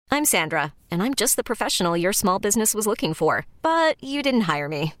I'm Sandra, and I'm just the professional your small business was looking for. But you didn't hire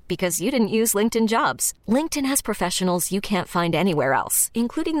me because you didn't use LinkedIn Jobs. LinkedIn has professionals you can't find anywhere else,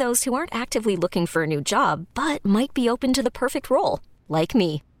 including those who aren't actively looking for a new job, but might be open to the perfect role, like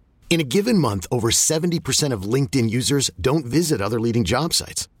me. In a given month, over 70% of LinkedIn users don't visit other leading job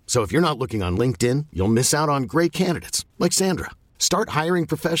sites. So if you're not looking on LinkedIn, you'll miss out on great candidates like Sandra. Start hiring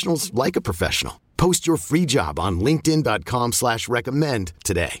professionals like a professional. Post your free job on linkedin.com/recommend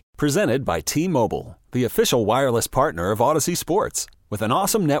today. Presented by T-Mobile, the official wireless partner of Odyssey Sports. With an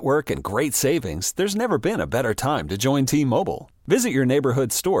awesome network and great savings, there's never been a better time to join T-Mobile. Visit your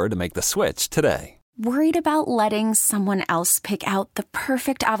neighborhood store to make the switch today. Worried about letting someone else pick out the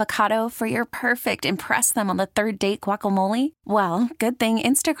perfect avocado for your perfect impress them on the third date guacamole? Well, good thing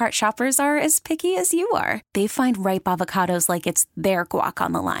Instacart shoppers are as picky as you are. They find ripe avocados like it's their guac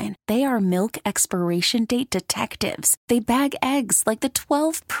on the line. They are milk expiration date detectives. They bag eggs like the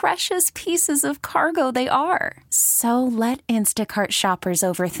 12 precious pieces of cargo they are. So let Instacart shoppers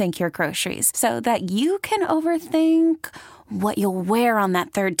overthink your groceries so that you can overthink what you'll wear on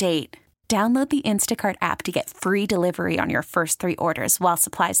that third date. Download the Instacart app to get free delivery on your first 3 orders while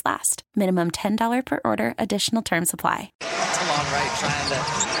supplies last. Minimum $10 per order. Additional terms apply. That's a long right, trying to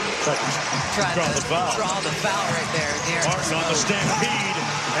draw the foul right there. Martin on the stampede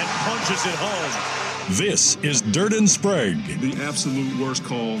and punches it home. This is Dirt and Sprague. The absolute worst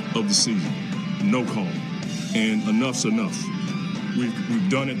call of the season. No call. And enough's enough. We've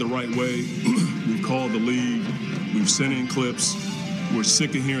done it the right way. We've called the league. We've sent in clips. We're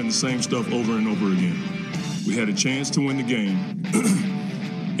sick of hearing the same stuff over and over again. We had a chance to win the game,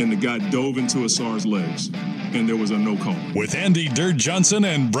 and the guy dove into Asar's legs, and there was a no call. With Andy Dirt Johnson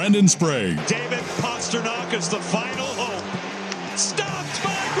and Brendan Sprague. David Pasternak is the final hope. Stopped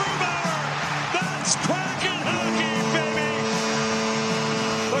by Grubauer. That's Kraken hockey, baby.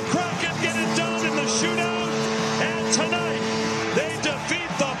 The Kraken get it done in the shootout, and tonight they defeat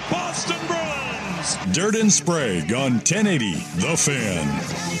the Boston Bruins. Dirt and Sprague on 1080 The Fan.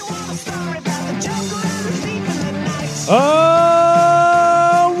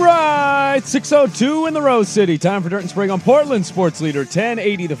 All right, 6:02 in the Rose City. Time for Dirt and Sprague on Portland Sports Leader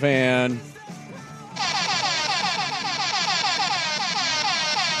 1080 The Fan.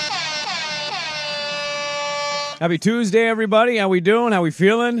 Happy Tuesday, everybody. How we doing? How we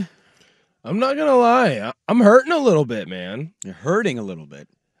feeling? I'm not gonna lie, I'm hurting a little bit, man. You're hurting a little bit.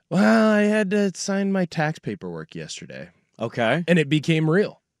 Well, I had to sign my tax paperwork yesterday. Okay. And it became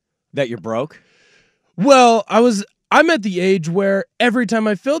real. That you're broke? Well, I'm at the age where every time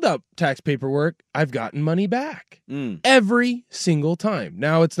I filled out tax paperwork, I've gotten money back. Every single time.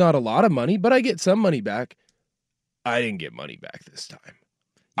 Now, it's not a lot of money, but I get some money back. I didn't get money back this time.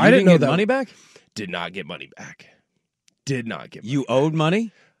 I didn't know that. Money back? Did not get money back. Did not get money You back. owed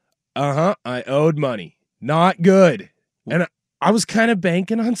money? Uh-huh. I owed money. Not good. And I was kind of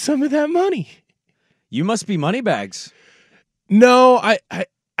banking on some of that money. You must be money bags. No, I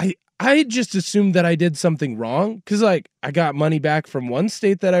just assumed that I did something wrong because, like, I got money back from one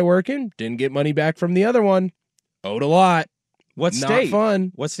state that I work in, didn't get money back from the other one. Owed a lot. What state? Not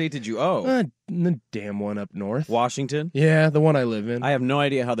fun. What state did you owe? The damn one up north. Washington? Yeah, the one I live in. I have no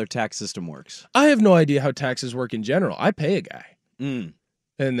idea how their tax system works. I have no idea how taxes work in general. I pay a guy.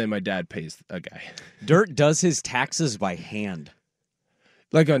 And then my dad pays a guy. Dirt does his taxes by hand.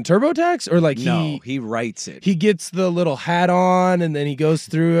 Like on TurboTax? Or like he writes it. He gets the little hat on and then he goes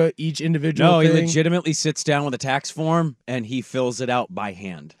through each individual thing? He legitimately sits down with a tax form and he fills it out by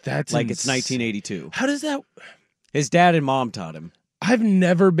hand. That's like it's 1982. How does that... His dad and mom taught him. I've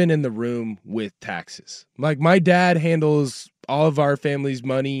never been in the room with taxes. Like, my dad handles all of our family's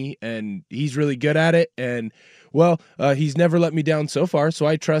money and he's really good at it. And... well, he's never let me down so far, so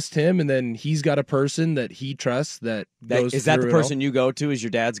I trust him, and then he's got a person that he trusts that goes Is that the person you go to? Is your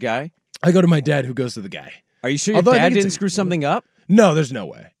dad's guy? I go to my dad who goes to the guy. Are you sure your dad didn't screw something up? No, there's no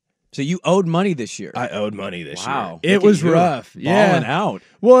way. So you owed money this year? I owed money this year. Wow. It was rough. Balling out.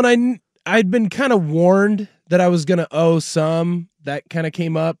 Well, and I'd been kind of warned that I was going to owe some. That kind of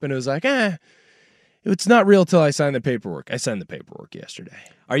came up, and it was like, it's not real till I sign the paperwork. I signed the paperwork yesterday.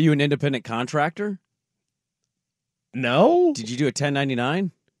 Are you an independent contractor? No. Did you do a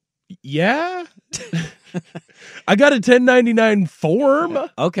 1099? Yeah. I got a 1099 form.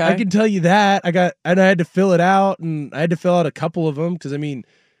 Okay. I can tell you that. I had to fill it out, and I had to fill out a couple of them because, I mean,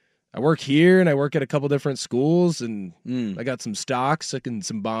 I work here and I work at a couple different schools, and I got some stocks and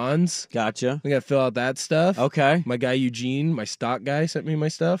some bonds. Gotcha. I got to fill out that stuff. Okay. My guy Eugene, my stock guy, sent me my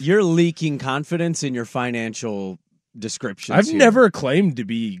stuff. You're leaking confidence in your financial descriptions. I've here. never claimed to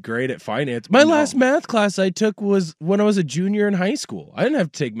be great at finance. My last math class I took was when I was a junior in high school. I didn't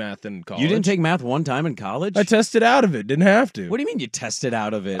have to take math in college. You didn't take math one time in college? I tested out of it. Didn't have to. What do you mean you tested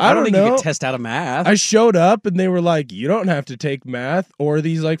out of it? I don't think know. you could test out of math. I showed up and they were like, you don't have to take math or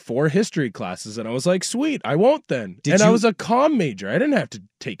these like 4 history classes. And I was like, sweet, I won't then. I was a comm major. I didn't have to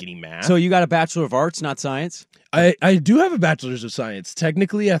take any math. So you got a Bachelor of Arts, not science? I do have a bachelor's of science.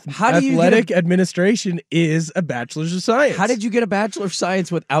 Technically, athletic administration is a bachelor's of science. How did you get a Bachelor of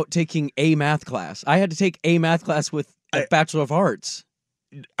Science without taking a math class? I had to take a math class with a Bachelor of Arts.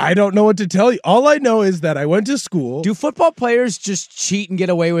 I don't know what to tell you. All I know is that I went to school. Do football players just cheat and get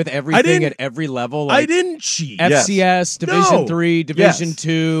away with everything at every level? Like I didn't cheat. FCS, Division III, Division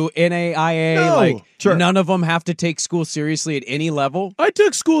II, NAIA, none of them have to take school seriously at any level? I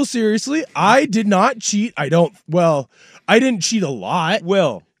took school seriously. I did not cheat. I didn't cheat a lot.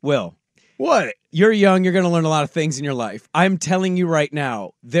 Will. What? You're young. You're going to learn a lot of things in your life. I'm telling you right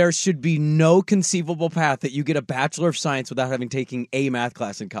now, there should be no conceivable path that you get a Bachelor of Science without having taken a math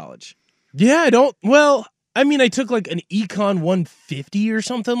class in college. Yeah, I took like an Econ 150 or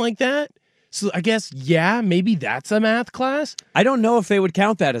something like that. So I guess, maybe that's a math class. I don't know if they would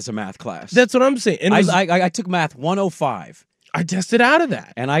count that as a math class. That's what I'm saying. And I took math 105. I tested out of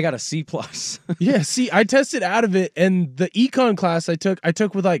that. And I got a C+. Yeah, see, I tested out of it, and the econ class I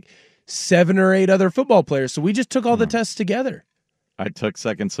took with like 7 or 8 other football players. So we just took all the tests together. I took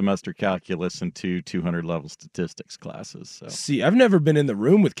second semester calculus and 2 200-level statistics classes. So. See, I've never been in the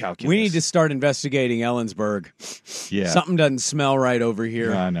room with calculus. We need to start investigating Ellensburg. Yeah. Something doesn't smell right over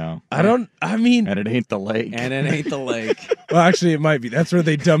here. I know. And it ain't the lake. Well, actually, it might be. That's where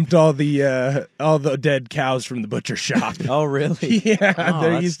they dumped all the dead cows from the butcher shop. Oh, really? Yeah. Oh,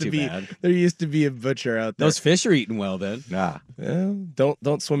 there used to be a butcher out there. Those fish are eating well then. Nah. Well,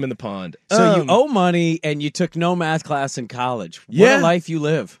 don't swim in the pond. So you owe money and you took no math class in college. What a life you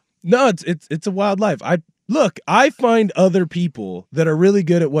live. No, it's a wild life. I find other people that are really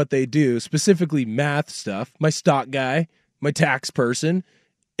good at what they do, specifically math stuff, my stock guy, my tax person,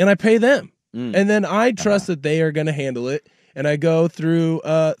 and I pay them. And then I trust that they are going to handle it. And I go through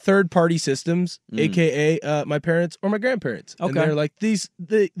third-party systems, a.k.a. My parents or my grandparents. Okay. And they're like, these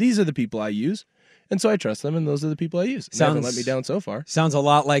are the people I use. And so I trust them, and those are the people I use. They haven't let me down so far. Sounds a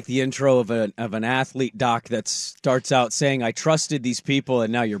lot like the intro of an athlete doc that starts out saying, I trusted these people, and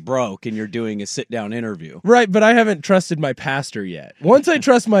now you're broke, and you're doing a sit-down interview. Right, but I haven't trusted my pastor yet. Once I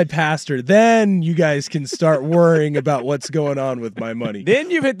trust my pastor, then you guys can start worrying about what's going on with my money.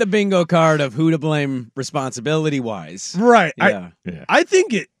 Then you've hit the bingo card of who to blame responsibility-wise. Right. Yeah. I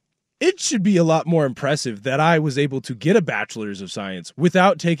think it should be a lot more impressive that I was able to get a bachelor's of science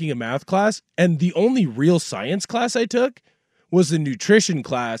without taking a math class, and the only real science class I took was the nutrition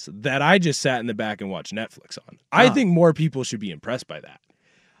class that I just sat in the back and watched Netflix on. I think more people should be impressed by that.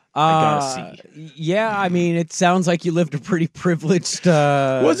 I gotta see. Yeah, I mean, it sounds like you lived a pretty privileged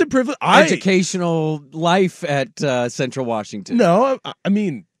was it privileged? Educational life at Central Washington. No, I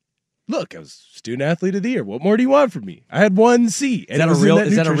mean, look, I was student athlete of the year. What more do you want from me? I had 1 C. Is that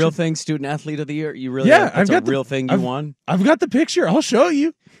a real thing? Student athlete of the year? You really? Yeah, that's a real thing you won. I've got the picture. I'll show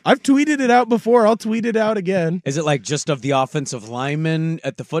you. I've tweeted it out before. I'll tweet it out again. Is it like just of the offensive linemen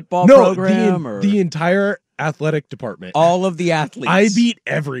at the football program? No, the entire athletic department. All of the athletes. I beat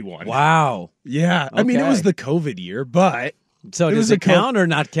everyone. Wow. Yeah. Okay. I mean, it was the COVID year, but. So does it count or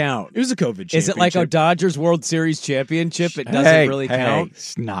not count? It was a COVID championship. Is it like a Dodgers World Series championship? It doesn't really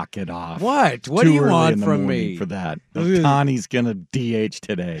count? Knock it off. What? What do you want from me? For that. Ohtani's going to DH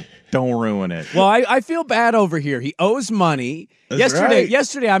today. Don't ruin it. Well, I feel bad over here. He owes money.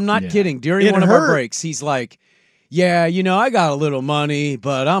 Yesterday, I'm not kidding. During one of our breaks, he's like, yeah, I got a little money,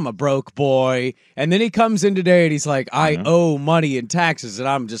 but I'm a broke boy. And then he comes in today and he's like, I owe money in taxes. And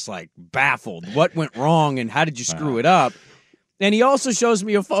I'm just like baffled. What went wrong and how did you screw it up? And he also shows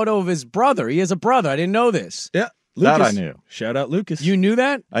me a photo of his brother. He has a brother. I didn't know this. Yeah. Lucas. That I knew. Shout out Lucas. You knew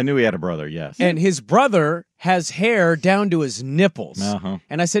that? I knew he had a brother, yes. And his brother has hair down to his nipples. Uh-huh.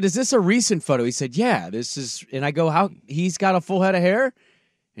 And I said, is this a recent photo? He said, yeah, this is. And I go, how? He's got a full head of hair?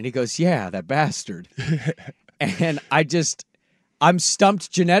 And he goes, yeah, that bastard. And I'm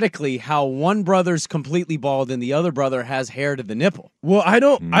stumped genetically how one brother's completely bald and the other brother has hair to the nipple. Well, I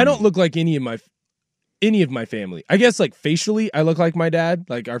don't look like any of my family. I guess like facially, I look like my dad,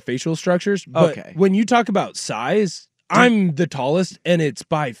 like our facial structures. But when you talk about size, I'm the tallest and it's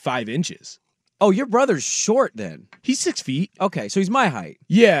by 5 inches. Oh, your brother's short then. He's 6 feet. Okay, so he's my height.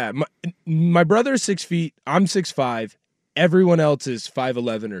 Yeah, my brother's 6 feet. I'm 6'5". Everyone else is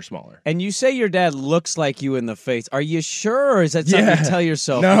 5'11" or smaller. And you say your dad looks like you in the face. Are you sure, or is that something you tell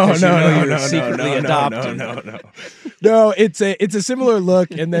yourself? No, you're secretly adopted? No. No, it's a similar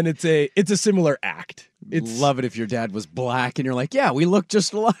look, and then it's a similar act. Love it if your dad was black and you're like, yeah, we look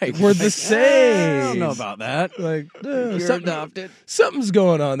just alike. We're the same. I don't know about that. Like, you're adopted. Something's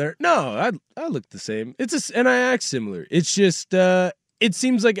going on there. No, I look the same. And I act similar. It's just it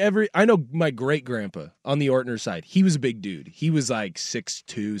seems like I know my great grandpa on the Ortner side. He was a big dude. He was like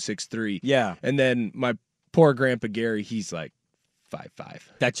 6'2", 6'3". Yeah. And then my poor grandpa Gary, he's like 5'5".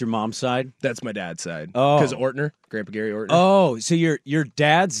 That's your mom's side? That's my dad's side. Oh. Because Ortner, Grandpa Gary Ortner. Oh, so your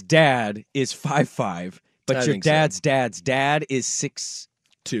dad's dad is 5'5", but your dad's dad's dad is 6'2",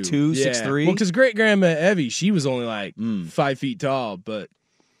 6'3"? Well, because great grandma Evie, she was only like 5 feet tall, but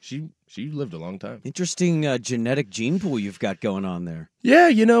she lived a long time. Interesting genetic gene pool you've got going on there. Yeah,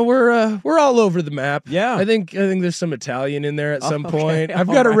 we're all over the map. Yeah. I think there's some Italian in there at some point. I've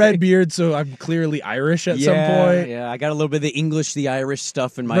got a red beard, so I'm clearly Irish at some point. Yeah, I got a little bit of the English, the Irish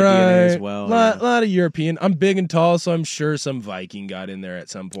stuff in my DNA as well. A lot of European. I'm big and tall, so I'm sure some Viking got in there at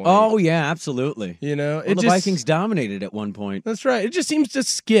some point. Oh, yeah, absolutely. The Vikings dominated at one point. That's right. It just seems to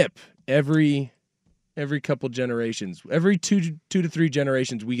skip every couple generations. Every two to three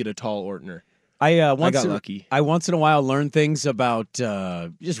generations, we get a tall Ortner. I got lucky. I once in a while learn things about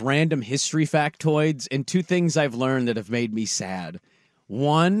just random history factoids, and two things I've learned that have made me sad.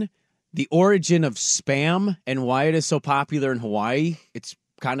 One, the origin of Spam and why it is so popular in Hawaii. It's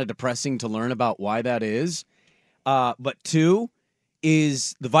kind of depressing to learn about why that is. But two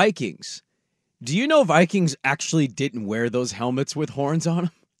is the Vikings. Do you know Vikings actually didn't wear those helmets with horns on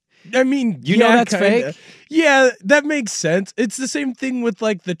them? I mean, you know that's fake? Yeah, that makes sense. It's the same thing with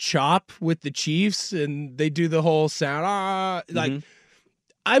like the chop with the Chiefs, and they do the whole sound. Like,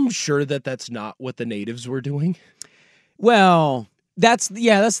 I'm sure that's not what the natives were doing. Well, that's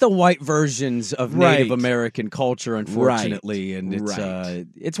the white versions of Native American culture, unfortunately, and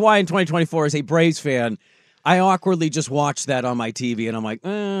it's why in 2024, as a Braves fan, I awkwardly just watch that on my TV, and I'm like, I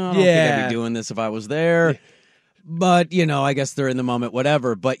don't think I'd be doing this if I was there. But, I guess they're in the moment,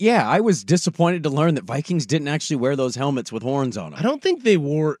 whatever. But, yeah, I was disappointed to learn that Vikings didn't actually wear those helmets with horns on them. I don't think they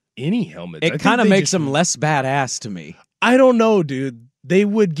wore any helmets. It kind of makes them less badass to me. I don't know, dude. They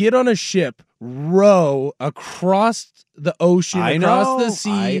would get on a ship, row across the ocean, across the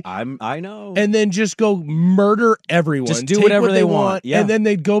sea. I know. And then just go murder everyone. Just do whatever they want. Yeah. And then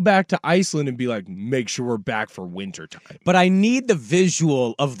they'd go back to Iceland and be like, make sure we're back for winter time. But I need the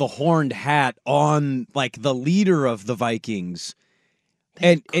visual of the horned hat on, like, the leader of the Vikings.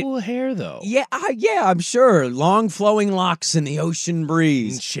 And cool hair, though. Yeah, I'm sure. Long flowing locks in the ocean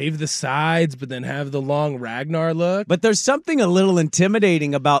breeze. And shave the sides, but then have the long Ragnar look. But there's something a little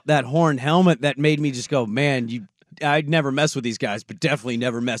intimidating about that horned helmet that made me just go, man, I'd never mess with these guys, but definitely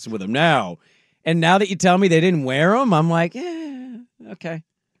never messing with them now. And now that you tell me they didn't wear them, I'm like, okay.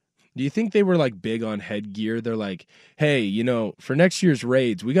 Do you think they were like big on headgear? They're like, hey, for next year's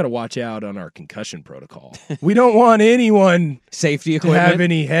raids, we got to watch out on our concussion protocol. We don't want anyone safety to equipment have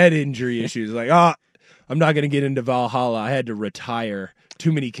any head injury issues. Like, I'm not going to get into Valhalla. I had to retire.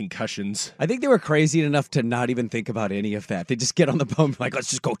 Too many concussions. I think they were crazy enough to not even think about any of that. They just get on the boat and be like,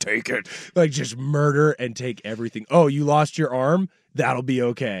 let's just go take it. Like, just murder and take everything. Oh, you lost your arm? That'll be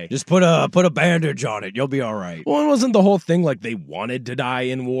okay. Just put a bandage on it. You'll be all right. Well, it wasn't the whole thing like they wanted to die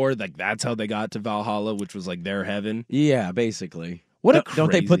in war. Like, that's how they got to Valhalla, which was like their heaven. Yeah, basically.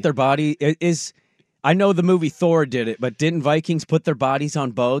 Don't they put their body... I know the movie Thor did it, but didn't Vikings put their bodies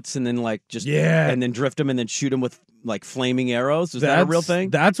on boats and then and then drift them and then shoot them with like flaming arrows? Was that a real thing?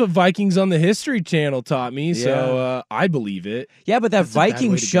 That's what Vikings on the History Channel taught me, so I believe it. Yeah, but that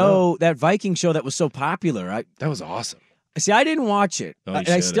Viking show that was so popular, that was awesome. See, I didn't watch it.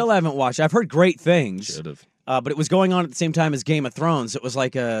 I still haven't watched it. I've heard great things. Should have. But it was going on at the same time as Game of Thrones. It was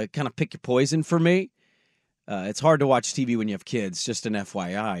like a kind of pick your poison for me. It's hard to watch TV when you have kids, just an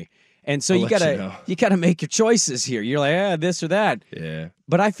FYI. And so you gotta make your choices here. You're like, this or that. Yeah.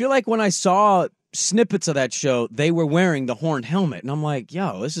 But I feel like when I saw snippets of that show, they were wearing the horned helmet, and I'm like,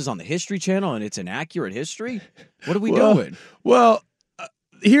 yo, this is on the History Channel, and it's an accurate history. What are we doing? Well,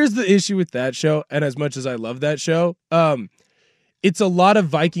 here's the issue with that show, and as much as I love that show, it's a lot of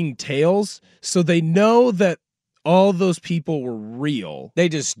Viking tales, so they know that all those people were real. They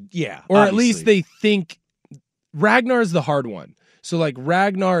just, or at least they think Ragnar's the hard one. So, like,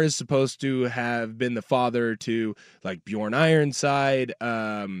 Ragnar is supposed to have been the father to, like, Bjorn Ironside,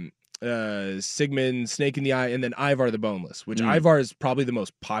 Sigmund, Snake in the Eye, and then Ivar the Boneless, which Ivar is probably the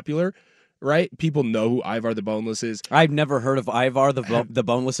most popular, right? People know who Ivar the Boneless is. I've never heard of Ivar the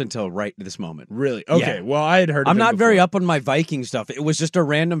Boneless until right this moment. Really? Okay, yeah. Well, I had heard of I'm not before. very up on my Viking stuff. It was just a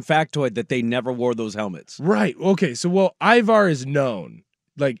random factoid that they never wore those helmets. Right. Okay, so, Ivar is known.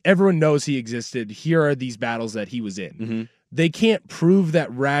 like everyone knows he existed. Here are these battles that he was in. Mm-hmm. They can't prove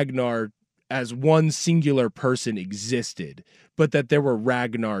that Ragnar as one singular person existed, but that there were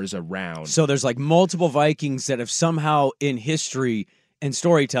Ragnars around. So there's like multiple Vikings that have somehow in history and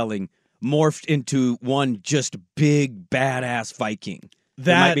storytelling morphed into one just big badass Viking.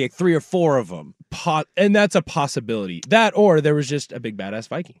 There might be like 3 or 4 of them. And that's a possibility. That or there was just a big badass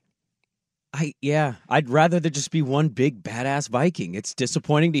Viking. I'd rather there just be one big badass Viking. It's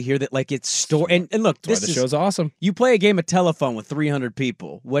disappointing to hear that like it's story. And look, That's why the show's awesome. You play a game of telephone with 300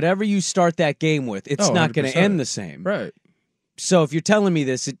 people. Whatever you start that game with, it's not going to end the same. Right. So if you're telling me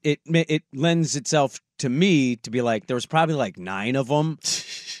this, it lends itself to me to be like, there was probably like 9 of them.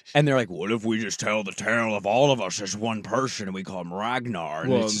 And they're like, what if we just tell the tale of all of us as one person and we call him Ragnar?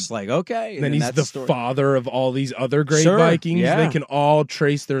 And it's just like, okay. And then he's the father of all these other great Vikings. Yeah. They can all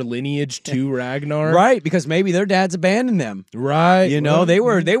trace their lineage to Ragnar. Right, because maybe their dads abandoned them. Right. You know, they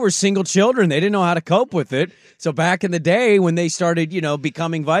were single children. They didn't know how to cope with it. So back in the day when they started,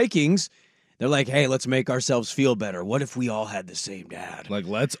 becoming Vikings, they're like, hey, let's make ourselves feel better. What if we all had the same dad? Like,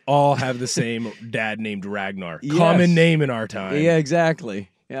 let's all have the same dad named Ragnar. Yes. Common name in our time. Yeah,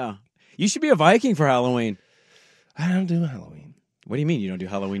 exactly. Yeah. You should be a Viking for Halloween. I don't do Halloween. What do you mean you don't do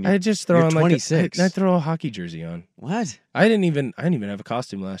Halloween? I just throw You're on 26. I throw a hockey jersey on. What? I didn't even have a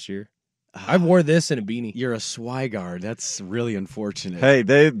costume last year. I wore this and a beanie. You're a Swigard. That's really unfortunate. Hey,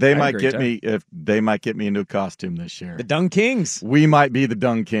 they might get me into a costume this year. The Dung Kings. We might be the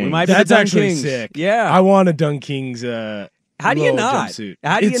Dung Kings. That's actually sick. Yeah. I want a Dung Kings How do you not? jumpsuit.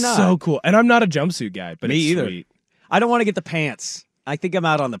 How do you it's not? so cool. And I'm not a jumpsuit guy, but Me it's either. sweet. I don't want to get the pants. I think I'm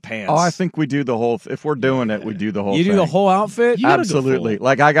out on the pants. Oh, I think we do the whole. If we're doing it, we do the whole. You do thing. the whole outfit? Absolutely.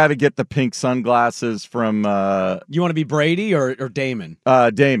 Like I got to get the pink sunglasses from. You want to be Brady or Damon?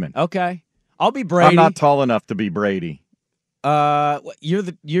 Damon. Okay, I'll be Brady. I'm not tall enough to be Brady.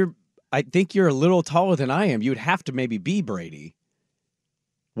 You're. I think you're a little taller than I am. You'd have to maybe be Brady.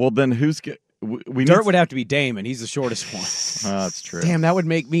 Well, then who's Dirt would have to be Damon. He's the shortest one. That's true. Damn, that would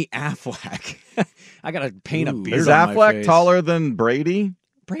make me Affleck. I gotta paint a beard Is on my Affleck face. taller than Brady?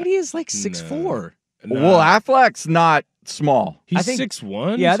 Brady is like 6'4". No. Well, Affleck's not small. He's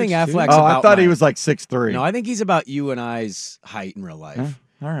 6'1". Yeah, I think 6'2"? Affleck's Oh, about I thought he my- was like 6'3". No, I think he's about you and I's height in real life.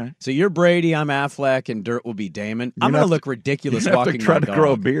 All right. So you're Brady, I'm Affleck, and Dirt will be Damon. I'm going to look ridiculous walking try my to dog.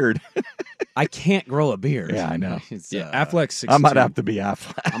 grow a beard. I can't grow a beard. Yeah, I know. Affleck's 6'2". I might have to be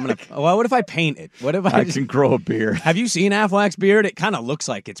Affleck. I'm gonna. Well, what if I paint it? What if I can grow a beard? Have you seen Affleck's beard? It kind of looks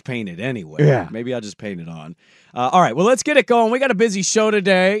like it's painted anyway. Yeah. Maybe I'll just paint it on. All right. Well, let's get it going. We got a busy show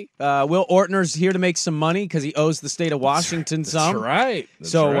today. Will Ortner's here to make some money because he owes the state of Washington some.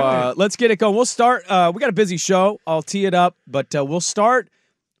 That's right. Let's get it going. We'll start. We got a busy show. I'll tee it up, but we'll start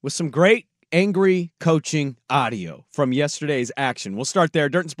with some great angry coaching audio from yesterday's action. We'll start there.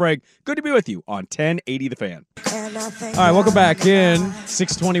 Dirt and Sprague, good to be with you on 1080 The Fan. All right, welcome back in.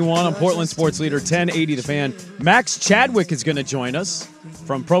 621 on Portland Sports Leader, 1080 The Fan. Max Chadwick is going to join us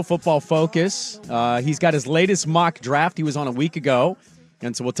from Pro Football Focus. He's got his latest mock draft. He was on a week ago,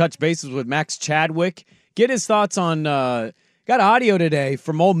 and so we'll touch bases with Max Chadwick, get his thoughts on got audio today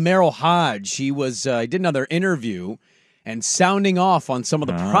from old Merrill Hodge. He did another interview and sounding off on some of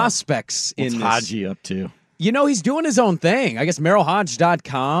the prospects in this. What's Hodgie up to? You know, he's doing his own thing. I guess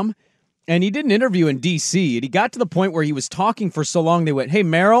MerrillHodge.com. And he did an interview in D.C. And he got to the point where he was talking for so long, they went, hey,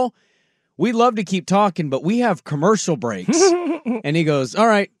 Merrill, we'd love to keep talking, but we have commercial breaks. And he goes, all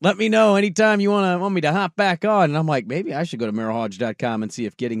right, let me know anytime you want me to hop back on. And I'm like, maybe I should go to MerrillHodge.com and see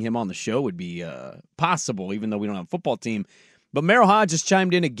if getting him on the show would be possible, even though we don't have a football team. But Merrill Hodge just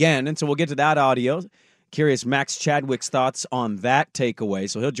chimed in again, and so we'll get to that audio. Curious Max Chadwick's thoughts on that takeaway.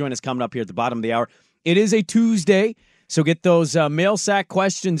 So he'll join us coming up here at the bottom of the hour. It is a Tuesday, so get those mail sack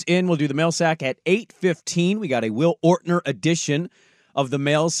questions in. We'll do the mail sack at 8:15. We got a Will Ortner edition of the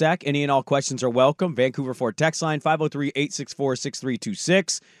mail sack. Any and all questions are welcome. Vancouver Ford text line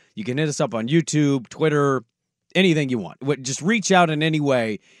 503-864-6326. You can hit us up on YouTube, Twitter, anything you want. Just reach out in any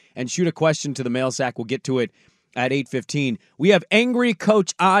way and shoot a question to the mail sack. We'll get to it at 8:15. We have angry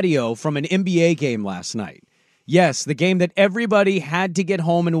coach audio from an NBA game last night. Yes, the game that everybody had to get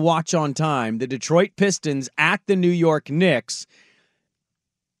home and watch on time. The Detroit Pistons at the New York Knicks.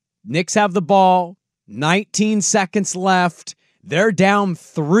 Knicks have the ball, 19 seconds left. They're down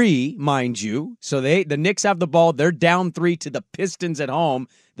 3, mind you. So the Knicks have the ball. They're down 3 to the Pistons at home,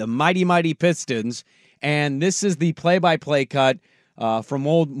 the mighty, mighty Pistons. And this is the play-by-play cut from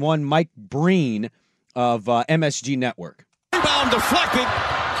old one Mike Breen of MSG Network. Rebound deflected,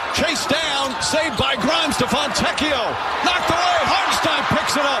 chased down, saved by Grimes to Fontecchio. Knocked away, Hartenstein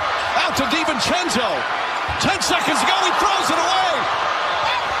picks it up, out to DiVincenzo. 10 seconds to go, he throws it away.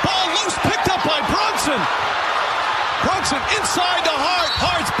 Brunson inside the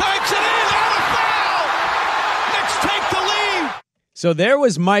Hart's banks it in, and a foul! Knicks take the lead! So there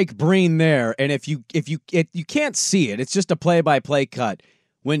was Mike Breen there, and if you can't see it, it's just a play-by-play cut.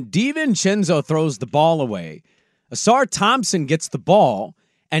 When DiVincenzo throws the ball away, Asar Thompson gets the ball,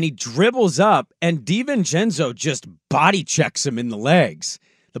 and he dribbles up, and DiVincenzo just body checks him in the legs.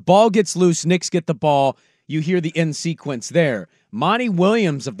 The ball gets loose, Knicks get the ball. You hear the end sequence there. Monty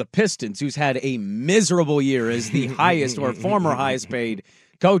Williams of the Pistons, who's had a miserable year as the highest or former highest paid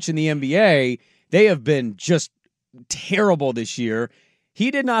coach in the NBA, they have been just terrible this year.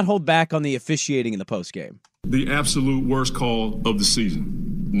 He did not hold back on the officiating in the postgame. The absolute worst call of the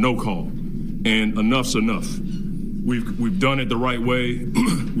season. No call. And enough's enough. We've done it the right way.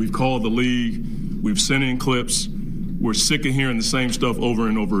 We've called the league. We've sent in clips. We're sick of hearing the same stuff over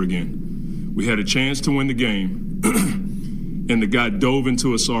and over again. We had a chance to win the game. And the guy dove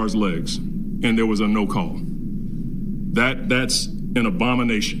into Asar's legs, and there was a no call. That's an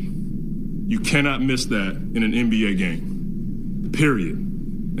abomination. You cannot miss that in an NBA game, period.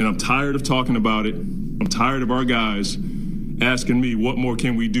 And I'm tired of talking about it. I'm tired of our guys asking me, what more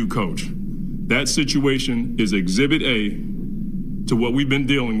can we do, coach? That situation is exhibit A to what we've been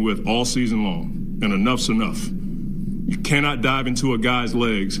dealing with all season long, and enough's enough. You cannot dive into a guy's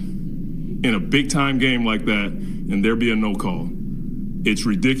legs in a big-time game like that and there be a no call. It's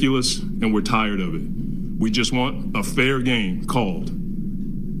ridiculous, and we're tired of it. We just want a fair game called,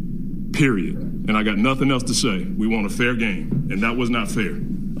 period. And I got nothing else to say. We want a fair game, and that was not fair.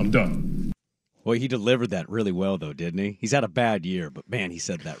 I'm done. Well, he delivered that really well, though, didn't he? He's had a bad year, but, man, he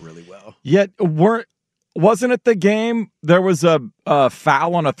said that really well. Yet, wasn't it the game? There was a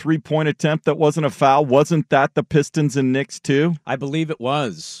foul on a three-point attempt that wasn't a foul. Wasn't that the Pistons and Knicks too? I believe it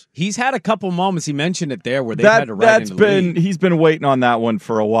was. He's had a couple moments. He mentioned it there where they had to ride into the lead. He's been waiting on that one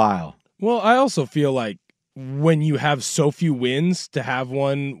for a while. Well, I also feel like when you have so few wins, to have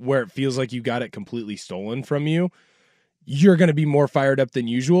one where it feels like you got it completely stolen from you, you're going to be more fired up than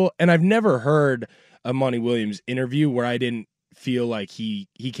usual. And I've never heard a Monty Williams interview where I didn't feel like he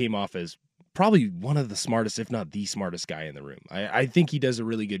came off as probably one of the smartest, if not the smartest guy in the room. I think he does a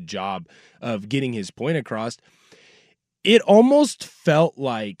really good job of getting his point across. It almost felt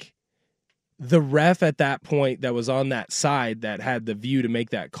like the ref at that point that was on that side that had the view to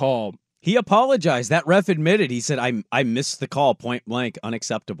make that call. He apologized. That ref admitted. He said, I missed the call, point blank,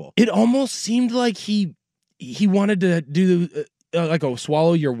 unacceptable. It almost seemed like he wanted to do like a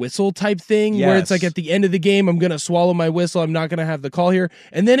swallow your whistle type thing, where it's like at the end of the game, I'm going to swallow my whistle. I'm not going to have the call here.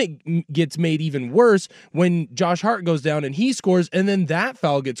 And then it gets made even worse when Josh Hart goes down and he scores, and then that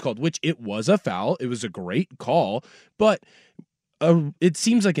foul gets called, which it was a foul. It was a great call. But it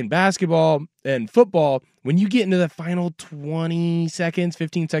seems like in basketball and football, when you get into the final 20 seconds,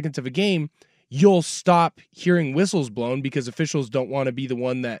 15 seconds of a game, you'll stop hearing whistles blown because officials don't want to be the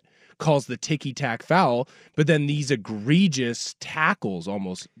one that calls the ticky-tack foul, but then these egregious tackles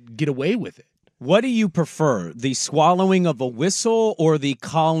almost get away with it. What do you prefer, the swallowing of a whistle or the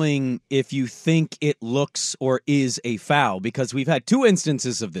calling if you think it looks or is a foul? Because we've had two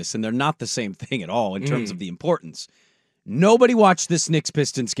instances of this, and they're not the same thing at all in terms of the importance. Nobody watched this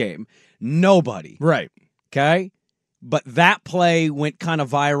Knicks-Pistons game. Nobody. Right. Okay? But that play went kind of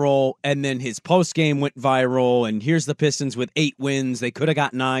viral, and then his postgame went viral, and here's the Pistons with 8 wins. They could have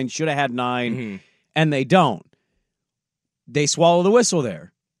got 9, should have had 9, and they don't. They swallow the whistle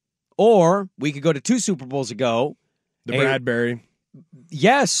there. Or we could go to 2 Super Bowls ago. The Bradbury.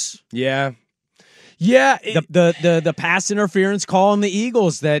 Yes. Yeah. Yeah. The pass interference call on the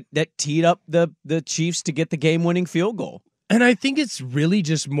Eagles that teed up the Chiefs to get the game-winning field goal. And I think it's really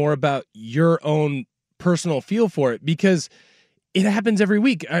just more about your own personal feel for it, because it happens every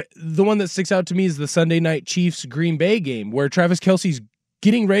week. The one that sticks out to me is the Sunday night Chiefs Green Bay game, where Travis Kelce's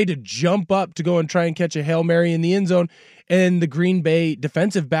getting ready to jump up to go and try and catch a Hail Mary in the end zone, and the Green Bay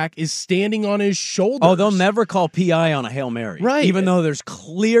defensive back is standing on his shoulders. Oh, they'll never call PI on a Hail Mary. Right. Even though there's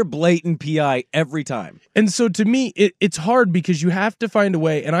clear, blatant PI every time. And so to me, it's hard because you have to find a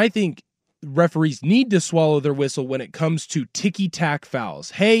way, and I think referees need to swallow their whistle when it comes to ticky-tack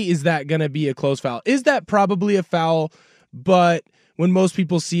fouls. Hey, is that going to be a close foul? Is that probably a foul? But when most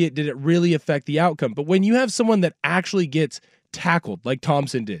people see it, did it really affect the outcome? But when you have someone that actually gets tackled, like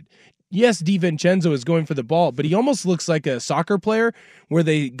Thompson did, yes, DiVincenzo is going for the ball, but he almost looks like a soccer player where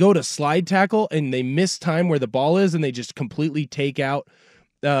they go to slide tackle and they miss time where the ball is and they just completely take out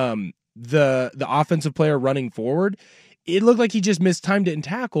the offensive player running forward. It looked like he just mistimed it and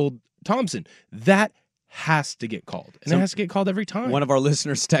tackled Thompson. That has to get called. And it has to get called every time. One of our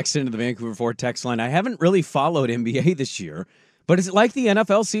listeners texted into the Vancouver Ford text line, I haven't really followed NBA this year, But is it like the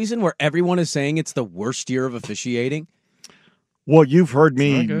NFL season where everyone is saying it's the worst year of officiating? Well, you've heard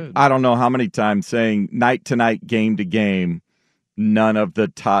me, I don't know how many times, saying night to night, game to game, none of the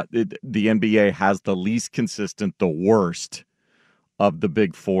NBA has the least consistent, the worst of the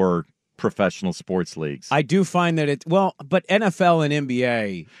big four professional sports leagues. I do find that but NFL and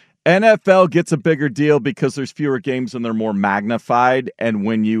NBA. NFL gets a bigger deal because there's fewer games and they're more magnified. And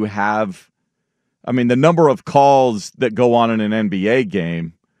when you have, the number of calls that go on in an NBA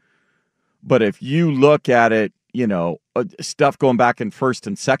game, but if you look at it, stuff going back in first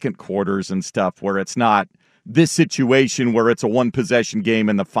and second quarters and stuff where it's not this situation where it's a one possession game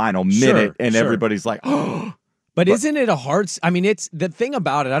in the final minute and everybody's like, oh. But isn't it a hard? It's the thing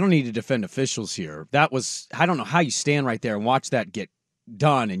about it. I don't need to defend officials here. I don't know how you stand right there and watch that get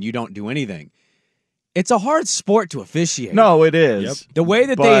done and you don't do anything. It's a hard sport to officiate. No, it is. Yep. The way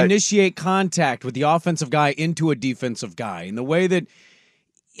that they initiate contact with the offensive guy into a defensive guy, and the way that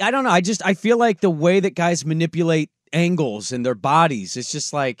I don't know. I feel like the way that guys manipulate angles in their bodies, it's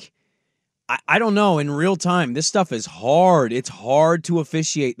just like I don't know. In real time, this stuff is hard. It's hard to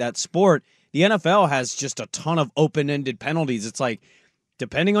officiate that sport. The NFL has just a ton of open-ended penalties. It's like,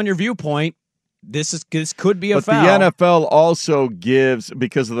 depending on your viewpoint, this could be a foul. But the NFL also gives,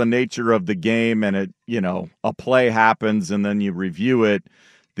 because of the nature of the game, and it, a play happens and then you review it.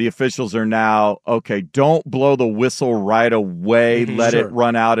 The officials are now, okay, don't blow the whistle right away. Let it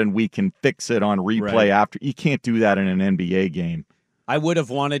run out and we can fix it on replay after. You can't do that in an NBA game. I would have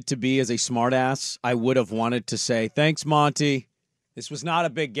wanted to be, as a smartass, I would have wanted to say, thanks, Monty. This was not a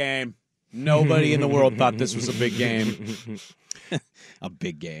big game. Nobody in the world thought this was a big game. A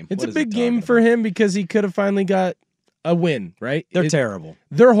big game. It's a big game for him because he could have finally got a win, right? They're terrible.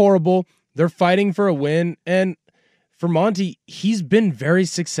 They're horrible. They're fighting for a win. And for Monty, he's been very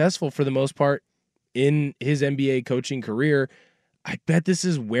successful for the most part in his NBA coaching career. I bet this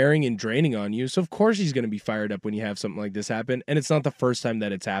is wearing and draining on you. So, of course, he's going to be fired up when you have something like this happen. And it's not the first time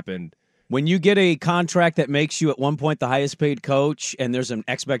that it's happened. When you get a contract that makes you at one point the highest paid coach and there's an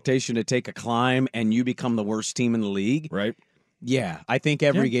expectation to take a climb and you become the worst team in the league. Right. Yeah, I think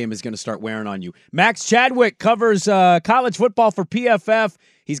every game is going to start wearing on you. Max Chadwick covers college football for PFF.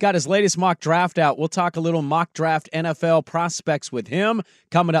 He's got his latest mock draft out. We'll talk a little mock draft NFL prospects with him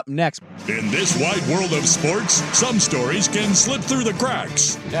coming up next. In this wide world of sports, some stories can slip through the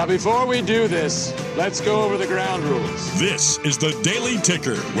cracks. Now, before we do this, let's go over the ground rules. This is the Daily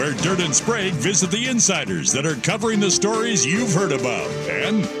Ticker, where Dirt and Sprague visit the insiders that are covering the stories you've heard about,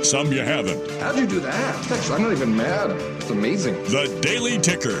 and some you haven't. How'd you do that? Actually, I'm not even mad. It's amazing. The Daily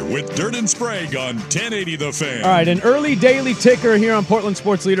Ticker with Dirt and Sprague on 1080 The Fan. All right, an early Daily Ticker here on Portland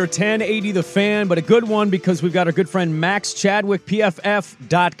Sports Leader 1080 The Fan, but a good one because we've got our good friend Max Chadwick,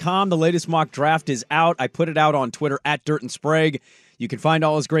 PFF.com. The latest mock draft is out. I put it out on Twitter at Dirt and Sprague. You can find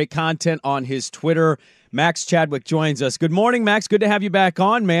all his great content on his Twitter. Max Chadwick joins us. Good morning, Max. Good to have you back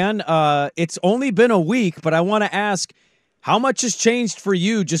on, man. It's only been a week, but I want to ask, how much has changed for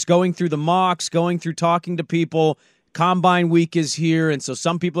you just going through the mocks, going through talking to people? Combine week is here, and so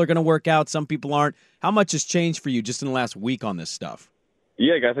some people are going to work out, some people aren't. How much has changed for you just in the last week on this stuff?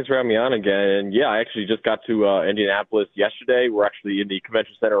 Yeah, guys, thanks for having me on again. And yeah, I actually just got to Indianapolis yesterday. We're actually in the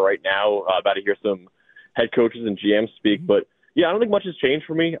convention center right now, about to hear some head coaches and GMs speak. But yeah, I don't think much has changed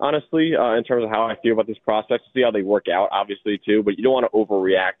for me, honestly, in terms of how I feel about this process. To see how they work out, obviously, too. But you don't want to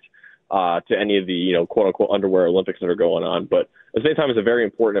overreact to any of the, quote-unquote underwear Olympics that are going on. But at the same time, it's a very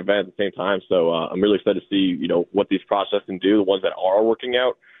important event at the same time. So I'm really excited to see, what these processes can do, the ones that are working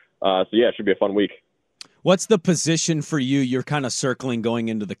out. So yeah, it should be a fun week. What's the position for you you're kind of circling going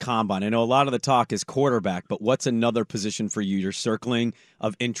into the combine? I know a lot of the talk is quarterback, but what's another position for you you're circling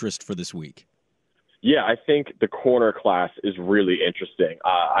of interest for this week? Yeah, I think the corner class is really interesting.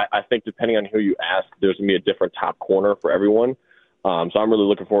 I think depending on who you ask, there's going to be a different top corner for everyone. So I'm really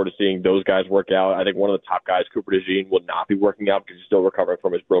looking forward to seeing those guys work out. I think one of the top guys, Cooper DeJean, will not be working out because he's still recovering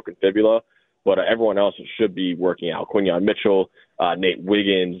from his broken fibula. But everyone else should be working out. Quinyon Mitchell, Nate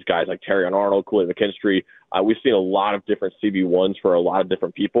Wiggins, guys like Terrion Arnold, Kool-Aid McKinstry. We've seen a lot of different CB1s for a lot of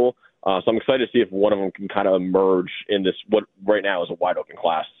different people. So I'm excited to see if one of them can kind of emerge in this, what right now is a wide-open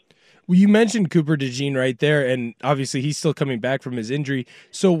class. Well, you mentioned Cooper DeJean right there, and obviously he's still coming back from his injury.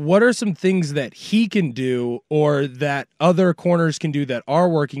 So what are some things that he can do or that other corners can do that are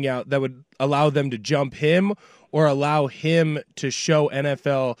working out that would allow them to jump him or allow him to show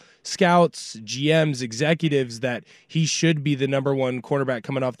NFL scouts, GMs, executives that he should be the number one cornerback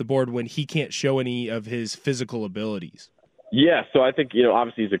coming off the board when he can't show any of his physical abilities? Yeah, so I think,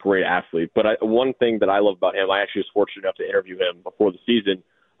 obviously he's a great athlete, but one thing that I love about him, I actually was fortunate enough to interview him before the season.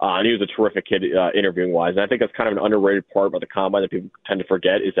 And he was a terrific kid interviewing-wise. And I think that's kind of an underrated part about the Combine that people tend to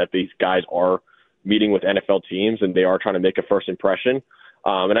forget is that these guys are meeting with NFL teams, and they are trying to make a first impression.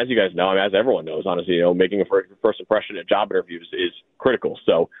 And as you guys know, I mean, as everyone knows, honestly, making a first impression at job interviews is critical.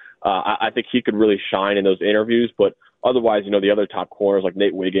 So I think he could really shine in those interviews. But otherwise, the other top corners like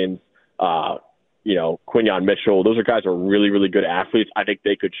Nate Wiggins, Quinyon Mitchell, those are guys who are really, really good athletes. I think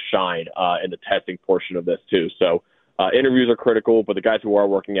they could shine in the testing portion of this too. So interviews are critical, but the guys who are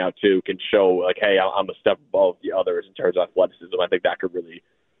working out too can show like, hey, I'm a step above the others in terms of athleticism. I think that could really,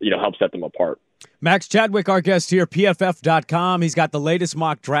 help set them apart. Max Chadwick, our guest here, PFF.com. He's got the latest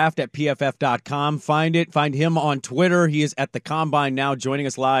mock draft at PFF.com. Find him on Twitter. He is at the Combine now, joining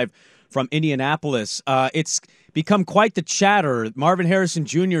us live from Indianapolis. It's become quite the chatter. Marvin Harrison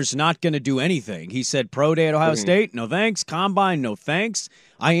Jr. is not going to do anything. He said pro day at Ohio State, no thanks. Combine, no thanks.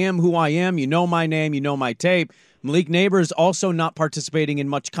 I am who I am. You know my name. You know my tape. Malik Neighbors also not participating in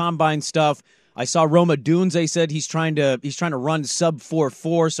much Combine stuff. I saw Roma Dunze said he's trying to run sub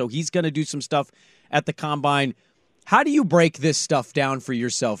 4.4, so he's going to do some stuff at the Combine. How do you break this stuff down for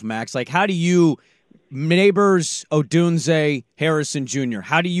yourself, Max? Like, how do you Neighbors, Odunze, Harrison Jr.,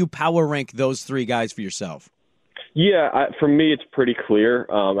 how do you power rank those three guys for yourself? Yeah, for me, it's pretty clear,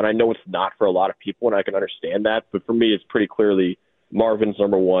 and I know it's not for a lot of people, and I can understand that, but for me, it's pretty clearly Marvin's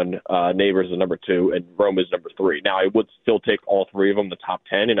number one, Neighbors is number two, and Roma's number three. Now, I would still take all three of them in the top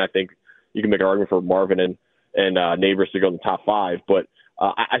 10, and I think you can make an argument for Marvin and Neighbors to go in the top 5, but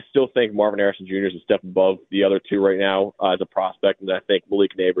I still think Marvin Harrison Jr. is a step above the other two right now as a prospect, and I think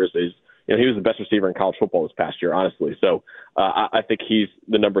Malik Neighbors is, he was the best receiver in college football this past year, honestly. So I think he's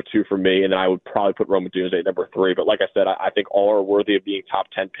the number 2 for me, and then I would probably put Roma Dunze at number 3. But like I said, I think all are worthy of being top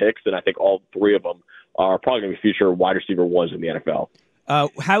 10 picks, and I think all three of them are probably going to be future wide receiver ones in the NFL.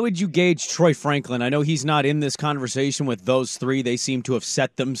 How would you gauge Troy Franklin? I know he's not in this conversation with those three. They seem to have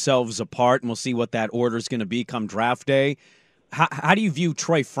set themselves apart, and we'll see what that order is going to be come draft day. How do you view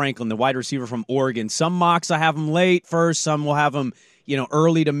Troy Franklin, the wide receiver from Oregon? Some mocks I have him late first, some will have him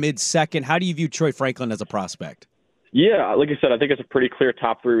early to mid-second. How do you view Troy Franklin as a prospect? Yeah, like I said, I think it's a pretty clear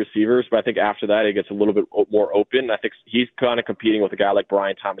top 3 receivers, but I think after that it gets a little bit more open. I think he's kind of competing with a guy like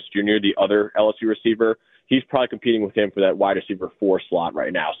Brian Thomas Jr., the other LSU receiver. He's probably competing with him for that wide receiver 4 slot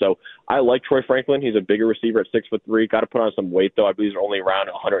right now. So I like Troy Franklin. He's a bigger receiver at 6'3". Got to put on some weight, though. I believe he's only around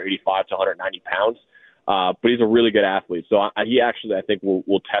 185 to 190 pounds. But he's a really good athlete. So he actually, I think,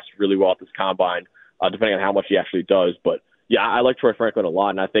 will test really well at this combine, depending on how much he actually does. But yeah, I like Troy Franklin a lot,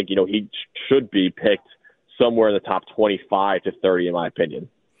 and I think, he should be picked somewhere in the top 25 to 30, in my opinion.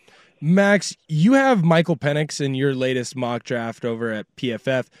 Max, you have Michael Penix in your latest mock draft over at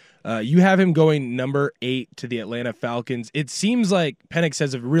PFF. You have him going number 8 to the Atlanta Falcons. It seems like Penix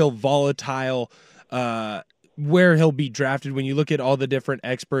has a real volatile where he'll be drafted. When you look at all the different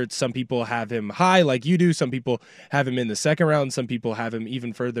experts, some people have him high like you do. Some people have him in the second round. Some people have him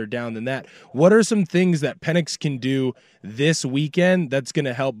even further down than that. What are some things that Penix can do this weekend that's going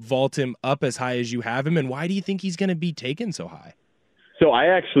to help vault him up as high as you have him? And why do you think he's going to be taken so high? So I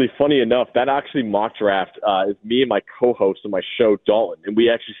actually, funny enough, that actually mock draft is me and my co-host on my show, Dalton, and we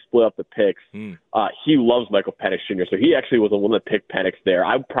actually split up the picks. He loves Michael Penix Jr., so he actually was the one that picked Penix there.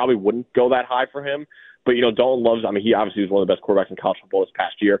 I probably wouldn't go that high for him, but, Dalton loves, he obviously was one of the best quarterbacks in college football this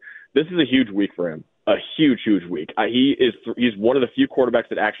past year. This is a huge week for him, a huge, huge week. He's one of the few quarterbacks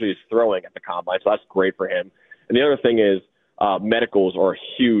that actually is throwing at the combine, so that's great for him. And the other thing is medicals are a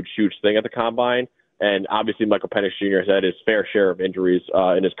huge, huge thing at the combine. And obviously, Michael Penix Jr. has had his fair share of injuries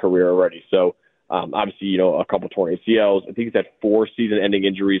in his career already. So, obviously, a couple torn ACLs. I think he's had 4 season-ending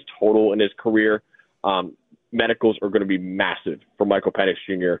injuries total in his career. Medicals are going to be massive for Michael Penix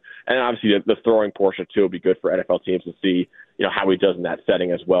Jr. And obviously, the throwing portion, too, will be good for NFL teams to see, how he does in that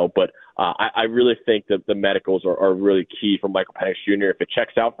setting as well. But I really think that the medicals are really key for Michael Penix Jr. If it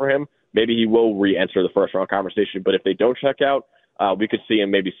checks out for him, maybe he will re-enter the first-round conversation. But if they don't check out, we could see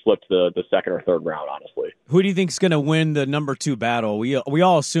him maybe slip to the second or third round, honestly. Who do you think is going to win the number 2 battle? We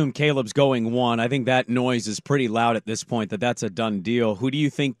all assume Caleb's going 1. I think that noise is pretty loud at this point that's a done deal. Who do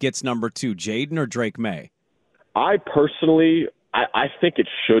you think gets number 2, Jaden or Drake May? I personally, I think it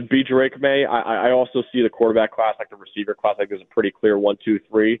should be Drake May. I also see the quarterback class, like the receiver class, like there's a pretty clear 1, 2,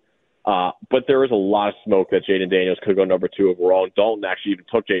 3. But there is a lot of smoke that Jaden Daniels could go number 2 overall. And Dalton actually even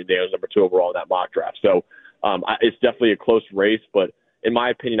took Jaden Daniels number 2 overall in that mock draft. So it's definitely a close race, but in my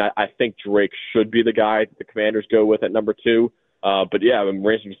opinion, I think Drake should be the guy the Commanders go with at number 2. But yeah, I'm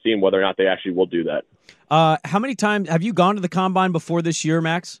interested to see whether or not they actually will do that. How many times have you gone to the combine before this year,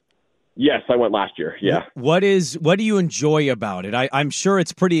 Max? Yes, I went last year. Yeah. What do you enjoy about it? I'm sure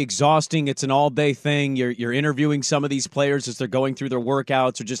it's pretty exhausting. It's an all-day thing. You're interviewing some of these players as they're going through their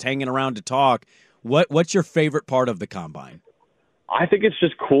workouts or just hanging around to talk. What's your favorite part of the combine? I think it's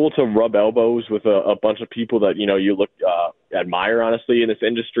just cool to rub elbows with a bunch of people that, you look admire, honestly, in this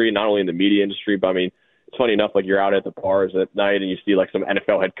industry, not only in the media industry, but I mean, it's funny enough, like you're out at the bars at night and you see like some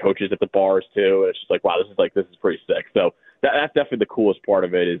NFL head coaches at the bars too. And it's just like, wow, this is pretty sick. So that's definitely the coolest part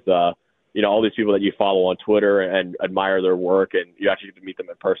of it is, all these people that you follow on Twitter and admire their work, and you actually get to meet them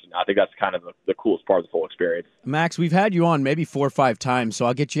in person. I think that's kind of the coolest part of the whole experience. Max, we've had you on maybe 4 or 5 times, so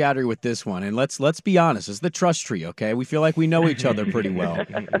I'll get you out of here with this one. And let's be honest, it's the trust tree, okay? We feel like we know each other pretty well.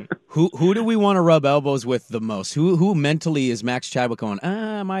 Who do we want to rub elbows with the most? Who mentally is Max Chadwick going,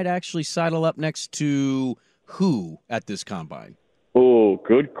 I might actually sidle up next to who at this combine? Oh,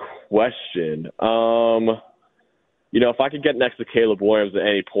 good question. If I could get next to Caleb Williams at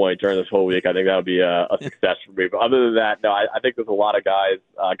any point during this whole week, I think that would be a success for me. But other than that, no, I think there's a lot of guys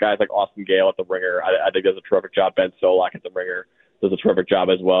like Austin Gale at the Ringer. I think does a terrific job. Ben Solak at the Ringer does a terrific job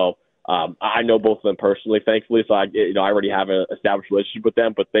as well. I know both of them personally, thankfully, so I already have an established relationship with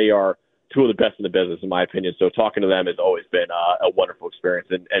them, but they are two of the best in the business, in my opinion. So talking to them has always been a wonderful experience,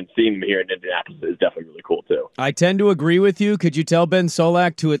 and seeing them here in Indianapolis is definitely really cool, too. I tend to agree with you. Could you tell Ben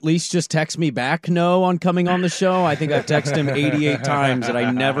Solak to at least just text me back no on coming on the show? I think I've texted him 88 times, and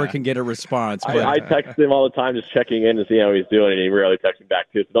I never can get a response. But I text him all the time just checking in to see how he's doing, and he rarely texts me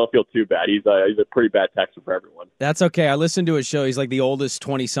back, too, so don't feel too bad. He's a pretty bad texter for everyone. That's okay. I listened to his show. He's like the oldest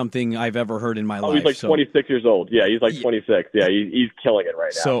 20-something I've ever heard in my life. He's like 26 years old. Yeah, he's like 26. Yeah, he's killing it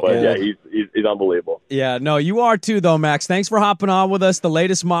right now. So but old. Yeah, he's unbelievable. Yeah, no, you are too, though, Max. Thanks for hopping on with us. The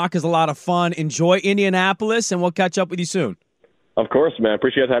latest mock is a lot of fun. Enjoy Indianapolis, and we'll catch up with you soon. Of course, man.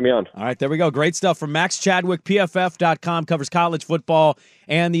 Appreciate having me on. All right, there we go. Great stuff from Max Chadwick, PFF.com, covers college football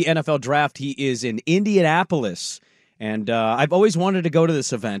and the NFL draft. He is in Indianapolis, and I've always wanted to go to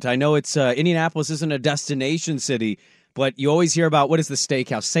this event. I know it's Indianapolis isn't a destination city, but you always hear about, what is the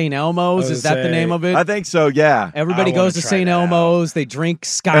steakhouse? St. Elmo's? Is that the name of it? I think so, yeah. Everybody goes to St. Elmo's. They drink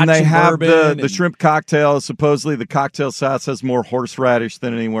scotch and they have bourbon. the shrimp cocktail. Supposedly the cocktail sauce has more horseradish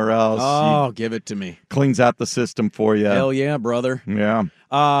than anywhere else. Oh, give it to me. Cleans out the system for you. Hell yeah, brother. Yeah.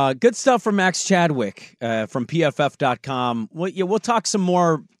 Good stuff from Max Chadwick from PFF.com. We'll talk some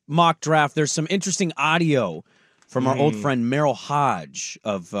more mock draft. There's some interesting audio from our old friend Merrill Hodge,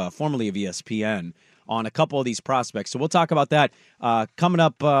 formerly of ESPN, on a couple of these prospects. So we'll talk about that coming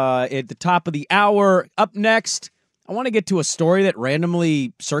up at the top of the hour. Up next, I want to get to a story that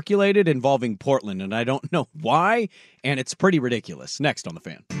randomly circulated involving Portland, and I don't know why, and it's pretty ridiculous. Next on The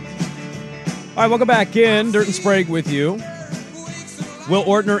Fan. All right, welcome back in. Dirt and Sprague with you. Will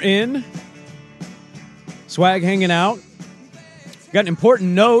Ortner in. Swag hanging out. Got an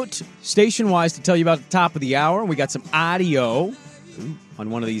important note, station-wise, to tell you about at the top of the hour. We got some audio on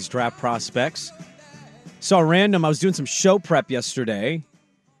one of these draft prospects. Saw random. I was doing some show prep yesterday.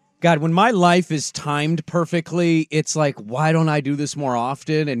 God, when my life is timed perfectly, it's like, why don't I do this more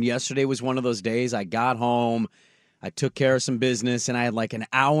often? And yesterday was one of those days. I got home, I took care of some business, and I had like an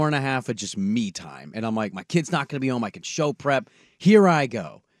hour and a half of just me time. And I'm like, my kid's not going to be home. I can show prep. Here I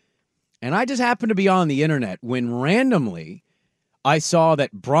go. And I just happened to be on the internet when randomly I saw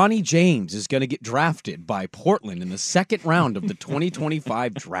that Bronny James is going to get drafted by Portland in the second round of the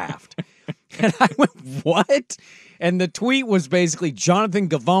 2025 draft. And I went, what? And the tweet was basically Jonathan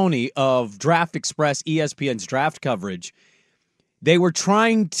Gavoni of Draft Express, ESPN's draft coverage. They were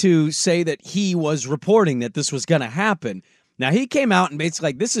trying to say that he was reporting that this was going to happen. Now, he came out and basically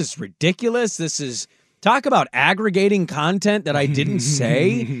like, this is ridiculous. This is, talk about aggregating content that I didn't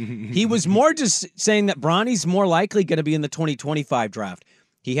say. He was more just saying that Bronny's more likely going to be in the 2025 draft.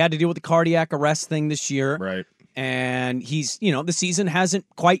 He had to deal with the cardiac arrest thing this year. Right. And he's, the season hasn't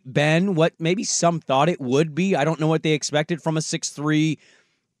quite been what maybe some thought it would be. I don't know what they expected from a 6'3"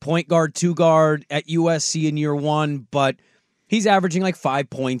 point guard, 2 guard at USC in year one, but he's averaging like 5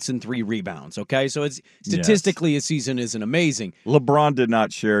 points and 3 rebounds, okay? So it's statistically his season isn't amazing. LeBron did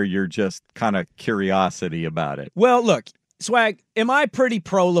not share your just kind of curiosity about it. Well, look, Swag, am I pretty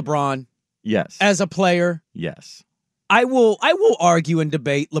pro LeBron? Yes. As a player? Yes. I will argue and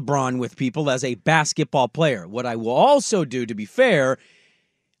debate LeBron with people as a basketball player. What I will also do, to be fair,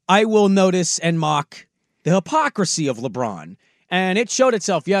 I will notice and mock the hypocrisy of LeBron. And it showed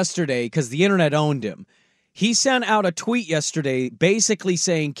itself yesterday because the internet owned him. He sent out a tweet yesterday basically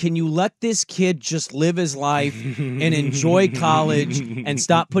saying, can you let this kid just live his life and enjoy college and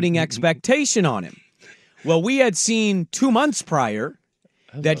stop putting expectation on him? Well, we had seen 2 months prior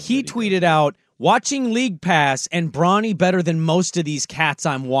that he tweeted out, watching League Pass and Bronny better than most of these cats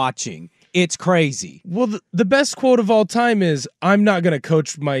I'm watching. It's crazy. Well, the best quote of all time is, I'm not going to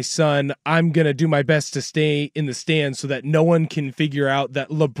coach my son. I'm going to do my best to stay in the stands so that no one can figure out that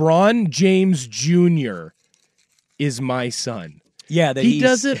LeBron James Jr. is my son. Yeah, he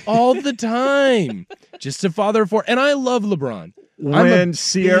does it all the time. Just a father for, and I love LeBron. When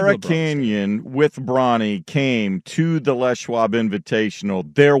Sierra Canyon with Bronny came to the Les Schwab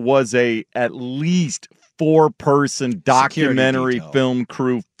Invitational, there was at least 4-person documentary film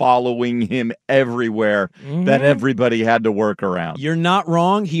crew following him everywhere that everybody had to work around. You're not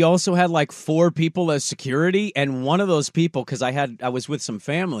wrong. He also had like 4 people as security, and one of those people, because I was with some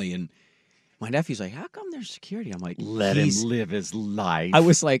family, and my nephew's like, how come there's security? I'm like, let him live his life. I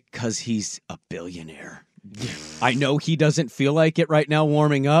was like, because he's a billionaire. I know he doesn't feel like it right now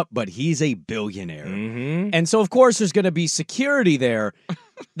warming up, but he's a billionaire. And so, of course, there's going to be security there.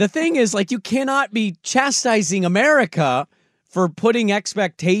 The thing is, like, you cannot be chastising America for putting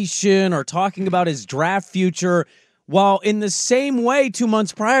expectation or talking about his draft future, while in the same way 2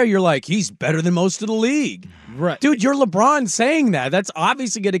 months prior, you're like, he's better than most of the league. Right. Dude, you're LeBron saying that. That's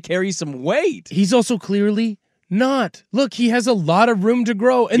obviously going to carry some weight. He's also clearly not. Look, he has a lot of room to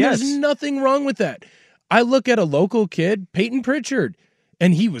grow, and there's nothing wrong with that. I look at a local kid, Peyton Pritchard,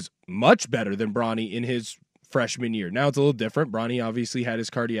 and he was much better than Bronny in his freshman year. Now it's a little different. Bronny obviously had his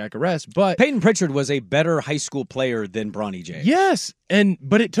cardiac arrest, but Peyton Pritchard was a better high school player than Bronny James. Yes,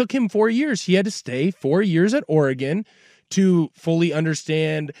 but it took him 4 years. He had to stay 4 years at Oregon to fully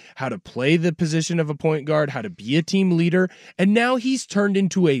understand how to play the position of a point guard, how to be a team leader, and now he's turned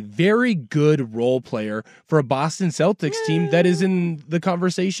into a very good role player for a Boston Celtics team that is in the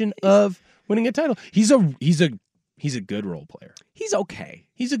conversation of winning a title. He's a good role player. He's okay.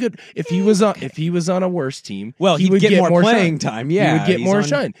 He's a good. If he was on a worse team, well, he would get more shine. playing time. Yeah, he would get more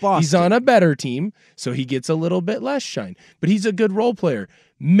shine. Boston. He's on a better team, so he gets a little bit less shine. But he's a good role player.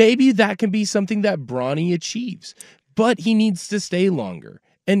 Maybe that can be something that Bronny achieves, but he needs to stay longer,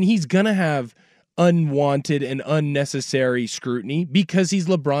 and he's gonna have unwanted and unnecessary scrutiny because he's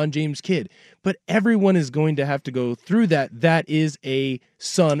LeBron James' kid. But everyone is going to have to go through that. That is a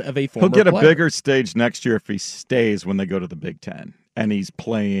son of a former player. He'll get a player. bigger stage next year if he stays when they go to the Big Ten and he's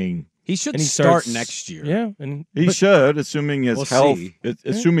playing. He should start next year. Yeah, he should, assuming his health. See.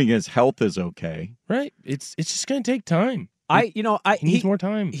 Assuming his health is okay. Right. It's just going to take time. He needs more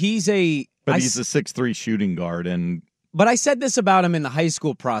time. But he's a 6'3" shooting guard, and. But I said this about him in the high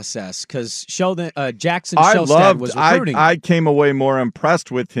school process because Jackson Shelstad was recruiting. I came away more impressed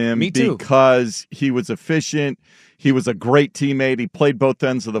with him because he was efficient. He was a great teammate. He played both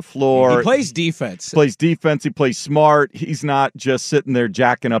ends of the floor. He plays defense. He plays smart. He's not just sitting there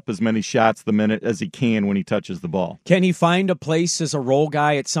jacking up as many shots the minute as he can when he touches the ball. Can he find a place as a role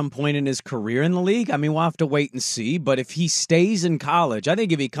guy at some point in his career in the league? I mean, we'll have to wait and see. But if he stays in college, I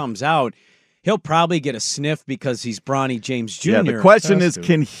think if he comes out, he'll probably get a sniff because he's Bronny James Jr. Yeah, the question is,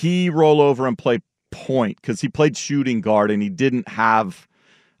 can he roll over and play point? Because he played shooting guard and he didn't have,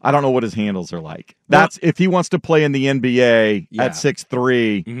 I don't know what his handles are like. That's if he wants to play in the NBA at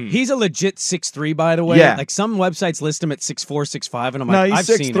 6'3". Mm-hmm. He's a legit 6'3", by the way. Yeah. Like some websites list him at 6'4", 6'5", and I'm no, like,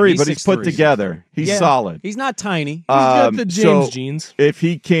 he's I've 6'3", seen him. but he's put together. He's solid. He's not tiny. He's got the James genes. If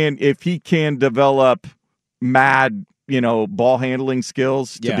he can develop mad ball handling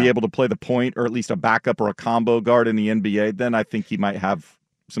skills to be able to play the point or at least a backup or a combo guard in the NBA, then I think he might have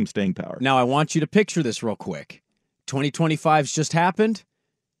some staying power. Now, I want you to picture this real quick. 2025's just happened.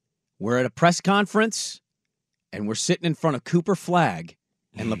 We're at a press conference, and we're sitting in front of Cooper Flagg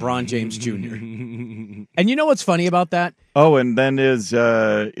and LeBron James Jr. And you know what's funny about that? Oh, and then is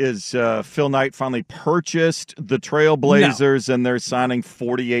Phil Knight finally purchased the Trailblazers, and they're signing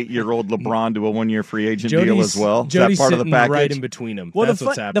 48-year-old LeBron to a one-year free agent deal as well? Is that part of the package? Right in between them. Well, that's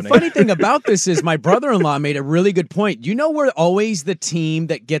what's happening. The funny thing about this is my brother-in-law made a really good point. You know, we're always the team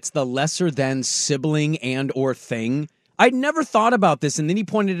that gets the lesser-than sibling and or thing. I'd never thought about this, and then he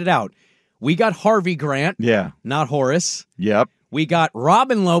pointed it out. We got Harvey Grant, not Horace. Yep. We got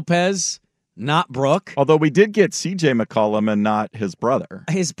Robin Lopez, not Brooke. Although we did get C.J. McCollum and not his brother.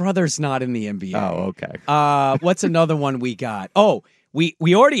 His brother's not in the NBA. Oh, okay. What's another one we got? Oh, we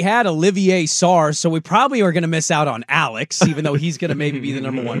already had Olivier Sarr, so we probably are going to miss out on Alex, even though he's going to maybe be the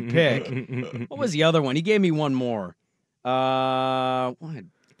number one pick. What was the other one? He gave me one more. What?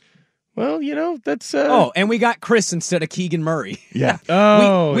 Well, that's... Oh, and we got Chris instead of Keegan Murray. Yeah.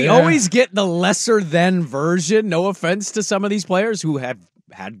 We always get the lesser-than version, no offense to some of these players who have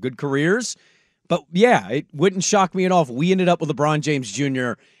had good careers. But, yeah, it wouldn't shock me at all if we ended up with LeBron James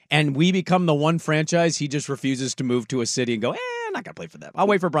Jr. and we become the one franchise he just refuses to move to a city and go, not going to play for them. I'll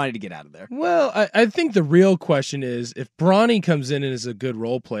wait for Bronny to get out of there. Well, I think the real question is, if Bronny comes in and is a good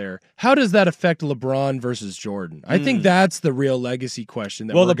role player, how does that affect LeBron versus Jordan? I think that's the real legacy question.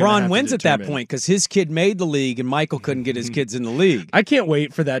 That LeBron wins at that point because his kid made the league and Michael couldn't get his kids in the league. I can't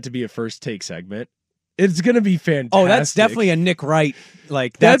wait for that to be a first take segment. It's going to be fantastic. Oh, that's definitely a Nick Wright.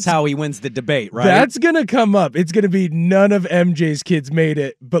 Like, that's how he wins the debate, right? That's going to come up. It's going to be none of MJ's kids made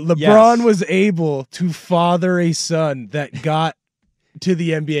it, but LeBron was able to father a son that got to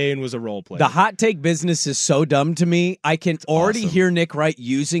the NBA and was a role player. The hot take business is so dumb to me. I can already hear Nick Wright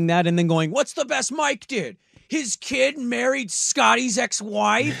using that and then going, what's the best Mike did? His kid married Scotty's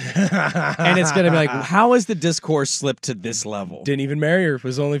ex-wife? And it's going to be like, how has the discourse slipped to this level? Didn't even marry her.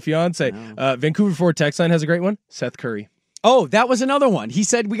 Was only fiance. Vancouver Ford text line has a great one. Seth Curry. Oh, that was another one. He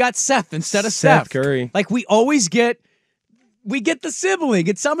said we got Seth instead of Steph. Seth Curry. Like, we always get the sibling.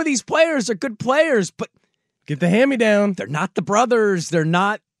 And some of these players are good players, but get the hand-me-down. They're not the brothers. They're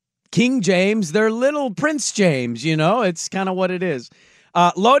not King James. They're little Prince James, It's kind of what it is.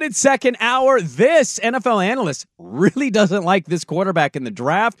 Loaded second hour. This NFL analyst really doesn't like this quarterback in the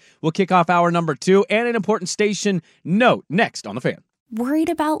draft. We'll kick off hour number 2 and an important station note next on The Fan. Worried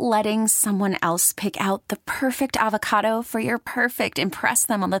about letting someone else pick out the perfect avocado for your perfect impress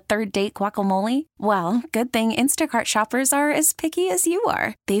them on the third date guacamole? Well, good thing Instacart shoppers are as picky as you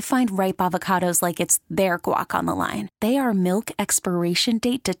are. They find ripe avocados like it's their guac on the line. They are milk expiration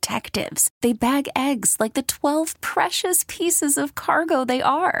date detectives. They bag eggs like the 12 precious pieces of cargo they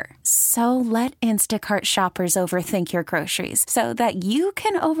are. So let Instacart shoppers overthink your groceries so that you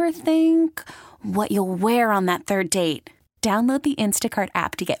can overthink what you'll wear on that third date. Download the Instacart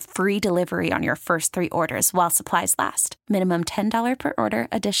app to get free delivery on your first 3 orders while supplies last. Minimum $10 per order.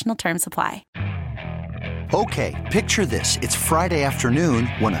 Additional terms apply. Okay, picture this. It's Friday afternoon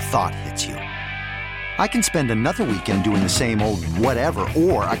when a thought hits you. I can spend another weekend doing the same old whatever,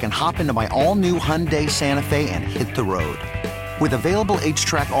 or I can hop into my all-new Hyundai Santa Fe and hit the road. With available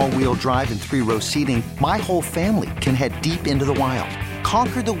H-Track all-wheel drive and 3-row seating, my whole family can head deep into the wild.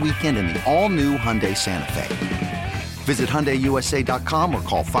 Conquer the weekend in the all-new Hyundai Santa Fe. Visit HyundaiUSA.com or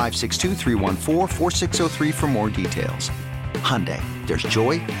call 562-314-4603 for more details. Hyundai, there's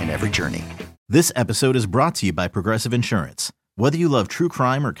joy in every journey. This episode is brought to you by Progressive Insurance. Whether you love true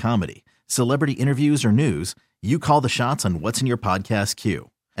crime or comedy, celebrity interviews or news, you call the shots on what's in your podcast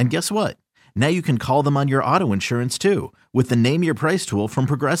queue. And guess what? Now you can call them on your auto insurance too with the Name Your Price tool from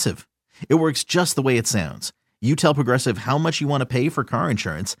Progressive. It works just the way it sounds. You tell Progressive how much you want to pay for car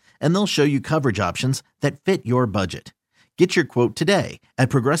insurance, and they'll show you coverage options that fit your budget. Get your quote today at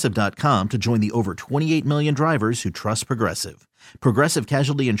Progressive.com to join the over 28 million drivers who trust Progressive. Progressive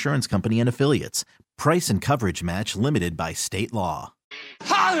Casualty Insurance Company and Affiliates. Price and coverage match limited by state law.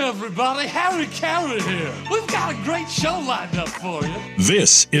 Hi, everybody. Harry Carey here. We've got a great show lined up for you.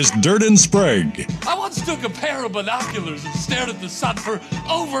 This is Dirt and Sprague. I once took a pair of binoculars and stared at the sun for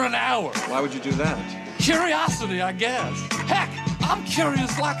over an hour. Why would you do that? Curiosity, I guess. Heck, I'm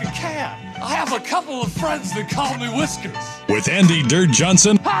curious like a cat. I have a couple of friends that call me Whiskers. With Andy Dirt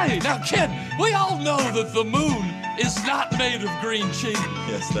Johnson. Hey, now, kid, we all know that the moon is not made of green cheese.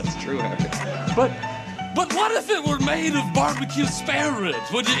 Yes, that's true, Harry. But what if it were made of barbecue spare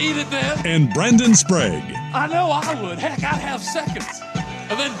ribs? Would you eat it then? And Brendan Sprague. I know I would. Heck, I'd have seconds.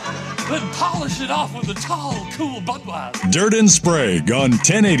 And then polish it off with a tall, cool Budweiser. Dirt and Sprague on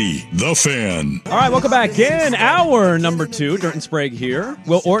 1080 The Fan. All right, welcome back in. Hour number 2, Dirt and Sprague here.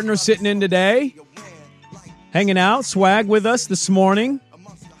 Will Ortner sitting in today, hanging out, swag with us this morning.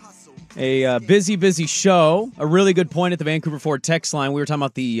 A busy show. A really good point at the Vancouver Ford text line. We were talking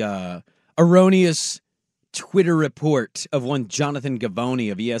about the erroneous Twitter report of one Jonathan Gavoni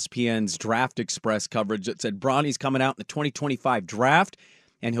of ESPN's Draft Express coverage that said Bronny's coming out in the 2025 draft,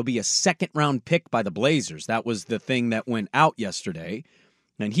 and he'll be a second-round pick by the Blazers. That was the thing that went out yesterday.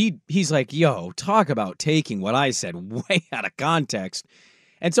 And he's like, yo, talk about taking what I said way out of context.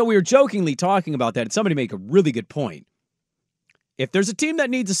 And so we were jokingly talking about that, and somebody made a really good point. If there's a team that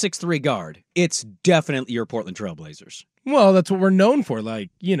needs a 6'3 guard, it's definitely your Portland Trail Blazers. Well, that's what we're known for.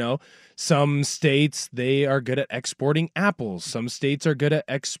 Like, some states, they are good at exporting apples. Some states are good at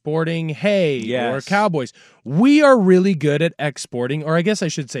exporting hay or cowboys. We are really good at exporting, or I guess I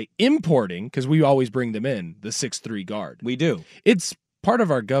should say importing, because we always bring them in, the 6'3 guard. We do. It's part of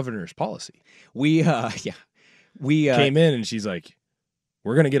our governor's policy. We came in and she's like,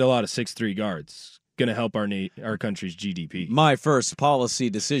 we're going to get a lot of 6'3 guards. Going to help our country's GDP. My first policy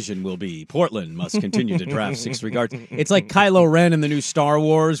decision will be Portland must continue to draft 6'3 guards. It's like Kylo Ren in the new Star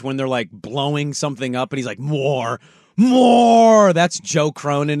Wars when they're like blowing something up and he's like, more. That's Joe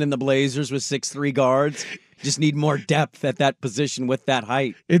Cronin in the Blazers with 6'3 guards. Just need more depth at that position with that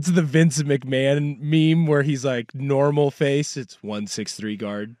height. It's the Vince McMahon meme where he's like normal face. It's 1'6'3"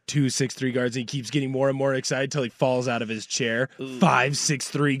 guard, 2'6'3" guards. And he keeps getting more and more excited until he falls out of his chair.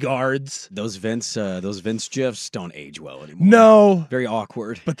 5'6'3" guards. Those Vince gifs don't age well anymore. No, very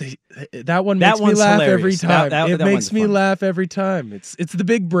awkward. But that one makes me laugh every time. It makes me laugh every time. It's the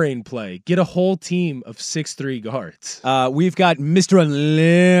big brain play. Get a whole team of 6'3" guards. We've got Mr.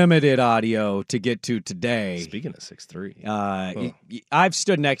 Unlimited audio to get to today. Speaking of 6'3", I've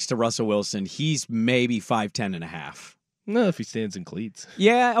stood next to Russell Wilson. He's maybe 5'10" and a half. No, if he stands in cleats.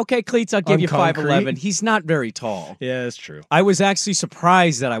 Yeah, okay, cleats, I'll give you 5'11". He's not very tall. Yeah, that's true. I was actually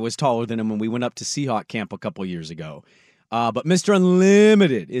surprised that I was taller than him when we went up to Seahawk camp a couple years ago. But Mr.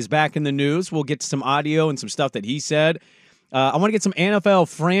 Unlimited is back in the news. We'll get to some audio and some stuff that he said. I want to get some NFL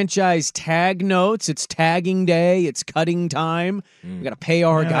franchise tag notes. It's tagging day. It's cutting time. We got to pay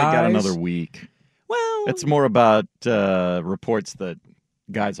our guys. I got another week. Well, it's more about reports that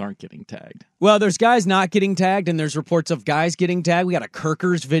guys aren't getting tagged. Well, there's guys not getting tagged, and there's reports of guys getting tagged. We got a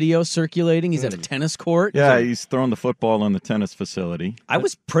Kirkers video circulating. He's at a tennis court. Yeah, he's throwing the football in the tennis facility. I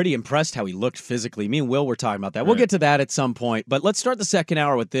was pretty impressed how he looked physically. Me and Will were talking about that. We'll get to that at some point. But let's start the second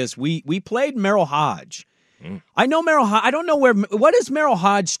hour with this. We played Merrill Hodge. I know Merrill Hodge. I don't know what is Merrill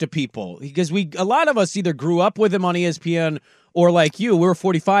Hodge to people, because a lot of us either grew up with him on ESPN or like you, we were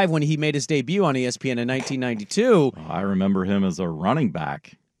 45 when he made his debut on ESPN in 1992. I remember him as a running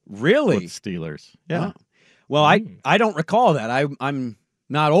back. Really? With Steelers. Yeah. Wow. Well, I don't recall that. I'm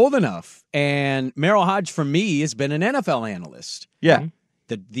not old enough. And Merrill Hodge, for me, has been an NFL analyst. Yeah.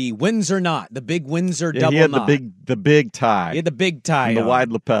 The Windsor knot, the big Windsor double knot. He had the big tie. He had the big tie and the on. wide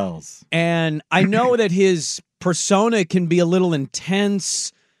lapels. And I know that his persona can be a little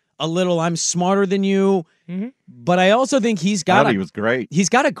intense, a little I'm smarter than you. Mm-hmm. But I also think he was great. He's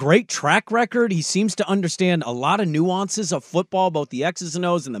got a great track record. He seems to understand a lot of nuances of football, both the X's and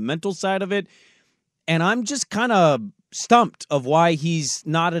O's and the mental side of it. And I'm just kind of stumped of why he's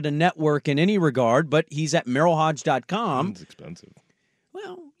not at a network in any regard, but he's at merrillhodge.com. It's expensive.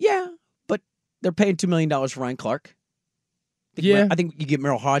 Well, yeah, but they're paying $2 million for Ryan Clark. I think you get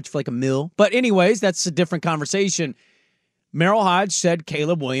Merrill Hodge for like $1 million. But anyways, that's a different conversation. Merrill Hodge said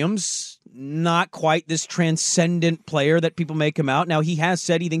Caleb Williams, not quite this transcendent player that people make him out. Now, he has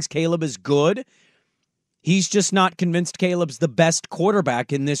said he thinks Caleb is good. He's just not convinced Caleb's the best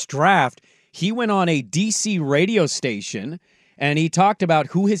quarterback in this draft. He went on a D.C. radio station, and he talked about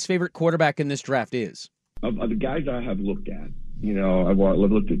who his favorite quarterback in this draft is. Of the guys I have looked at, I've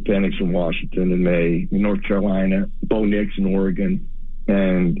looked at Penix in Washington in May, in North Carolina, Bo Nix in Oregon,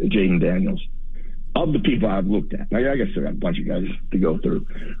 and Jaden Daniels. Of the people I've looked at, I guess I got a bunch of guys to go through,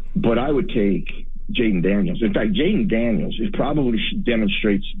 but I would take Jaden Daniels. In fact, Jaden Daniels probably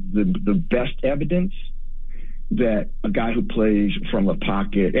demonstrates the best evidence that a guy who plays from the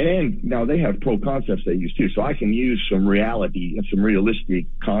pocket, and now they have pro concepts they use too, so I can use some reality and some realistic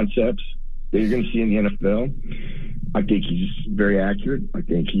concepts that you're going to see in the NFL. I think he's very accurate. I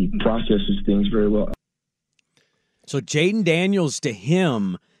think he processes things very well. So Jaden Daniels, to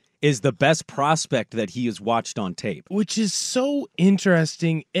him, is the best prospect that he has watched on tape. Which is so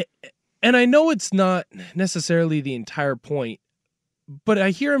interesting. And I know it's not necessarily the entire point, but I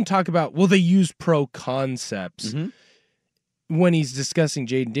hear him talk about, they use pro concepts when he's discussing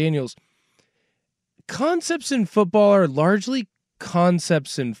Jaden Daniels. Concepts in football are largely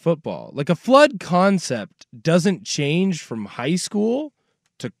concepts in football. Like a flood concept doesn't change from high school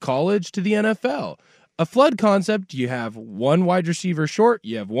to college to the NFL. A flood concept, you have one wide receiver short,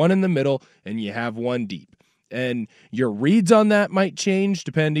 you have one in the middle, and you have one deep. And your reads on that might change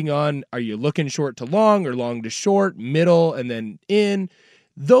depending on, are you looking short to long or long to short, middle, and then in.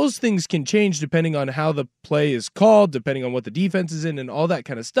 Those things can change depending on how the play is called, depending on what the defense is in, and all that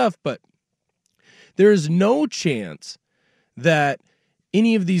kind of stuff. But there is no chance that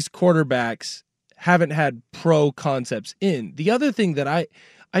any of these quarterbacks haven't had pro concepts in. The other thing that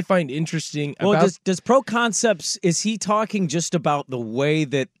I find interesting about... does pro concepts, is he talking just about the way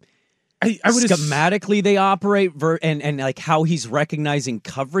that I would schematically they operate and like how he's recognizing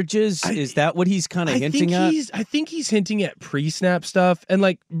coverages? Is that what he's kind of hinting at? I think he's hinting at pre-snap stuff. And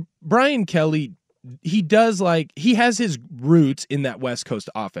like Brian Kelly, he has his roots in that West Coast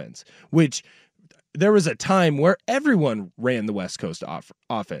offense, which there was a time where everyone ran the West Coast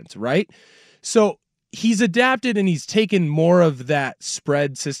offense, right? So he's adapted and he's taken more of that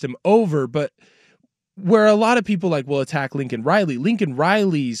spread system over, but where a lot of people attack Lincoln Riley. Lincoln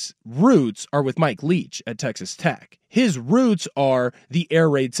Riley's roots are with Mike Leach at Texas Tech. His roots are the air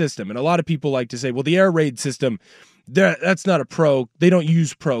raid system. And a lot of people like to say, the air raid system, that's not a pro. They don't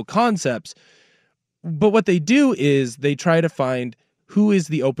use pro concepts. But what they do is they try to find who is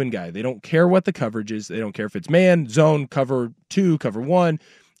the open guy. They don't care what the coverage is. They don't care if it's man, zone, cover 2, cover 1.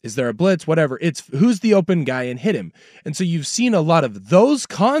 Is there a blitz? Whatever. It's who's the open guy and hit him. And so you've seen a lot of those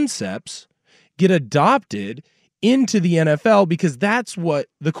concepts get adopted into the NFL because that's what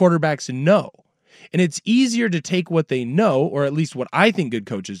the quarterbacks know. And it's easier to take what they know, or at least what I think good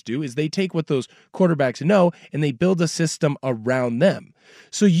coaches do, is they take what those quarterbacks know and they build a system around them.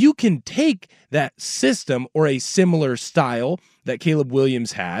 So you can take that system or a similar style that Caleb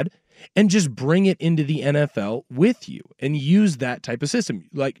Williams had and just bring it into the NFL with you and use that type of system.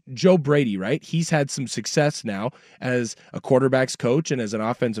 Like Joe Brady, right? He's had some success now as a quarterback's coach and as an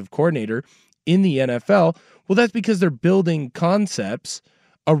offensive coordinator in the NFL. Well, that's because they're building concepts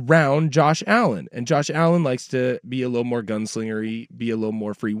around Josh Allen. And Josh Allen likes to be a little more gunslingery, be a little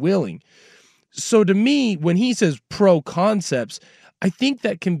more freewheeling. So to me, when he says pro concepts, I think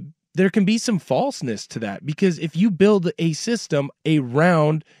that there can be some falseness to that, because if you build a system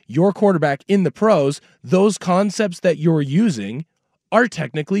around your quarterback in the pros, those concepts that you're using are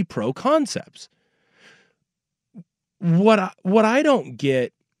technically pro concepts. What I don't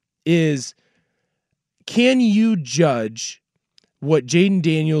get is, can you judge what Jaden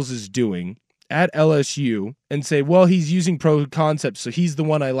Daniels is doing at LSU and say, well, he's using pro concepts, so he's the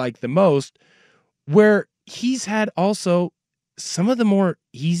one I like the most, where he's had also some of the more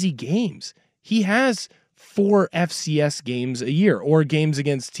easy games. He has 4 FCS games a year, or games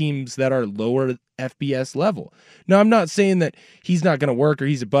against teams that are lower FBS level. Now, I'm not saying that he's not going to work or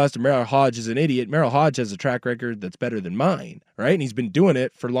he's a bust or Merrill Hodge is an idiot. Merrill Hodge has a track record that's better than mine, right? And he's been doing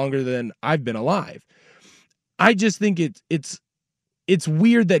it for longer than I've been alive. I just think it's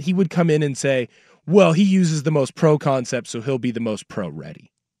weird that he would come in and say, well, he uses the most pro concepts, so he'll be the most pro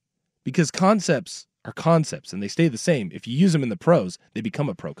ready. Because concepts are concepts and they stay the same. If you use them in the pros, they become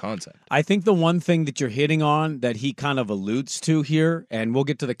a pro concept. I think the one thing that you're hitting on that he kind of alludes to here, and we'll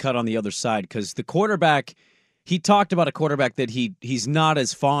get to the cut on the other side, because the quarterback, he talked about a quarterback that he's not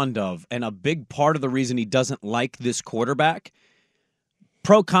as fond of, and a big part of the reason he doesn't like this quarterback,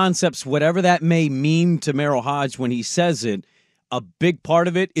 pro concepts, whatever that may mean to Merrill Hodge when he says it, a big part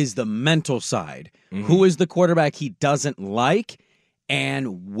of it is the mental side. Mm-hmm. Who is the quarterback he doesn't like?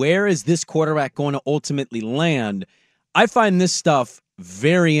 And where is this quarterback going to ultimately land? I find this stuff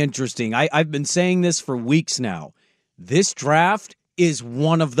very interesting. I've been saying this for weeks now. This draft is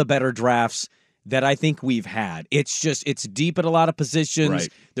one of the better drafts that I think we've had. It's deep at a lot of positions. Right.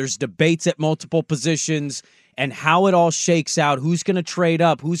 There's debates at multiple positions, and how it all shakes out. Who's going to trade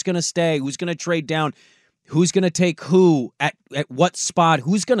up? Who's going to stay? Who's going to trade down? Who's going to take who at what spot?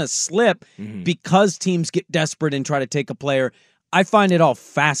 Who's going to slip because teams get desperate and try to take a player? I find it all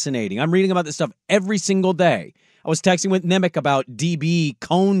fascinating. I'm reading about this stuff every single day. I was texting with Nemec about DB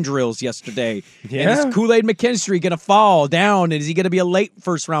cone drills yesterday. Yeah. And is Kool-Aid McKinstry going to fall down? And is he going to be a late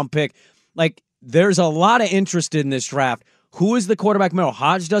first-round pick? Like, there's a lot of interest in this draft. Who is the quarterback Merrill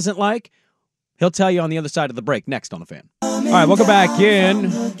Hodge doesn't like? He'll tell you on the other side of the break next on The Fan. All right, welcome back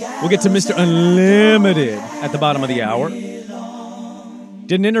in. We'll get to Mr. Unlimited at the bottom of the hour.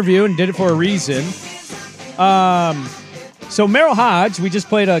 Did an interview and did it for a reason. So Merrill Hodge, we just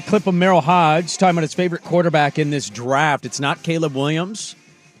played a clip of Merrill Hodge talking about his favorite quarterback in this draft. It's not Caleb Williams.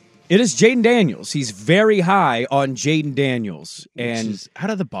 It is Jaden Daniels. He's very high on Jaden Daniels. And which is out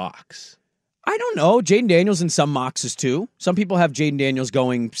of the box. I don't know. Jaden Daniels in some mocks is too. Some people have Jaden Daniels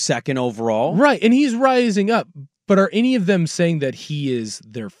going second overall. Right, and he's rising up. But are any of them saying that he is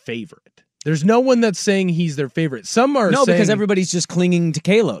their favorite? There's no one that's saying he's their favorite. Some are saying... because everybody's just clinging to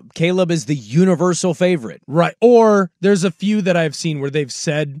Caleb. Caleb is the universal favorite. Right. Or there's a few that I've seen where they've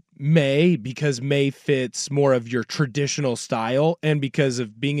said May because May fits more of your traditional style. And because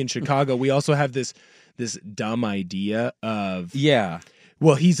of being in Chicago, we also have this dumb idea of... Yeah.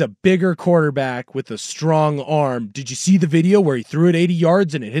 Well, he's a bigger quarterback with a strong arm. Did you see the video where he threw it 80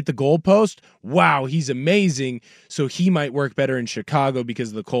 yards and it hit the goalpost? Wow, he's amazing. So he might work better in Chicago because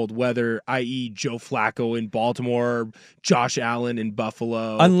of the cold weather, i.e. Joe Flacco in Baltimore, Josh Allen in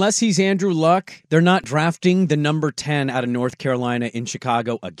Buffalo. Unless he's Andrew Luck, they're not drafting the number 10 out of North Carolina in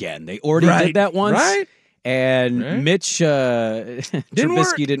Chicago again. They already did that once. Right? And Mitch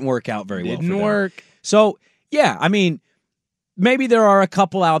Trubisky didn't work out very well for them. Didn't work. So, yeah, I mean... Maybe there are a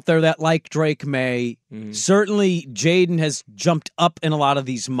couple out there that like Drake May. Certainly, Jaden has jumped up in a lot of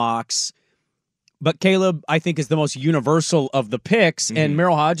these mocks. But Caleb, I think, is the most universal of the picks. And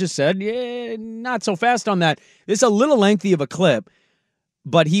Merrill Hodge has said, yeah, not so fast on that. This is a little lengthy of a clip.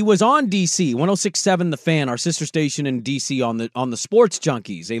 But he was on DC, 106.7 The Fan, our sister station in DC on the Sports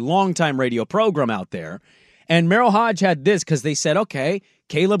Junkies, a longtime radio program out there. And Merrill Hodge had this because they said, okay,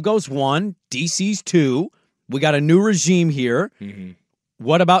 Caleb goes 1, DC's 2. We got a new regime here. Mm-hmm.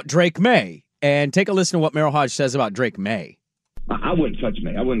 What about Drake May? And take a listen to what Merrill Hodge says about Drake May. I wouldn't touch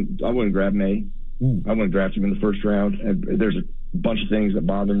May. I wouldn't grab May. I wouldn't draft him in the first round. And there's a bunch of things that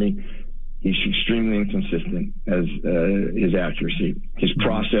bother me. He's extremely inconsistent as his accuracy, his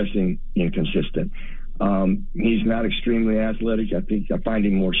processing inconsistent. He's not extremely athletic. I find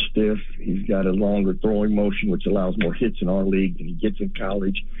him more stiff. He's got a longer throwing motion, which allows more hits in our league than he gets in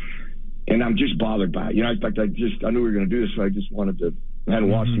college. And I'm just bothered by it. In fact, I knew we were going to do this, so I just wanted to. I hadn't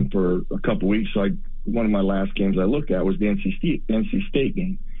watched him for a couple weeks, so one of my last games I looked at was the NC State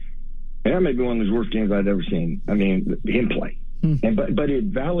game, and that may be one of the worst games I'd ever seen. I mean, him play, but it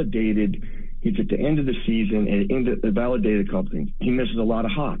validated. He's at the end of the season, and it validated a couple things. He misses a lot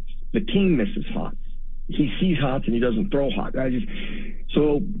of hots. The team misses hots. He sees hots and he doesn't throw hots. You'd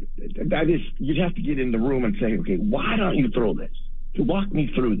have to get in the room and say, okay, why don't you throw this? To walk me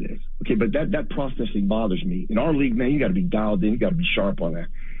through this. Okay, but that processing bothers me. In our league, man, you got to be dialed in. You got to be sharp on that.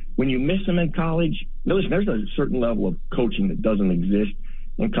 When you miss them in college, listen, there's a certain level of coaching that doesn't exist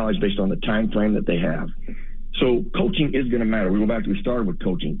in college based on the time frame that they have. So coaching is going to matter. We go back to we started with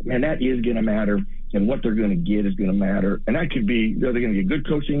coaching. Man, that is going to matter, and what they're going to get is going to matter. And that could be they're going to get good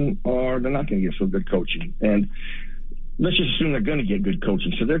coaching or they're not going to get so good coaching. And let's just assume they're going to get good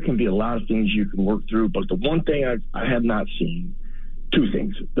coaching. So there can be a lot of things you can work through. But the one thing I have not seen, two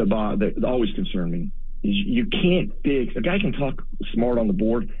things that always concern me, is you can't fix – a guy can talk smart on the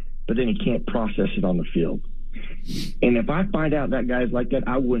board, but then he can't process it on the field. And if I find out that guy's like that,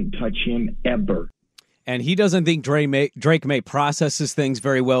 I wouldn't touch him ever. And he doesn't think Drake May processes things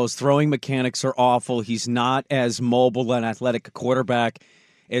very well. His throwing mechanics are awful. He's not as mobile and athletic a quarterback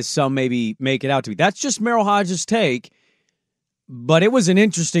as some maybe make it out to be. That's just Merrill Hodge's take, but it was an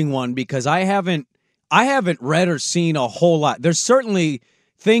interesting one because I haven't read or seen a whole lot. There's certainly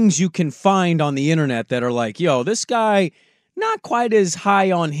things you can find on the internet that are like, yo, this guy, not quite as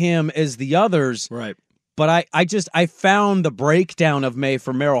high on him as the others. Right. But I found the breakdown of May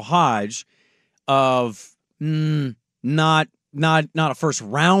for Merrill Hodge of not a first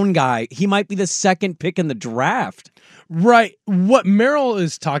round guy. He might be the second pick in the draft. Right. What Merrill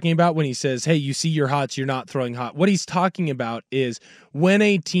is talking about when he says, hey, you see your hots, you're not throwing hot. What he's talking about is when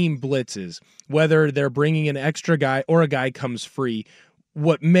a team blitzes, whether they're bringing an extra guy or a guy comes free,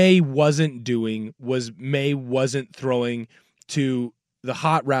 what May wasn't doing was May wasn't throwing to the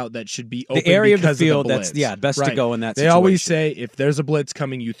hot route that should be open, the area because of the field of the blitz. That's best right. to go in that They situation. always say if there's a blitz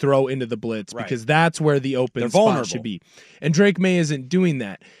coming, you throw into the blitz because that's where the open spot should be. And Drake May isn't doing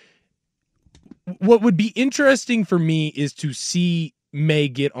that. What would be interesting for me is to see May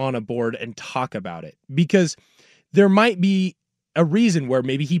get on a board and talk about it, because there might be a reason where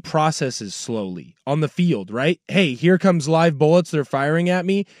maybe he processes slowly on the field, right? Hey, here comes live bullets. They're firing at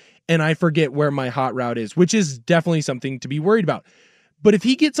me, and I forget where my hot route is, which is definitely something to be worried about. But if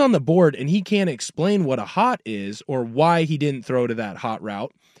he gets on the board and he can't explain what a hot is or why he didn't throw to that hot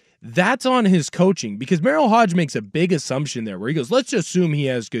route, that's on his coaching, because Merrill Hodge makes a big assumption there where he goes, let's just assume he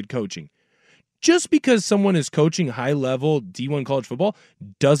has good coaching. Just because someone is coaching high-level D1 college football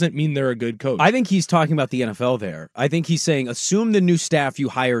doesn't mean they're a good coach. I think he's talking about the NFL there. I think he's saying assume the new staff you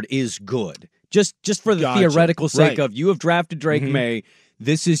hired is good. Just for the theoretical sake of you have drafted Drake May,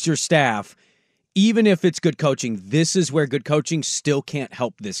 this is your staff. Even if it's good coaching, this is where good coaching still can't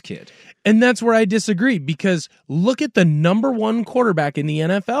help this kid. And that's where I disagree, because look at the number one quarterback in the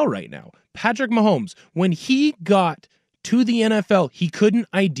NFL right now, Patrick Mahomes. When he got to the NFL, he couldn't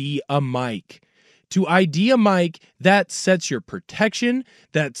ID a mic. To ID a mic, that sets your protection,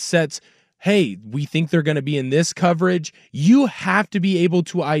 that sets, hey, we think they're going to be in this coverage. You have to be able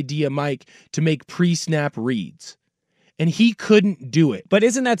to ID a mic to make pre-snap reads. And he couldn't do it. But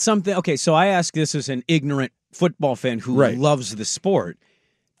isn't that something? Okay, so I ask this as an ignorant football fan who loves the sport.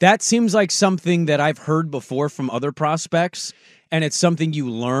 That seems like something that I've heard before from other prospects, and it's something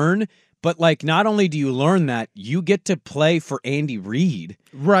you learn. But, like, not only do you learn that, you get to play for Andy Reid.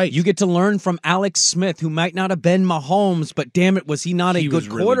 Right. You get to learn from Alex Smith, who might not have been Mahomes, but damn it, was he not a good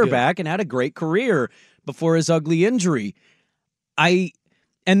quarterback and had a great career before his ugly injury.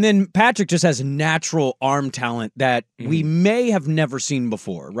 And then Patrick just has natural arm talent that we may have never seen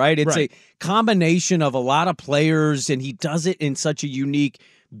before, right? It's a combination of a lot of players, and he does it in such a unique,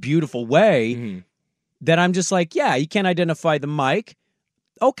 beautiful way that I'm just like, yeah, you can't identify the mic.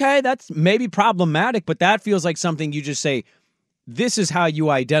 Okay, that's maybe problematic, but that feels like something you just say, this is how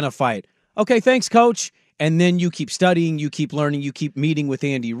you identify it. Okay, thanks, coach. And then you keep studying, you keep learning, you keep meeting with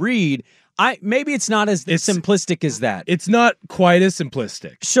Andy Reid. Maybe it's not as simplistic as that. It's not quite as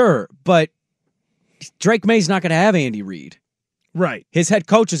simplistic. Sure, but Drake May's not going to have Andy Reid. Right. His head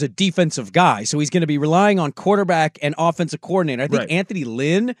coach is a defensive guy, so he's going to be relying on quarterback and offensive coordinator. I think Anthony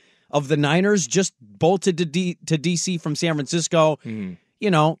Lynn of the Niners just bolted to D.C. from San Francisco. Mm-hmm.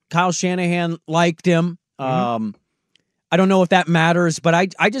 You know, Kyle Shanahan liked him. I don't know if that matters, but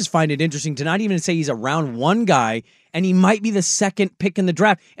I just find it interesting to not even say he's a round one guy, and he might be the second pick in the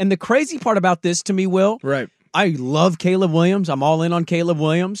draft. And the crazy part about this to me, Will, I love Caleb Williams. I'm all in on Caleb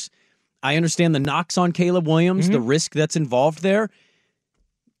Williams. I understand the knocks on Caleb Williams, the risk that's involved there.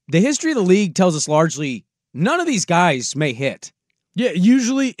 The history of the league tells us largely none of these guys may hit. Yeah,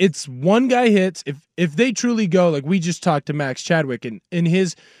 usually it's one guy hits. If they truly go, like we just talked to Max Chadwick, and in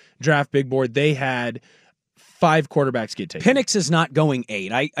his draft big board, they had 5 quarterbacks get taken. Penix is not going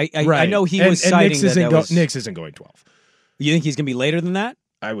 8. I know he was citing Nix isn't going 12. You think he's going to be later than that?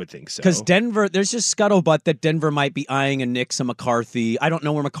 I would think so. Because Denver, there's just scuttlebutt that Denver might be eyeing a Nix, a McCarthy. I don't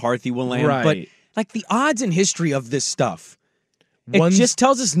know where McCarthy will land, but like the odds and history of this stuff, it just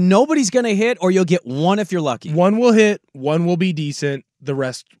tells us nobody's going to hit, or you'll get one if you're lucky. One will hit, one will be decent, the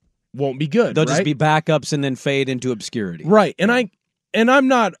rest won't be good. They'll just be backups and then fade into obscurity. Right, and I'm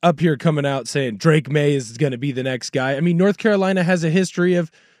not up here coming out saying Drake May is going to be the next guy. I mean, North Carolina has a history of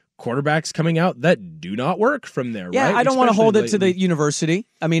quarterbacks coming out that do not work from there, right? I don't want to hold it to the university.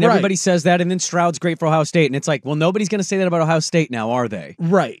 I mean, everybody says that, and then Stroud's great for Ohio State, and it's like, well, nobody's going to say that about Ohio State now, are they?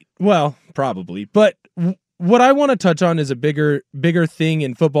 Right. Well, probably. But what I want to touch on is a bigger thing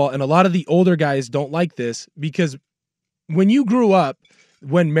in football, and a lot of the older guys don't like this, because when you grew up,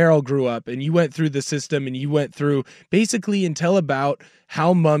 when Merrill grew up and you went through the system and you went through basically until about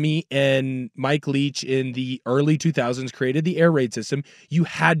how Mummy and Mike Leach in the early 2000s created the air raid system, you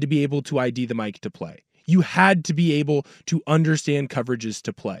had to be able to ID the mic to play. You had to be able to understand coverages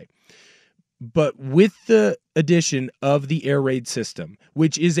to play. But with the addition of the air raid system,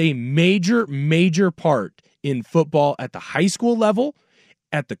 which is a major, major part in football at the high school level,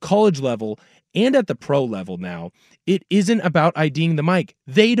 at the college level, and at the pro level now, it isn't about IDing the mic.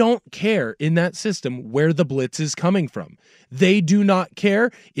 They don't care in that system where the blitz is coming from. They do not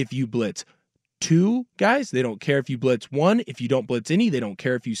care if you blitz 2 guys. They don't care if you blitz 1. If you don't blitz any, they don't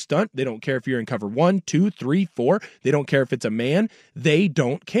care if you stunt. They don't care if you're in cover 1, 2, 3, 4. They don't care if it's a man. They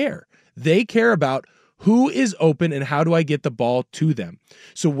don't care. They care about who is open and how do I get the ball to them.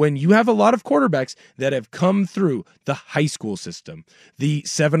 So when you have a lot of quarterbacks that have come through the high school system, the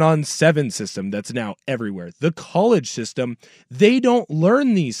 7-on-7 system that's now everywhere, the college system, they don't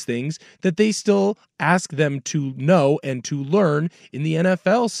learn these things that they still ask them to know and to learn in the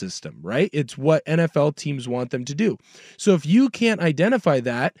NFL system, right? It's what NFL teams want them to do. So if you can't identify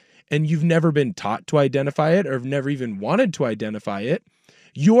that and you've never been taught to identify it or have never even wanted to identify it,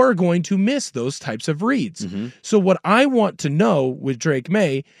 you're going to miss those types of reads. So what I want to know with Drake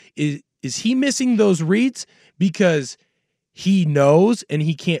May is he missing those reads because he knows and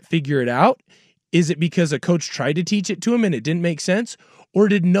he can't figure it out? Is it because a coach tried to teach it to him and it didn't make sense? Or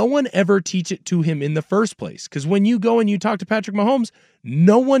did no one ever teach it to him in the first place? Because when you go and you talk to Patrick Mahomes,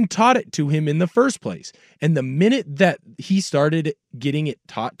 no one taught it to him in the first place. And the minute that he started getting it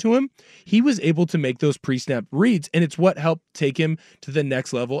taught to him, he was able to make those pre-snap reads, and it's what helped take him to the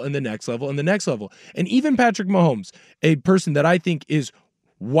next level and the next level and the next level. And even Patrick Mahomes, a person that I think is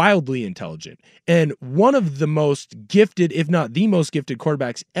wildly intelligent and one of the most gifted, if not the most gifted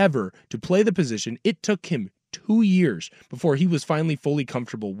quarterbacks ever to play the position, it took him 2 years before he was finally fully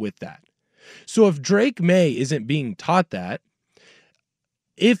comfortable with that. So if Drake May isn't being taught that,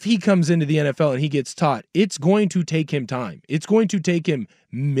 if he comes into the NFL and he gets taught, it's going to take him time. It's going to take him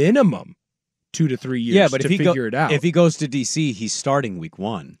minimum 2 to 3 years to figure it out. If he goes to DC, he's starting week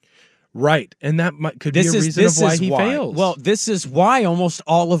 1. Right, and that could be a reason of why he fails. Well, this is why almost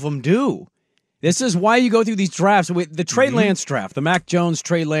all of them do. This is why you go through these drafts. The Trey Lance draft, the Mac Jones,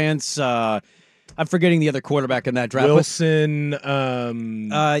 Trey Lance, I'm forgetting the other quarterback in that draft. Wilson,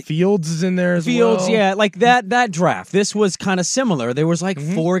 Fields is in there as well. Fields, yeah, like that draft. This was kind of similar. There was like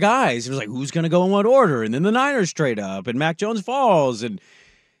 4 guys. It was like, who's going to go in what order? And then the Niners trade up, and Mac Jones falls, and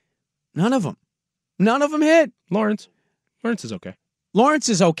none of them hit. Lawrence is okay. Lawrence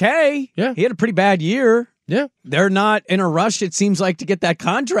is okay. Yeah. He had a pretty bad year. Yeah. They're not in a rush, it seems like, to get that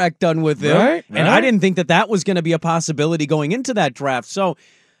contract done with him. Right. And I didn't think that was going to be a possibility going into that draft. So,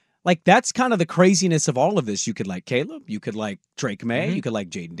 like, that's kind of the craziness of all of this. You could like Caleb. You could like Drake May. You could like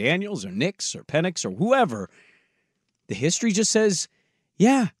Jaden Daniels or Nix or Penix or whoever. The history just says,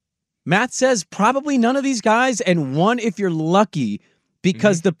 yeah, Matt says probably none of these guys, and one if you're lucky,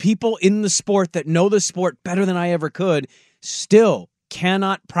 because the people in the sport that know the sport better than I ever could still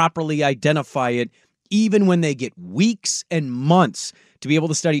cannot properly identify it, even when they get weeks and months to be able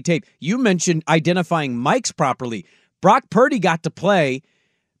to study tape. You mentioned identifying mics properly. Brock Purdy got to play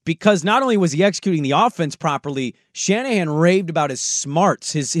because not only was he executing the offense properly, Shanahan raved about his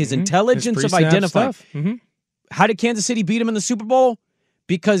smarts, his intelligence of identifying. How did Kansas City beat him in the Super Bowl?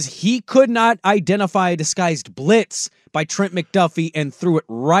 Because he could not identify a disguised blitz by Trent McDuffie and threw it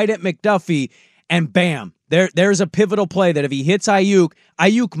right at McDuffie, and bam, there's a pivotal play that if he hits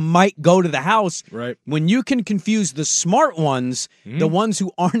Ayuk might go to the house. Right. When you can confuse the smart ones, the ones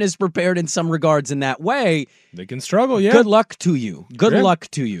who aren't as prepared in some regards in that way, they can struggle, yeah. Good luck to you. Good luck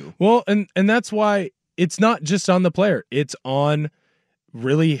to you. Well, and that's why it's not just on the player. It's on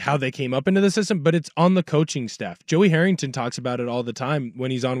really how they came up into the system, but it's on the coaching staff. Joey Harrington talks about it all the time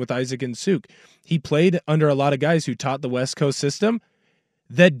when he's on with Isaac and Suke. He played under a lot of guys who taught the West Coast system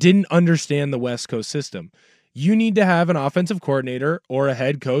that didn't understand the West Coast system. You need to have an offensive coordinator or a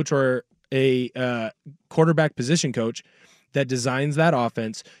head coach or a quarterback position coach that designs that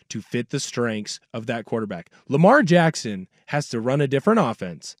offense to fit the strengths of that quarterback. Lamar Jackson has to run a different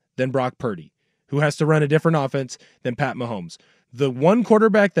offense than Brock Purdy, who has to run a different offense than Pat Mahomes. The one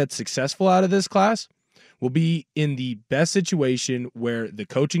quarterback that's successful out of this class will be in the best situation where the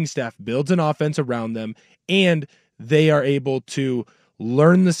coaching staff builds an offense around them and they are able to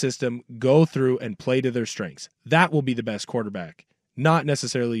learn the system, go through, and play to their strengths. That will be the best quarterback, not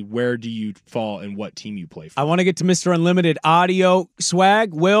necessarily where do you fall and what team you play for. I want to get to Mr. Unlimited audio.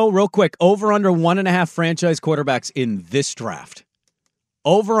 Swag, Will, real quick, over under 1.5 franchise quarterbacks in this draft.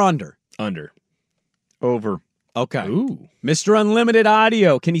 Over, under? Under. Over. Okay. Ooh. Mr. Unlimited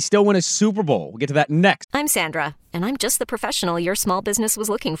audio, can he still win a Super Bowl? We'll get to that next. I'm Sandra, and I'm just the professional your small business was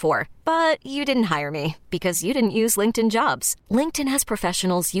looking for. But you didn't hire me because you didn't use LinkedIn Jobs. LinkedIn has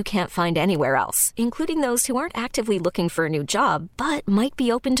professionals you can't find anywhere else, including those who aren't actively looking for a new job, but might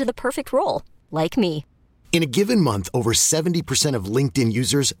be open to the perfect role, like me. In a given month, over 70% of LinkedIn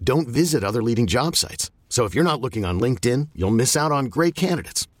users don't visit other leading job sites. So if you're not looking on LinkedIn, you'll miss out on great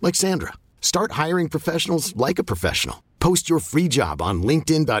candidates like Sandra. Start hiring professionals like a professional. Post your free job on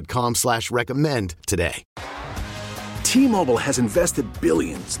linkedin.com/recommend today. T-Mobile has invested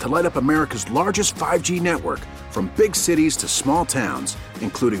billions to light up America's largest 5G network, from big cities to small towns,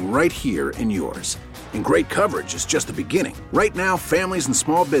 including right here in yours. And great coverage is just the beginning. Right now, families and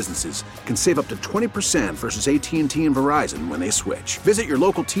small businesses can save up to 20% versus AT&T and Verizon when they switch. Visit your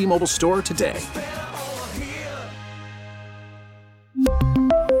local T-Mobile store today.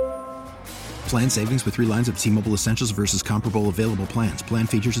 Plan savings with 3 lines of T-Mobile Essentials versus comparable available plans. Plan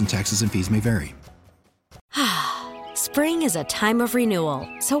features and taxes and fees may vary. Spring is a time of renewal,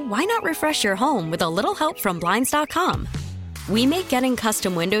 so why not refresh your home with a little help from Blinds.com? We make getting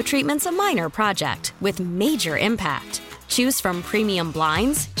custom window treatments a minor project with major impact. Choose from premium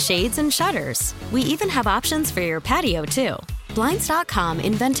blinds, shades, and shutters. We even have options for your patio, too. Blinds.com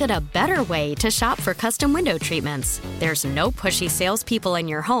invented a better way to shop for custom window treatments. There's no pushy salespeople in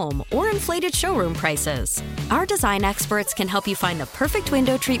your home or inflated showroom prices. Our design experts can help you find the perfect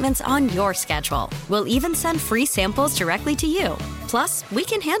window treatments on your schedule. We'll even send free samples directly to you. Plus, we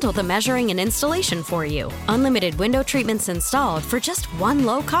can handle the measuring and installation for you. Unlimited window treatments installed for just one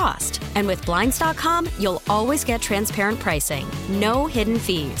low cost. And with Blinds.com, you'll always get transparent pricing. No hidden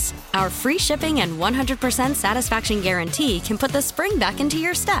fees. Our free shipping and 100% satisfaction guarantee can put the spring back into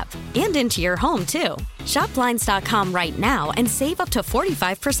your step and into your home, too. Shop Blinds.com right now and save up to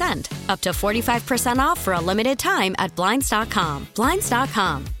 45%. Up to 45% off for a limited time at Blinds.com.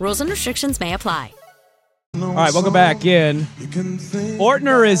 Blinds.com. Rules and restrictions may apply. All right, welcome back in.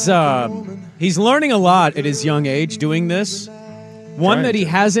 Ortner is he's learning a lot at his young age doing this. One that he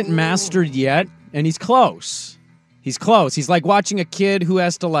hasn't mastered yet, and he's close. He's close. He's like watching a kid who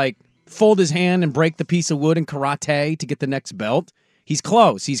has to like fold his hand and break the piece of wood in karate to get the next belt. He's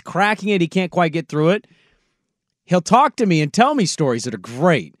close. He's cracking it. He can't quite get through it. He'll talk to me and tell me stories that are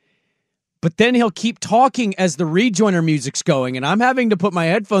great. But then he'll keep talking as the rejoiner music's going, and I'm having to put my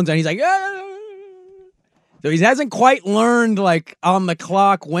headphones on. He's like, So he hasn't quite learned, like, on the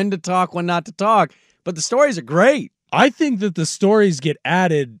clock, when to talk, when not to talk. But the stories are great. I think that the stories get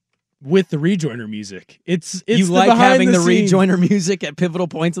added with the rejoiner music. It's you like having the rejoiner music at pivotal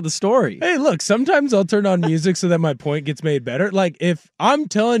points of the story. Hey, look, sometimes I'll turn on music so that my point gets made better. Like, if I'm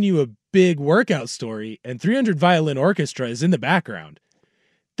telling you a big workout story and 300 Violin Orchestra is in the background,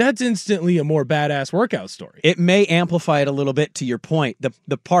 that's instantly a more badass workout story. It may amplify it a little bit to your point.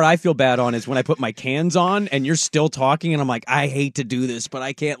 The part I feel bad on is when I put my cans on and you're still talking and I'm like, I hate to do this, but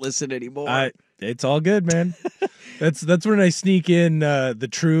I can't listen anymore. It's all good, man. That's when I sneak in the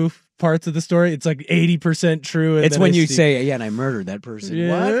true parts of the story. It's like 80% true. And it's when you say, yeah, and I murdered that person.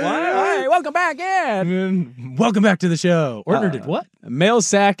 Yeah. What? Why? Welcome back, yeah. Welcome back to the show. Ortner did what? Mail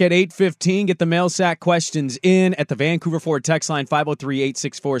sack at 8:15. Get the mail sack questions in at the Vancouver Ford text line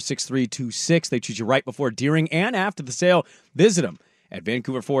 503-864-6326. They choose you right before, during, and after the sale. Visit them at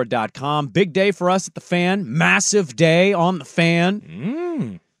vancouverford.com. Big day for us at the Fan. Massive day on the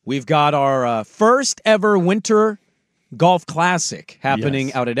Fan. We've got our first ever winter golf classic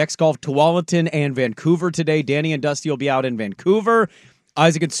happening out at X Golf Tualatin and Vancouver today. Danny and Dusty will be out in Vancouver.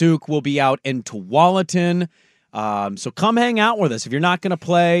 Isaac and Suke will be out in Tualatin. So come hang out with us. If you're not going to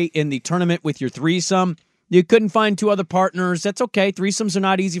play in the tournament with your threesome, you couldn't find two other partners, that's okay. Threesomes are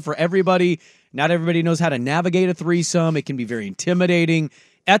not easy for everybody. Not everybody knows how to navigate a threesome. It can be very intimidating.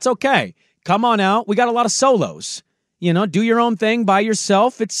 That's okay. Come on out. We got a lot of solos. You know, do your own thing by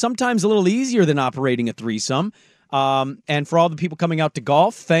yourself. It's sometimes a little easier than operating a threesome. And for all the people coming out to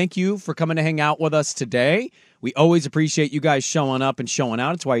golf, thank you for coming to hang out with us today. We always appreciate you guys showing up and showing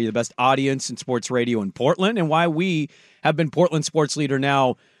out. It's why you're the best audience in sports radio in Portland, and why we have been Portland sports leader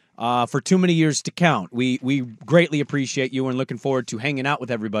now for too many years to count. We greatly appreciate you and looking forward to hanging out with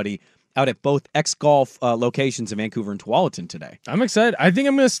everybody out at both X Golf locations in Vancouver and Tualatin today. I'm excited. I think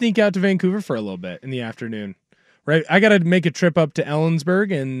I'm going to sneak out to Vancouver for a little bit in the afternoon. Right, I got to make a trip up to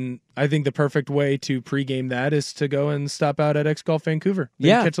Ellensburg, and I think the perfect way to pregame that is to go and stop out at X Golf Vancouver.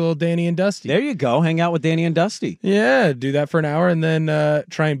 Maybe catch a little Danny and Dusty. There you go. Hang out with Danny and Dusty. Yeah, do that for an hour, and then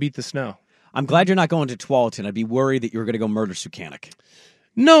try and beat the snow. I'm glad you're not going to Tualatin. I'd be worried that you were going to go murder Suke.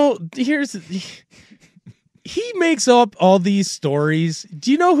 No, he makes up all these stories.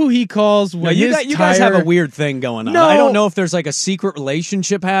 Do you know who he calls when you guys have a weird thing going on. No. I don't know if there's like a secret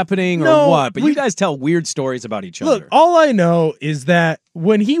relationship happening or what, but you guys tell weird stories about each other. Look, all I know is that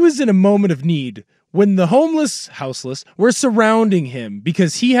when he was in a moment of need, when the homeless, houseless, were surrounding him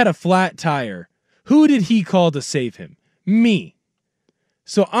because he had a flat tire, who did he call to save him? Me.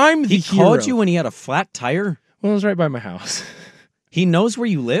 So I'm the hero. He called you when he had a flat tire? Well, it was right by my house. He knows where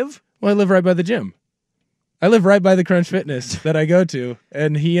you live? Well, I live right by the gym. I live right by the Crunch Fitness that I go to,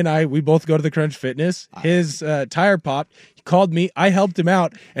 and we both go to the Crunch Fitness. His tire popped. He called me. I helped him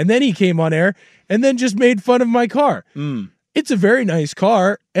out, and then he came on air and then just made fun of my car. It's a very nice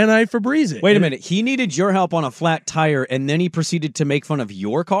car, and I Febreze it. Wait a minute. He needed your help on a flat tire, and then he proceeded to make fun of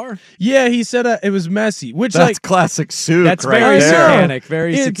your car? Yeah, he said it was messy. Which that's classic Suke. That's right very there. satanic.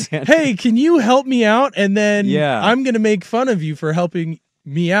 Very satanic. Hey, can you help me out? And then I'm going to make fun of you for helping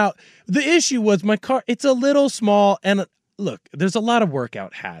me out. The issue was my car, it's a little small, and look, there's a lot of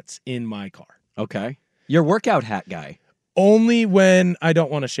workout hats in my car. Okay. You're a workout hat guy. Only when I don't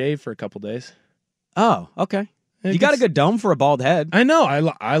want to shave for a couple days. Oh, okay. You got a good dome for a bald head. I know.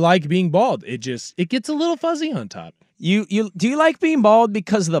 I like being bald. It gets a little fuzzy on top. Do you like being bald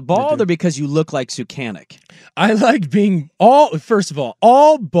because of the bald or because you look like Suke? I like being first of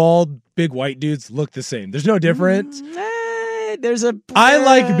all bald big white dudes look the same. There's no difference. I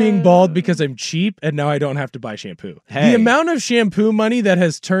like being bald because I'm cheap and now I don't have to buy shampoo. Hey. The amount of shampoo money that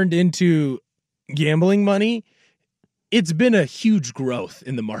has turned into gambling money, it's been a huge growth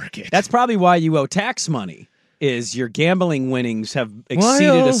in the market. That's probably why you owe tax money. Is your gambling winnings have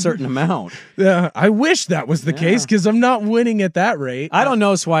exceeded a certain amount. I wish that was the case because I'm not winning at that rate. I don't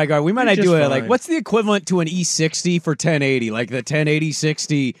know, Swigard. We might not do it. What's the equivalent to an E60 for 1080? Like the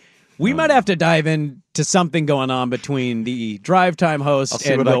 1080-60. We might have to dive into something going on between the drive time host I'll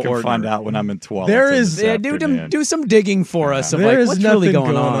see and what Will I can Ortner. find out when I'm in Tualatin. There is do some digging for us. Of what's nothing really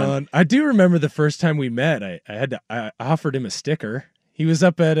going on. I do remember the first time we met. I offered him a sticker. He was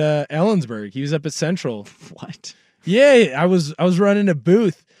up at Ellensburg. He was up at Central. What? Yeah, I was running a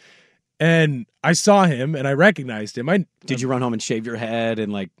booth, and I saw him, and I recognized him. Did you run home and shave your head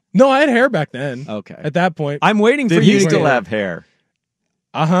and like? No, I had hair back then. Okay. At that point, I'm waiting for you. Did he still have hair?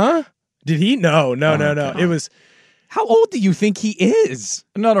 Did he? No. It was. How old do you think he is?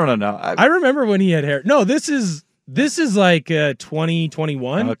 No. I remember when he had hair. No, this is like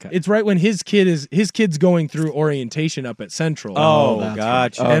 2021. Okay. It's right when his kid's going through orientation up at Central. Oh,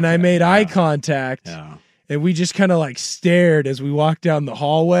 gotcha. And I made eye contact. Yeah. And we just kind of like stared as we walked down the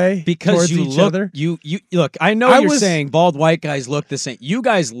hallway because towards you each look, other. You look. I know you're saying bald white guys look the same. You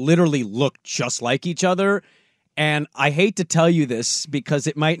guys literally look just like each other. And I hate to tell you this because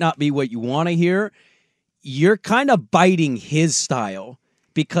it might not be what you want to hear. You're kind of biting his style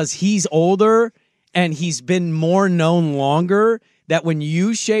because he's older and he's been more known longer. That when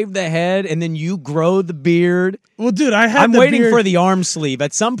you shave the head and then you grow the beard Well, dude, I'm waiting for the arm sleeve.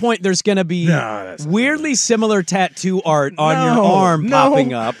 At some point, there's going to be weirdly similar tattoo art on your arm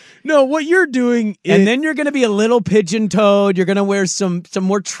popping up. No, what you're doing is... And then you're going to be a little pigeon-toed. You're going to wear some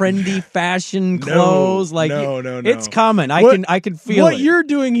more trendy fashion clothes. No. It's coming. I can feel it. What you're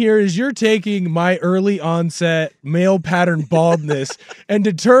doing here is you're taking my early onset male pattern baldness and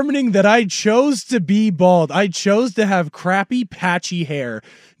determining that I chose to be bald. I chose to have crappy, patchy hair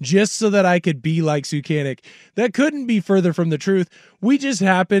just so that I could be like Suke. That couldn't be further from the truth. We just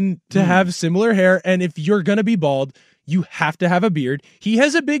happen to have similar hair, and if you're going to be bald, you have to have a beard. He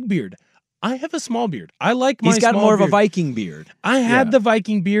has a big beard. I have a small beard. I like my He's got small more beard. of a Viking beard. I had the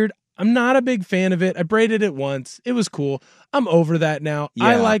Viking beard. I'm not a big fan of it. I braided it once. It was cool. I'm over that now. Yeah.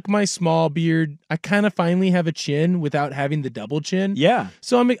 I like my small beard. I kind of finally have a chin without having the double chin. Yeah.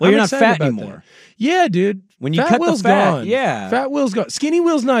 So I'm you're not excited fat about anymore. That. Yeah, dude. When you fat cut Will's the fat, gone. yeah. Fat Will's gone. Skinny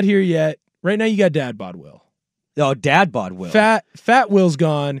Will's not here yet. Right now you got Dad Bod Will. Oh, Dad Bod Will. Fat Will's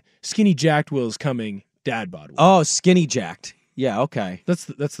gone. Skinny Jacked Will's coming. Dad Bod Will. Oh, Skinny Jacked. Yeah, okay. That's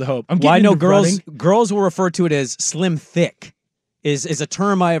the hope. I know girls will refer to it as slim thick. Is a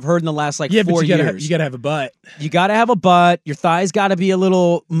term I have heard in the last 4 years. You gotta have a butt. You gotta have a butt. Your thighs gotta be a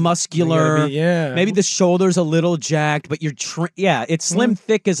little muscular. Maybe the shoulders a little jacked, but it's slim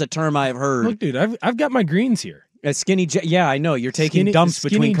thick is a term I have heard. Look, dude, I've got my greens here. A skinny, I know you're taking dumps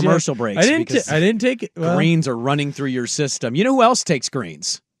between commercial breaks. I didn't take it. Well, greens are running through your system. You know who else takes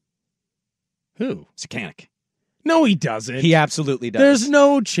greens? Who? Suke. No, he doesn't. He absolutely does. There's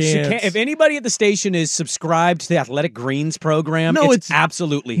no chance. If anybody at the station is subscribed to the Athletic Greens program, it's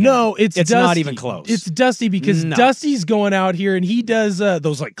absolutely him. No, it's Dusty. Not even close. It's Dusty because Dusty's going out here and he does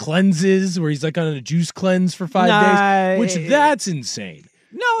those cleanses where he's on a juice cleanse for 5 days, which that's insane.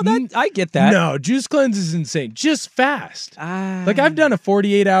 No, I get that. No, juice cleanse is insane. Just fast. I've done a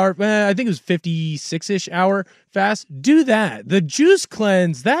 48-hour, I think it was 56-ish hour fast. Do that. The juice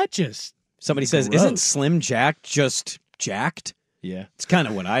cleanse, that just... Somebody says, isn't Slim Jack just jacked? Yeah. It's kind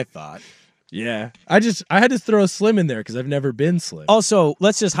of what I thought. Yeah. I had to throw a Slim in there because I've never been Slim. Also,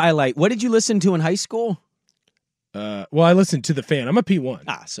 let's just highlight, what did you listen to in high school? Well, I listened to The Fan. I'm a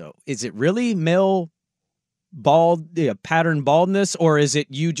P1. So is it really male pattern baldness, or is it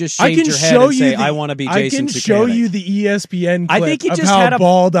you just shaved your head and say, I want to be Jason Suke? I can show you the ESPN clip I think you of just how had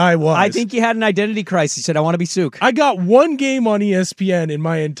bald I was. I think you had an identity crisis. You said, I want to be Suke. I got one game on ESPN in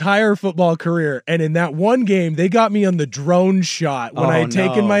my entire football career, and in that one game, they got me on the drone shot when I had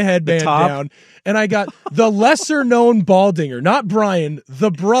taken my headband down, and I got the lesser-known baldinger, not Brian,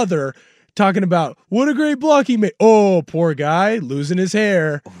 the brother, talking about, what a great block he made. Oh, poor guy, losing his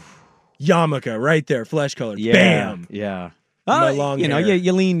hair. Yarmulke right there, flesh colored. Yeah, Bam. Yeah. My long hair.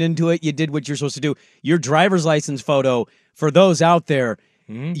 You leaned into it. You did what you're supposed to do. Your driver's license photo, for those out there,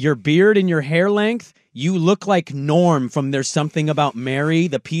 your beard and your hair length, you look like Norm from There's Something About Mary,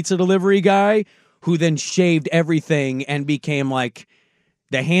 the pizza delivery guy, who then shaved everything and became like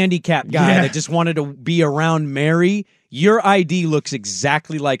the handicapped guy that just wanted to be around Mary. Your ID looks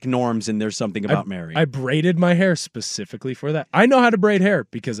exactly like Norm's in There's Something About Mary. I braided my hair specifically for that. I know how to braid hair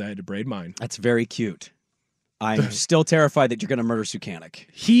because I had to braid mine. That's very cute. I'm still terrified that you're going to murder Suke.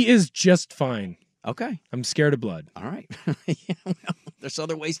 He is just fine. Okay. I'm scared of blood. All right. There's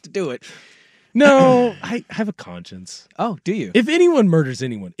other ways to do it. No, I have a conscience. Oh, do you? If anyone murders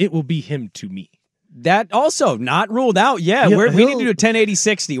anyone, it will be him to me. That also not ruled out. Yeah, we need to do a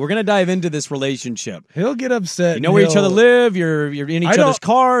 10-80-60. We're going to dive into this relationship. He'll get upset. You know where each other live. You're in each other's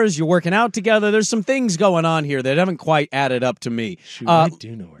cars. You're working out together. There's some things going on here that haven't quite added up to me. Shoot, I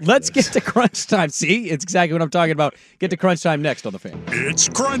do know where let's get to crunch time. See, it's exactly what I'm talking about. Get to crunch time next on The Fan. It's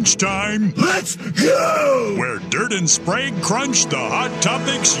crunch time. Let's go! Where Dirt and Sprague crunch the hot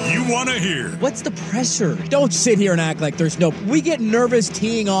topics you want to hear. What's the pressure? Don't sit here and act like there's no... We get nervous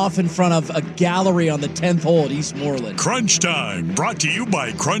teeing off in front of a gallery on the 10th hole at Eastmoreland. Crunch Time, brought to you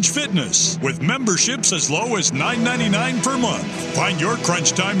by Crunch Fitness, with memberships as low as $9.99 per month. Find your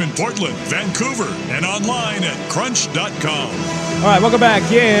Crunch Time in Portland, Vancouver, and online at crunch.com. All right, welcome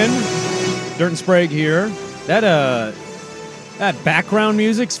back in. Dirt and Sprague here. That background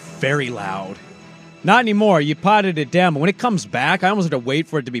music's very loud. Not anymore. You potted it down, but when it comes back, I almost have to wait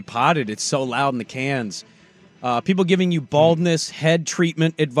for it to be potted. It's so loud in the cans. People giving you baldness head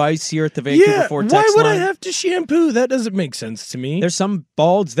treatment advice here at the Vancouver Ford text line. Why would I have to shampoo? That doesn't make sense to me. There's some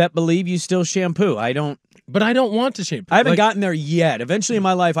balds that believe you still shampoo. But I don't want to shampoo. I haven't gotten there yet. Eventually in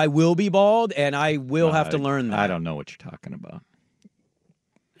my life, I will be bald, and I will have to learn that. I don't know what you're talking about.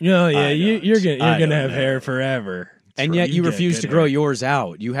 You're gonna have hair forever. And yet you refuse to grow yours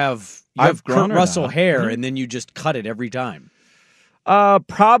out. You have Kurt Russell hair, and then you just cut it every time.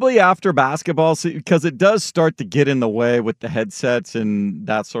 Probably after basketball, because it does start to get in the way with the headsets and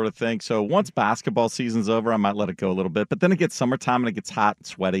that sort of thing. So once basketball season's over, I might let it go a little bit. But then it gets summertime and it gets hot and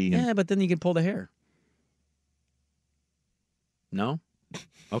sweaty. Yeah, but then you can pull the hair. No?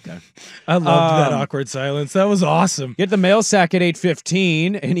 Okay. I loved that awkward silence. That was awesome. Get the mail sack at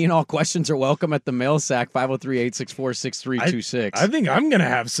 8:15. Any and all questions are welcome at the mail sack, 503-864-6326. I think I'm going to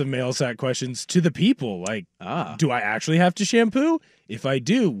have some mail sack questions to the people. Like, do I actually have to shampoo? If I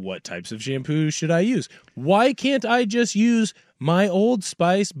do, what types of shampoo should I use? Why can't I just use my Old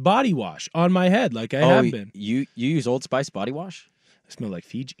Spice body wash on my head like I have been? You use Old Spice body wash? I smell like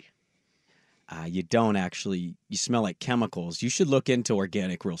Fiji. You don't actually. You smell like chemicals. You should look into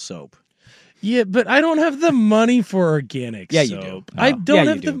organic real soap. Yeah, but I don't have the money for organic soap. You do. I don't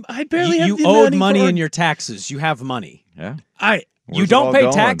have the. I barely have the money. You owed money in your taxes. You have money. Yeah. You don't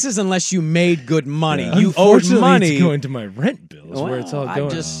pay taxes unless you made good money. Yeah. You owed money. It's going to my rent bill. Where it's all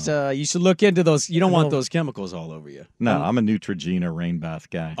going. You should look into those. You don't want those chemicals all over you. No, I'm a Neutrogena rain bath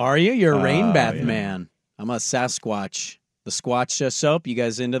guy. Are you? You're a rain bath man. I'm a Sasquatch. The Squatch soap, you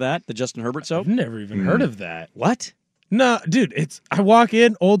guys into that? The Justin Herbert soap? I've never even heard of that. What? No, dude, I walk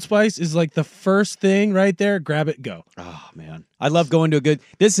in, Old Spice is like the first thing right there. Grab it, go. Oh, man. I love going to a good...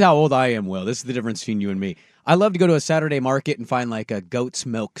 This is how old I am, Will. This is the difference between you and me. I love to go to a Saturday market and find like a goat's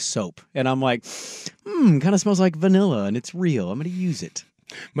milk soap. And I'm like, kind of smells like vanilla and it's real. I'm going to use it.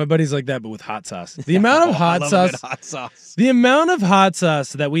 My buddy's like that, but with hot sauce. The amount of hot sauce. The amount of hot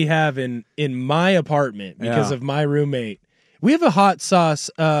sauce that we have in my apartment because of my roommate. We have a hot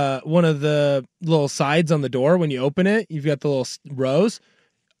sauce, one of the little sides on the door. When you open it, you've got the little rows.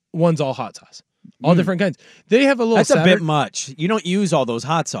 One's all hot sauce. All different kinds. They have a little... That's a bit much. You don't use all those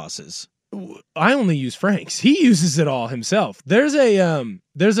hot sauces. I only use Frank's. He uses it all himself. There's a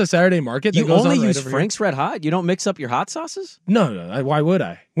Saturday market that goes on right over here. You only use Frank's Red Hot? You don't mix up your hot sauces? No. Why would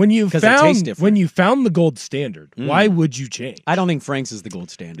I? When you found the gold standard, why would you change? I don't think Frank's is the gold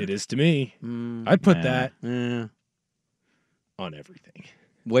standard. It is to me. I'd put that on everything.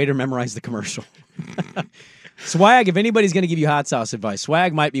 Way to memorize the commercial. Swag, if anybody's going to give you hot sauce advice,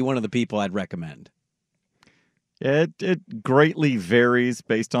 Swag might be one of the people I'd recommend. It greatly varies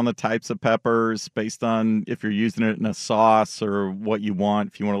based on the types of peppers, based on if you're using it in a sauce or what you want.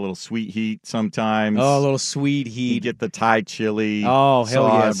 If you want a little sweet heat sometimes. Oh, a little sweet heat. You get the Thai chili Oh, hell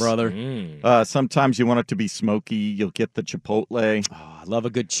sauce. yeah, brother. Sometimes you want it to be smoky. You'll get the chipotle. Oh, I love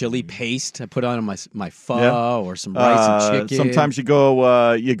a good chili paste. I put on my pho or some rice and chicken. Sometimes you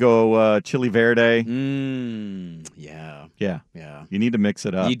go chili verde. Yeah. You need to mix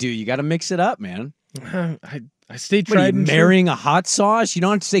it up. You do. You got to mix it up, man. I stay tried and marrying a hot sauce? You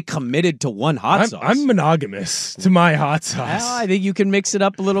don't have to stay committed to one hot sauce. I'm monogamous to my hot sauce. Well, I think you can mix it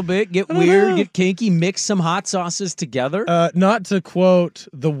up a little bit, get weird, get kinky, mix some hot sauces together. Not to quote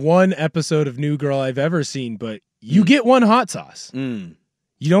the one episode of New Girl I've ever seen, but you get one hot sauce. You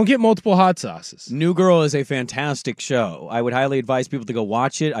don't get multiple hot sauces. New Girl is a fantastic show. I would highly advise people to go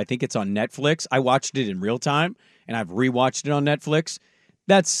watch it. I think it's on Netflix. I watched it in real time, and I've rewatched it on Netflix.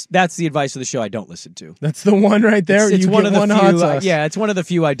 That's the advice of the show I don't listen to. That's the one right there. It's one of the few. Hot sauce. It's one of the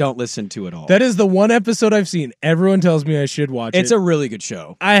few I don't listen to at all. That is the one episode I've seen. Everyone tells me I should watch it. It's a really good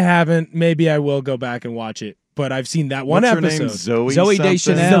show. I haven't. Maybe I will go back and watch it. But I've seen that one episode. What's her name? Zoe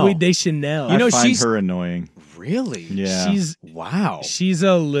Deschanel. Zoe Deschanel. I find her annoying. Really? Yeah. She's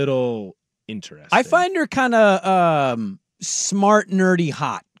a little interesting. I find her kind of smart, nerdy,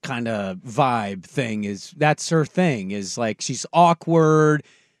 hot kind of vibe thing. That's her thing. Is like she's awkward,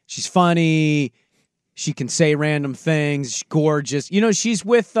 she's funny, she can say random things, she's gorgeous. She's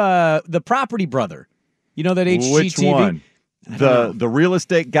with the Property Brother. You know that HGTV? Which one? The real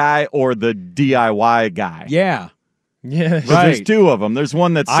estate guy or the DIY guy? Yeah. Yeah, right. There's two of them. There's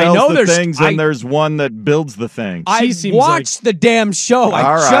one that sells the things, and there's one that builds the thing. I watched the damn show.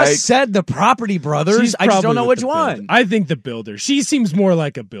 I just said the Property Brothers. I just don't know which one. I think the builder. She seems more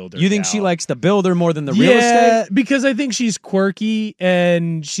like a builder. You think she likes the builder more than the real estate? Yeah, because I think she's quirky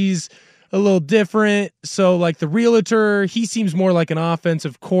and she's a little different. So like the realtor, he seems more like an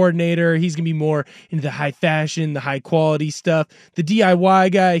offensive coordinator. He's going to be more into the high fashion, the high quality stuff. The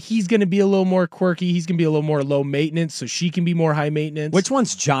DIY guy, he's going to be a little more quirky. He's going to be a little more low maintenance, so she can be more high maintenance. Which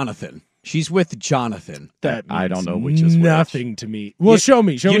one's Jonathan? She's with Jonathan. That I don't know which is nothing to me. Well, show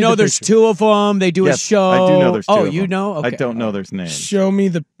me. Show me. There's two of them. They do a show. I do know there's two. Oh, of you them. know? Okay. I don't know their names. Show me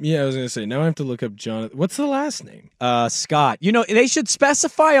the. Yeah, I was gonna say. Now I have to look up Jonathan. What's the last name? Scott. They should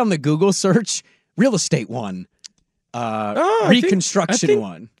specify on the Google search real estate one, reconstruction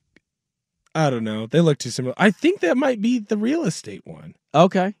one. I don't know. They look too similar. I think that might be the real estate one.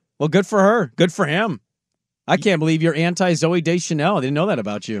 Okay. Well, good for her. Good for him. I can't believe you're anti-Zooey Deschanel. I didn't know that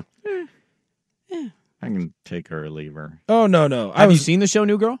about you. I can take her or leave her. Oh, no. Have you seen the show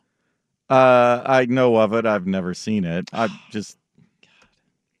New Girl? I know of it. I've never seen it. I just...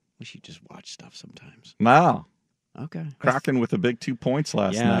 Wish you just watch stuff sometimes. No. Okay. Kraken with a big 2 points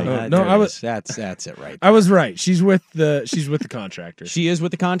last night. That's it right. I was right. She's with the contractor. She is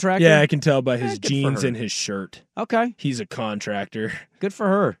with the contractor? Yeah, I can tell by his jeans and his shirt. Okay. He's a contractor. Good for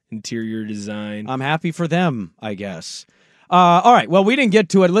her. Interior design. I'm happy for them, I guess. All right. Well, we didn't get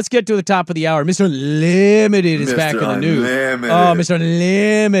to it. Let's get to the top of the hour. Mr. Unlimited is back in the news. Oh, Mr.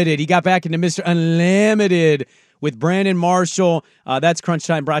 Unlimited. He got back into Mr. Unlimited with Brandon Marshall. That's Crunch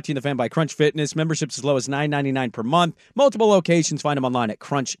Time, brought to you in the fan by Crunch Fitness. Memberships as low as $9.99 per month. Multiple locations. Find them online at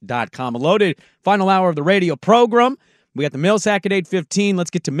crunch.com. A loaded final hour of the radio program. We got the mail sack at 8:15. Let's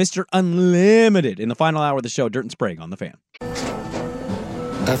get to Mr. Unlimited in the final hour of the show. Dirt and Sprague on the Fan.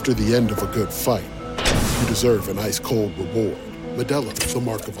 After the end of a good fight, you deserve an ice-cold reward. Modelo, the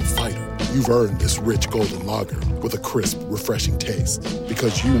mark of a fighter. You've earned this rich golden lager with a crisp, refreshing taste.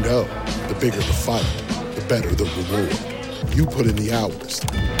 Because you know, the bigger the fight, the better the reward. You put in the hours,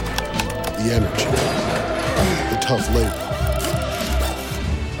 the energy, the tough labor.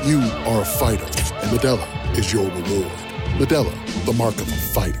 You are a fighter, and Modelo is your reward. Modelo, the mark of a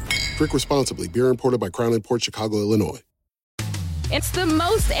fighter. Drink responsibly. Beer imported by Crown Imports, Chicago, Illinois. It's the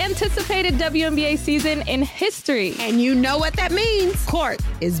most anticipated WNBA season in history. And you know what that means. Court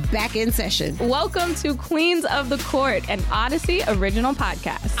is back in session. Welcome to Queens of the Court, an Odyssey original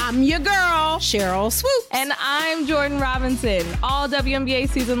podcast. I'm your girl, Cheryl Swoop. And I'm Jordan Robinson. All WNBA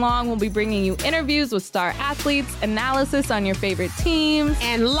season long, we'll be bringing you interviews with star athletes, analysis on your favorite teams,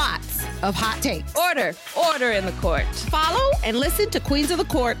 and lots of hot takes. Order in the court. Follow and listen to Queens of the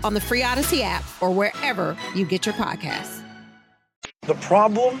Court on the free Odyssey app or wherever you get your podcasts. The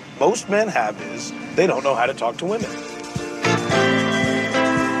problem most men have is they don't know how to talk to women.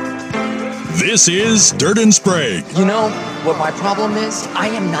 This is Dirt and Sprague. You know what my problem is? I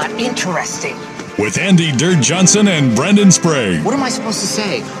am not interesting. With Andy Dirt Johnson and Brendan Sprague. What am I supposed to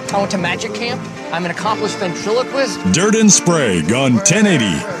say? I went to magic camp. I'm an accomplished ventriloquist. Dirt and Sprague on 1080.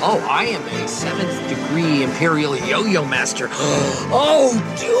 Oh, I am a 7th degree imperial yo-yo master. Oh,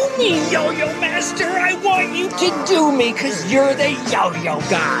 do me, yo-yo master. I want you to do me because you're the yo-yo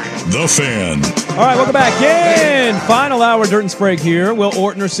guy. The Fan. All right, welcome back in. Final hour, Dirt and Sprague here. Will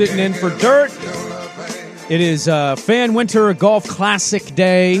Ortner sitting in for Dirt. It is Fan Winter Golf Classic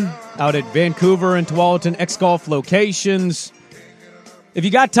Day out at Vancouver and Tualatin X-Golf locations. If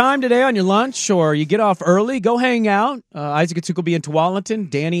you got time today on your lunch or you get off early, go hang out. Isaac and Suke will be in Tualatin.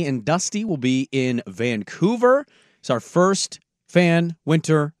 Danny and Dusty will be in Vancouver. It's our first Fan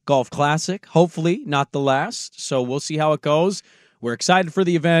Winter Golf Classic. Hopefully not the last, so we'll see how it goes. We're excited for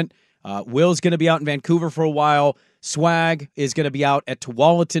the event. Will's going to be out in Vancouver for a while. Swag is going to be out at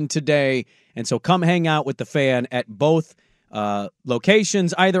Tualatin today. And so come hang out with the Fan at both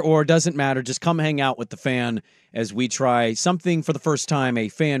locations, either or, doesn't matter. Just come hang out with the Fan as we try something for the first time, a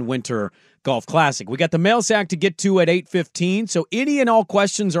Fan Winter Golf Classic. We got the mail sack to get to at 8:15, so any and all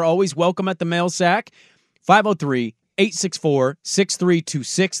questions are always welcome at the mail sack.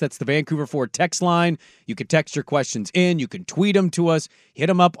 503-864-6326. That's the Vancouver Ford text line. You can text your questions in. You can tweet them to us. Hit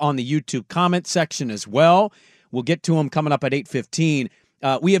them up on the YouTube comment section as well. We'll get to them coming up at 8:15.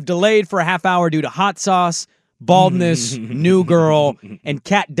 We have delayed for a half hour due to hot sauce, baldness, New Girl, and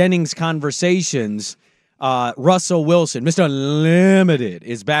Kat Dennings conversations. Russell Wilson, Mr. Unlimited,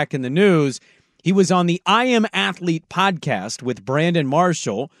 is back in the news. He was on the I Am Athlete podcast with Brandon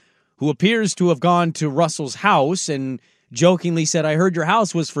Marshall, who appears to have gone to Russell's house and jokingly said, I heard your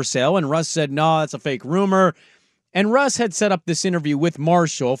house was for sale. And Russ said, no, that's a fake rumor. And Russ had set up this interview with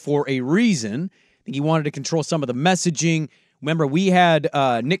Marshall for a reason. I think he wanted to control some of the messaging. Remember, we had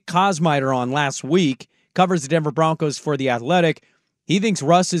Nick Kosmider on last week, covers the Denver Broncos for The Athletic. He thinks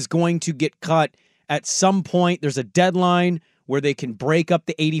Russ is going to get cut at some point. There's a deadline where they can break up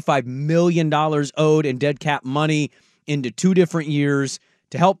the $85 million owed in dead cap money into 2 different years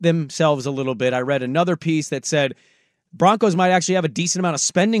to help themselves a little bit. I read another piece that said Broncos might actually have a decent amount of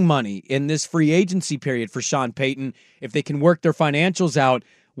spending money in this free agency period for Sean Payton if they can work their financials out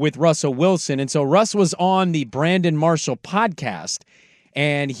with Russell Wilson. And so Russ was on the Brandon Marshall podcast,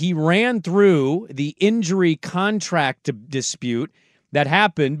 and he ran through the injury contract dispute that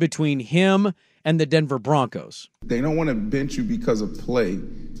happened between him and the Denver Broncos. They don't want to bench you because of play.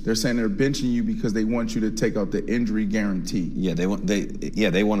 They're saying they're benching you because they want you to take out the injury guarantee. Yeah, they want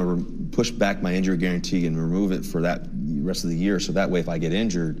to push back my injury guarantee and remove it for that rest of the year, so that way if I get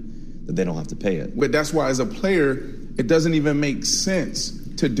injured, that they don't have to pay it. But that's why as a player, It doesn't even make sense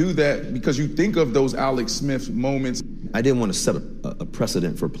to do that because you think of those Alex Smith moments. I didn't want to set a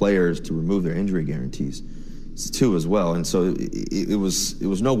precedent for players to remove their injury guarantees too as well. And so it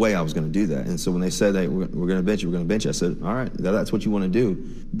was no way I was going to do that. And so when they said, hey, we're going to bench you, I said, all right, that's what you want to do.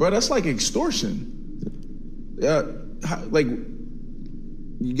 Bro, that's like extortion. Like,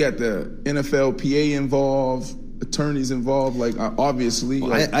 you got the NFLPA involved, attorneys involved, like, obviously.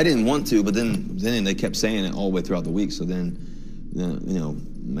 Well, I didn't want to, but then they kept saying it all the way throughout the week. So then,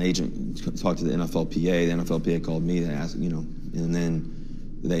 my agent talked to the NFLPA. The NFLPA called me to ask, and then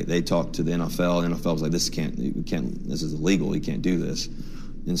they talked to the NFL. The NFL was like, this is illegal. You can't do this.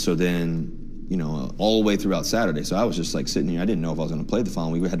 And so then, all the way throughout Saturday. So I was just like sitting here. I didn't know if I was going to play the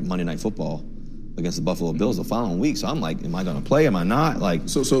following week. We had Monday Night Football against the Buffalo Bills the following week. So I'm like, am I going to play? Am I not? Like,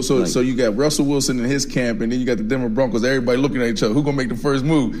 so you got Russell Wilson in his camp, and then you got the Denver Broncos. Everybody looking at each other. Who going to make the first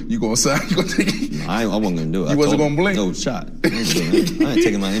move? You going to sign? You going to take it? No, I wasn't going to do it. You wasn't going to blink? No shot. I ain't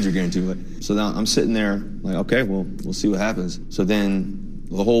taking my injury guarantee. So now I'm sitting there like, okay, well, we'll see what happens. So then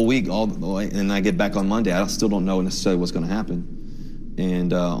the whole week, and I get back on Monday. I still don't know necessarily what's going to happen.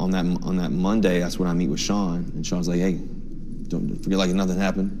 And on that Monday, that's when I meet with Sean, and Sean's like, hey, don't forget like nothing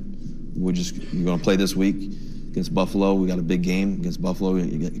happened. You're going to play this week against Buffalo. We got a big game against Buffalo.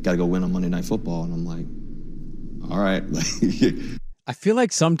 You got to go win on Monday Night Football. And I'm like, all right. I feel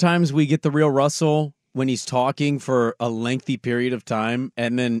like sometimes we get the real Russell when he's talking for a lengthy period of time,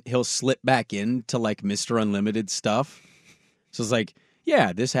 and then he'll slip back into like Mr. Unlimited stuff. So it's like,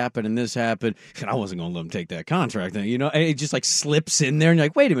 yeah, this happened and this happened. And I wasn't going to let him take that contract. And it just like slips in there. And you're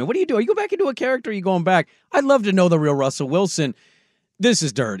like, wait a minute, what are you doing? You go back into a character, or are you going back? I'd love to know the real Russell Wilson. This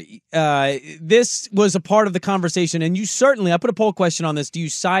is dirty. This was a part of the conversation, and I put a poll question on this. Do you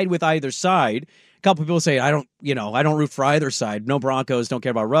side with either side? A couple people say, I don't root for either side. No Broncos, don't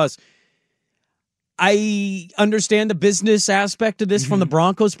care about Russ. I understand the business aspect of this from the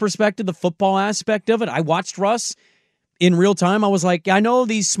Broncos' perspective, the football aspect of it. I watched Russ in real time. I was like, I know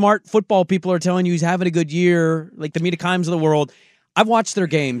these smart football people are telling you he's having a good year, like the Mita Kimes of the world. I've watched their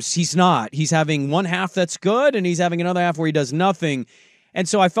games. He's not. He's having one half that's good, and he's having another half where he does nothing. And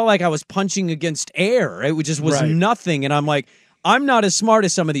so I felt like I was punching against air. It just was nothing. And I'm like, I'm not as smart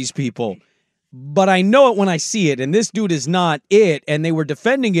as some of these people, but I know it when I see it. And this dude is not it. And they were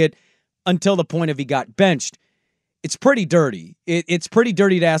defending it until the point of he got benched. It's pretty dirty. It's pretty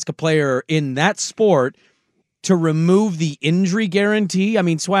dirty to ask a player in that sport to remove the injury guarantee. I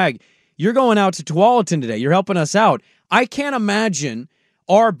mean, Swag, you're going out to Tualatin today. You're helping us out. I can't imagine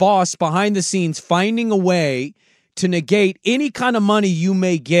our boss behind the scenes finding a way to negate any kind of money you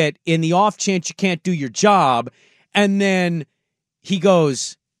may get in the off chance you can't do your job. And then he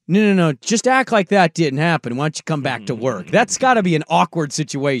goes, no, just act like that didn't happen. Why don't you come back to work? That's got to be an awkward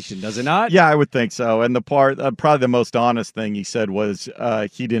situation, does it not? Yeah, I would think so. And the part, probably the most honest thing he said was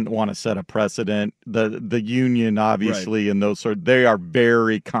he didn't want to set a precedent. The union, obviously, and those they are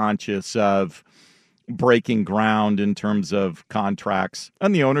very conscious of breaking ground in terms of contracts.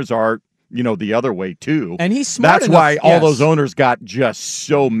 And the owners are, the other way too. And he's smart That's enough. why all those owners got just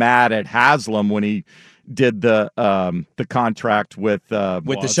so mad at Haslam when he did the contract with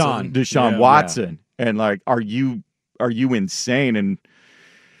Deshaun Watson. Yeah. And like, are you insane? And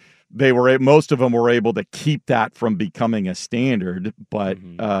most of them were able to keep that from becoming a standard. But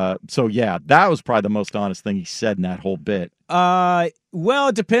so yeah, that was probably the most honest thing he said in that whole bit. Well,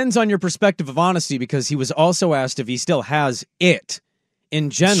 it depends on your perspective of honesty, because he was also asked if he still has it in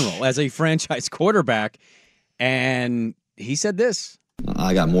general as a franchise quarterback, and he said this.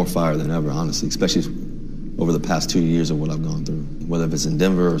 I got more fire than ever, honestly, especially over the past 2 years of what I've gone through, whether it's in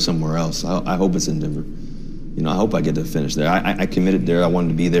Denver or somewhere else. I hope it's in Denver. I hope I get to finish there. I committed there. I wanted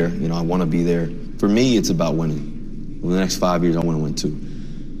to be there. I want to be there. For me, it's about winning. Over the next 5 years, I want to win too.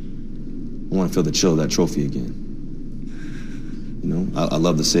 I want to feel the chill of that trophy again. I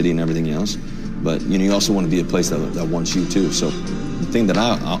love the city and everything else, but you also want to be a place that wants you too. So the thing that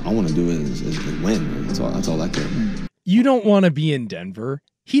I want to do is win. Man. That's all I care about. You don't want to be in Denver.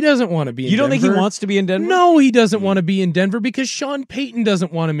 He doesn't want to be in Denver. You don't think he wants to be in Denver? No, he doesn't want to be in Denver because Sean Payton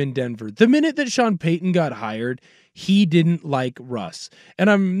doesn't want him in Denver. The minute that Sean Payton got hired, he didn't like Russ. And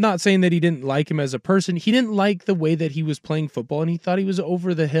I'm not saying that he didn't like him as a person. He didn't like the way that he was playing football, and he thought he was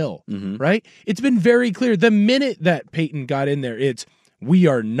over the hill, right? It's been very clear. The minute that Payton got in there, we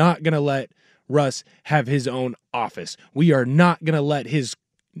are not going to let Russ have his own office. We are not going to let his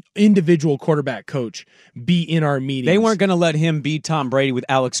individual quarterback coach be in our meetings. They weren't going to let him be Tom Brady with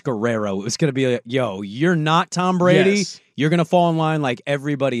Alex Guerrero. It was going to be like, yo, you're not Tom Brady. Yes. You're going to fall in line like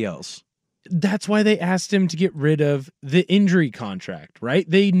everybody else. that's why they asked him to get rid of the injury contract, right?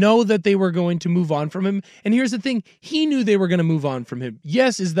 They know that they were going to move on from him. And here's the thing. He knew they were going to move on from him.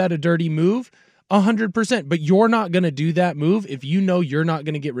 Yes, is that a dirty move? 100%. But you're not going to do that move if you know you're not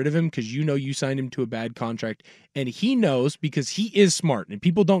going to get rid of him because you know you signed him to a bad contract. And he knows because he is smart. And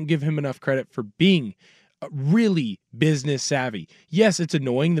people don't give him enough credit for being really business savvy. Yes, it's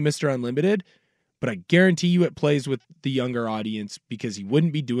annoying, the Mr. Unlimited, but I guarantee you it plays with the younger audience because he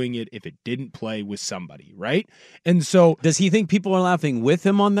wouldn't be doing it if it didn't play with somebody, right? And so... Does he think people are laughing with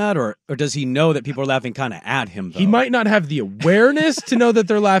him on that, or does he know that people are laughing kind of at him, though? He might not have the awareness to know that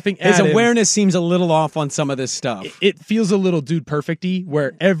they're laughing at him. His awareness seems a little off on some of this stuff. It feels a little dude perfect-y,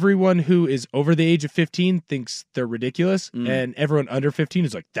 where everyone who is over the age of 15 thinks they're ridiculous, and everyone under 15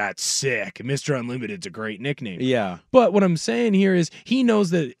 is like, that's sick. Mr. Unlimited's a great nickname. Yeah. But what I'm saying here is he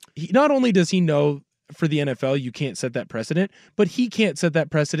knows that... not only does he know for the NFL, you can't set that precedent, but he can't set that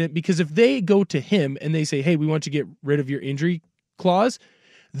precedent because if they go to him and they say, hey, we want you to get rid of your injury clause,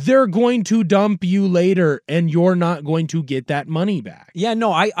 they're going to dump you later and you're not going to get that money back. Yeah,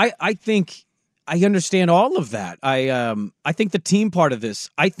 no, I think I understand all of that. I think the team part of this,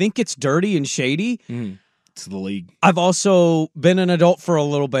 I think it's dirty and shady. It's the league. I've also been an adult for a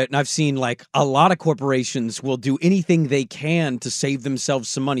little bit, and I've seen like a lot of corporations will do anything they can to save themselves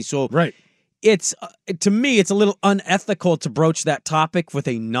some money. So right. It's to me, it's a little unethical to broach that topic with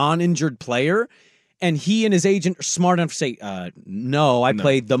a non-injured player, and he and his agent are smart enough to say, no, I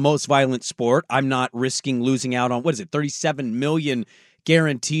played the most violent sport. I'm not risking losing out on, what is it, $37 million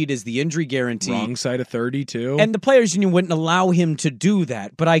guaranteed is the injury guarantee. Wrong side of 30, too. And the players' union wouldn't allow him to do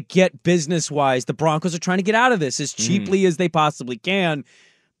that, but I get business-wise, the Broncos are trying to get out of this as cheaply as they possibly can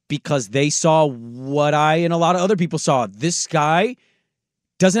because they saw what I and a lot of other people saw. This guy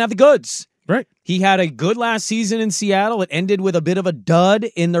doesn't have the goods. Right. He had a good last season in Seattle. It ended with a bit of a dud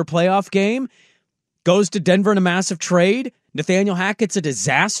in their playoff game. Goes to Denver in a massive trade. Nathaniel Hackett's a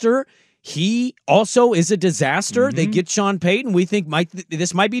disaster. He also is a disaster. They get Sean Payton. We think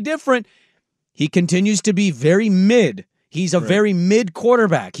this might be different. He continues to be very mid. He's a very mid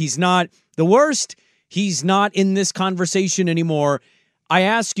quarterback. He's not the worst. He's not in this conversation anymore. I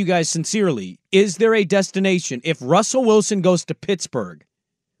ask you guys sincerely, is there a destination? If Russell Wilson goes to Pittsburgh,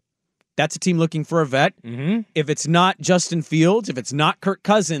 that's a team looking for a vet. If it's not Justin Fields, if it's not Kirk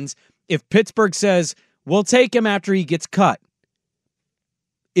Cousins, if Pittsburgh says, we'll take him after he gets cut,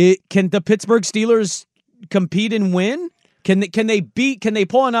 can the Pittsburgh Steelers compete and win? Can they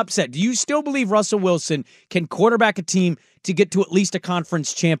pull an upset? Do you still believe Russell Wilson can quarterback a team to get to at least a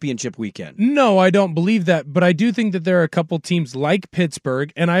conference championship weekend? No, I don't believe that, but I do think that there are a couple teams like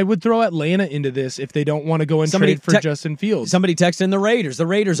Pittsburgh, and I would throw Atlanta into this if they don't want to go and trade for Justin Fields. Somebody texted in the Raiders. The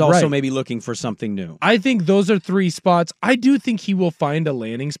Raiders also may be looking for something new. I think those are three spots. I do think he will find a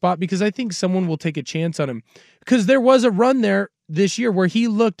landing spot because I think someone will take a chance on him because there was a run there this year where he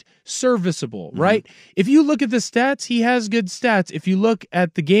looked serviceable, right? If you look at the stats, he has good stats. If you look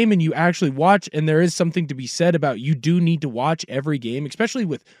at the game and you actually watch, and there is something to be said about you do need to watch every game, especially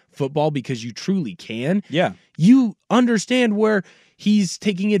with football because you truly can. Yeah. You understand where he's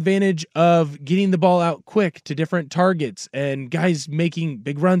taking advantage of getting the ball out quick to different targets and guys making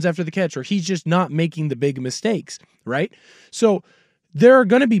big runs after the catch, or he's just not making the big mistakes, right? So there are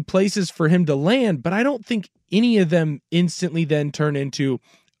going to be places for him to land, but I don't think any of them instantly then turn into,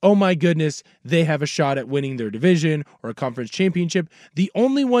 oh my goodness, they have a shot at winning their division or a conference championship. The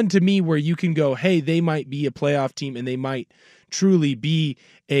only one to me where you can go, hey, they might be a playoff team and they might truly be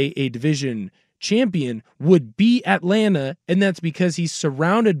a division champion would be Atlanta, and that's because he's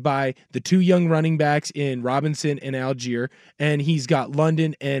surrounded by the two young running backs in Robinson and Algier, and he's got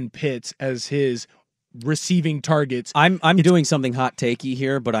London and Pitts as his receiving targets. I'm doing something hot takey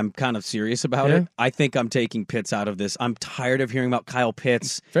here, but I'm kind of serious about it. I think I'm taking Pitts out of this. I'm tired of hearing about Kyle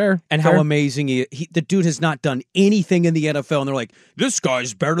Pitts. How amazing the dude has not done anything in the NFL, and they're like, this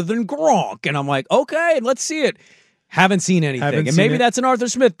guy's better than Gronk. And I'm like, okay, let's see it. Haven't seen anything. And maybe that's an Arthur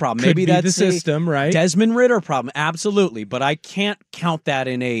Smith problem. Maybe that's the system, right? Desmond Ridder problem. Absolutely. But I can't count that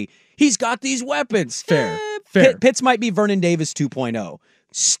in he's got these weapons. Fair. Pitts might be Vernon Davis 2.0.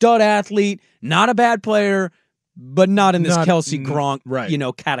 Stud athlete, not a bad player, but not in this Kelsey Gronk,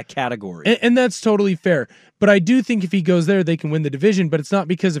 category. And that's totally fair. But I do think if he goes there, they can win the division, but it's not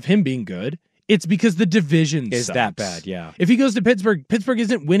because of him being good. It's because the division is sucks. that bad, yeah. If he goes to Pittsburgh, Pittsburgh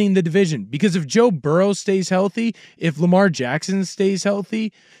isn't winning the division because if Joe Burrow stays healthy, if Lamar Jackson stays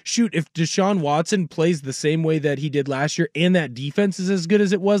healthy, if Deshaun Watson plays the same way that he did last year and that defense is as good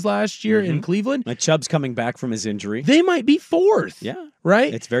as it was last year in Cleveland. Chubb's coming back from his injury. They might be fourth. Yeah.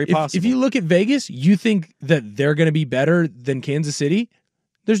 Right? It's very possible. If you look at Vegas, you think that they're going to be better than Kansas City?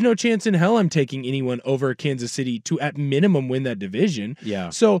 there's no chance in hell I'm taking anyone over Kansas City to at minimum win that division. Yeah.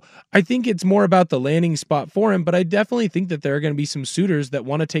 So I think it's more about the landing spot for him, but I definitely think that there are going to be some suitors that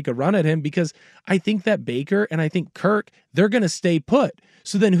want to take a run at him because I think that Baker and I think Kirk, they're going to stay put.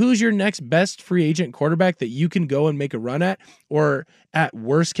 So then who's your next best free agent quarterback that you can go and make a run at? Or at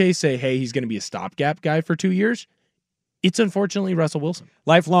worst case, say, hey, he's going to be a stopgap guy for 2 years? It's unfortunately Russell Wilson.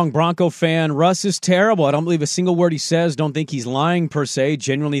 Lifelong Bronco fan. Russ is terrible. I don't believe a single word he says. Don't think he's lying per se.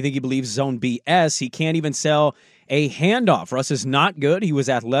 Genuinely think he believes his own BS. He can't even sell a handoff. Russ is not good. He was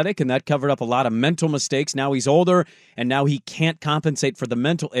athletic, and that covered up a lot of mental mistakes. Now he's older, and now he can't compensate for the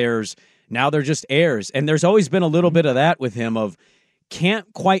mental errors. Now they're just errors. And there's always been a little bit of that with him of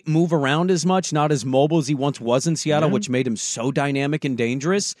can't quite move around as much, not as mobile as he once was in Seattle, which made him so dynamic and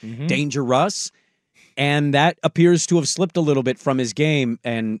dangerous. Dangerous. And that appears to have slipped a little bit from his game,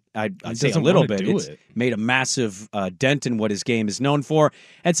 and I'd say a little bit. It's made a massive dent in what his game is known for.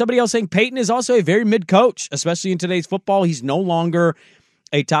 And somebody else saying Peyton is also a very mid-coach, especially in today's football. He's no longer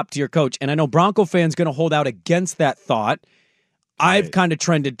a top-tier coach. And I know Bronco fans going to hold out against that thought. I've kind of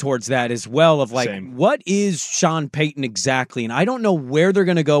trended towards that as well of like, what is Sean Payton exactly? And I don't know where they're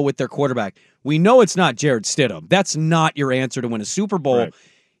going to go with their quarterback. We know it's not Jarrett Stidham. That's not your answer to win a Super Bowl. Right.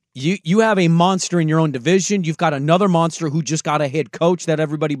 You have a monster in your own division. You've got another monster who just got a head coach that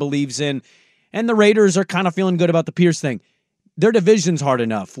everybody believes in. And the Raiders are kind of feeling good about the Pierce thing. Their division's hard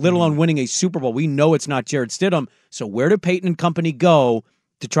enough, let alone winning a Super Bowl. We know it's not Jarrett Stidham. So where do Peyton and company go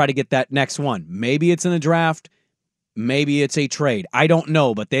to try to get that next one? Maybe it's in the draft. Maybe it's a trade. I don't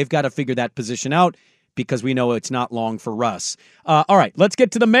know, but they've got to figure that position out because we know it's not long for Russ. All right, let's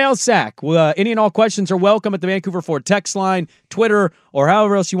get to the mail sack. Any and all questions are welcome at the Vancouver Ford text line, Twitter, or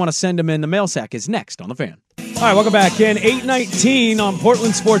however else you want to send them in. The mail sack is next on The Fan. All right, welcome back in. 8:19 on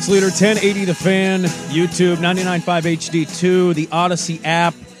Portland Sports Leader, 1080 The Fan, YouTube, 99.5 HD2, the Odyssey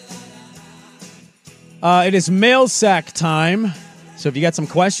app. It is mail sack time. So if you got some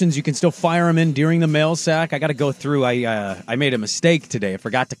questions, you can still fire them in during the mail sack. I got to go through. I made a mistake today. I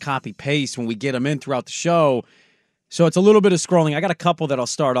forgot to copy paste when we get them in throughout the show. So it's a little bit of scrolling. I got a couple that I'll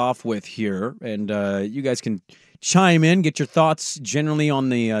start off with here, and you guys can chime in, get your thoughts generally on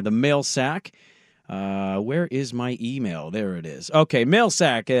the mail sack. Where is my email? There it is. Okay, mail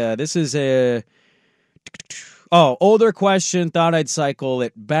sack. This is a older question. Thought I'd cycle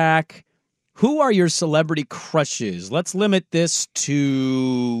it back. Who are your celebrity crushes? Let's limit this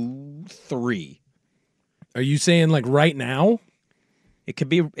to 3. Are you saying like right now? It could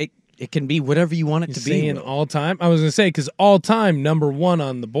be. It can be whatever you want it to be. Saying all time? I was going to say, because all time, number 1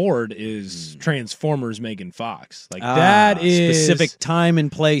 on the board is Transformers Megan Fox. Like that is... Specific time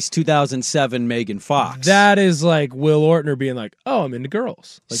and place, 2007 Megan Fox. That is like Will Ortner being like, oh, I'm into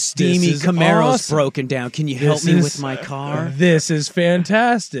girls. Like, Steamy Camaro's broken down. Can you help me with my car? This is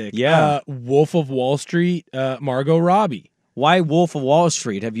fantastic. Yeah. Wolf of Wall Street, Margot Robbie. Why Wolf of Wall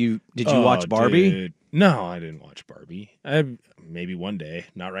Street? Did you watch Barbie? Dude. No, I didn't watch Barbie. Maybe one day,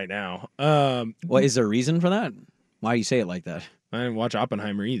 not right now. Is there a reason for that? Why do you say it like that? I didn't watch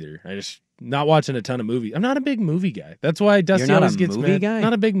Oppenheimer either. I just not watching a ton of movies. I'm not a big movie guy. That's why Dusty always gets mad. Guy?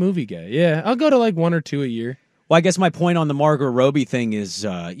 Not a big movie guy. Yeah, I'll go to like 1 or 2 a year. Well, I guess my point on the Margot Robbie thing is,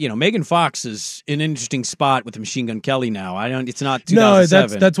 Megan Fox is in an interesting spot with Machine Gun Kelly now. It's not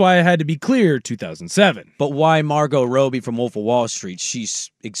 2007. No, that's why I had to be clear, 2007. But why Margot Robbie from Wolf of Wall Street? She's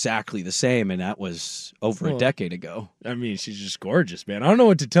exactly the same, and that was over a decade ago. I mean, she's just gorgeous, man. I don't know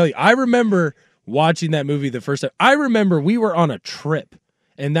what to tell you. I remember watching that movie the first time. I remember we were on a trip,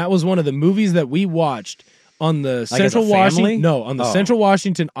 and that was one of the movies that we watched on the Central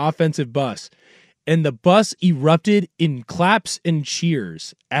Washington offensive bus. And the bus erupted in claps and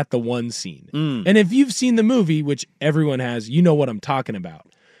cheers at the one scene. And if you've seen the movie, which everyone has, you know what I'm talking about.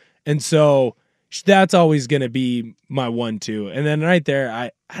 And so that's always going to be my 1-2. And then right there,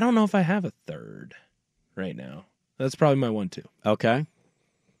 I don't know if I have a third right now. That's probably my 1-2. Okay.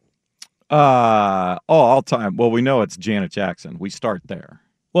 All time. Well, we know it's Janet Jackson. We start there.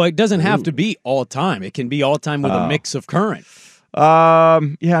 Well, it doesn't have to be all time. It can be all time with a mix of current.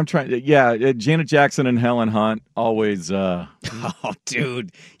 I'm trying to. Yeah, Janet Jackson and Helen Hunt always. Oh,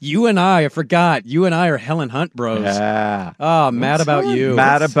 dude, you and I forgot. You and I are Helen Hunt bros. Yeah. Oh, mad about you.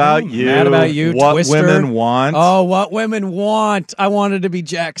 Mad about you. Mad about you. What Twister. women want. Oh, what women want. I wanted to be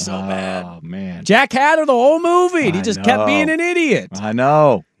Jack so bad. Oh man, Jack had her the whole movie. He just kept being an idiot. I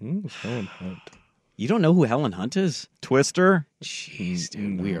know. Helen Hunt. You don't know who Helen Hunt is? Twister? Jeez,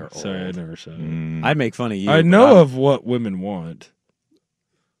 dude, we are Sorry, old. I never saw it. I'd make fun of you. I know of what women want.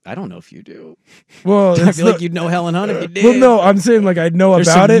 I don't know if you do. Well, I feel like you'd know Helen Hunt if you did. Well, no, I'm saying like I know There's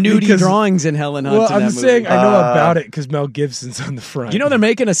about some it nudie because drawings in Helen Hunt. Well, in I'm that saying movie. I know about it because Mel Gibson's on the front. You know they're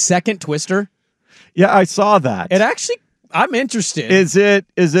making a second Twister. Yeah, I saw that. It actually, I'm interested. Is it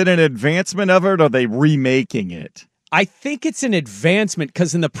an advancement of it, or are they remaking it? I think it's an advancement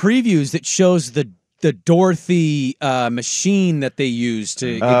because in the previews it shows the Dorothy machine that they use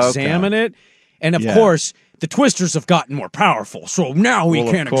to examine it, and of course the Twisters have gotten more powerful, so now we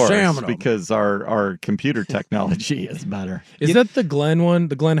can examine them because our computer technology is better. Is that the Glenn one?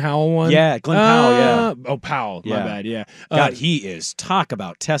 The Glenn Howell one? Yeah, Glenn Powell. Yeah. Oh, Powell. My bad. Yeah. God, he is. Talk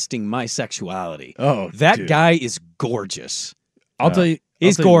about testing my sexuality. Oh, that dude. guy is gorgeous. I'll tell you.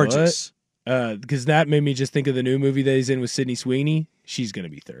 He's gorgeous. Because that made me just think of the new movie that he's in with Sydney Sweeney. She's going to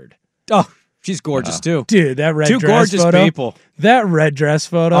be third. Oh, she's gorgeous too. Dude, that red Two dress gorgeous photo. people. That red dress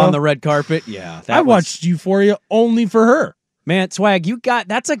photo. On the red carpet. Yeah. I watched Euphoria only for her. Man, Swag,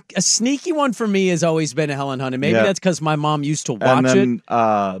 that's a sneaky one for me has always been a Helen Hunt. And maybe that's because my mom used to watch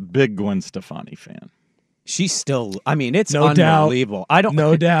it. Big Gwen Stefani fan. She's still, I mean, it's no unbelievable. Doubt.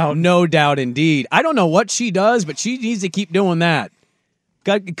 No doubt. No doubt indeed. I don't know what she does, but she needs to keep doing that.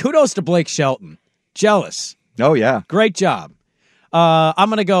 Kudos to Blake Shelton. Jealous. Oh, yeah. Great job. I'm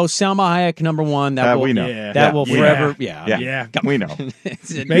going to go Salma Hayek, number one. That will, we know. That will forever. Yeah. We know.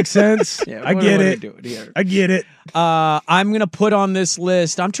 Makes sense. I get it. I get it. I'm going to put on this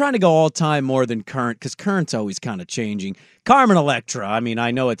list. I'm trying to go all time more than current because current's always kind of changing. Carmen Electra. I mean, I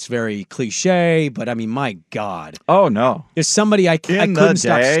know it's very cliche, but I mean, my God. Oh, no. There's somebody I couldn't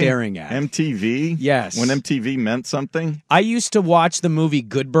stop staring at. MTV? Yes. When MTV meant something? I used to watch the movie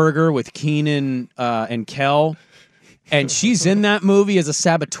Good Burger with Keenan and Kel, and she's in that movie as a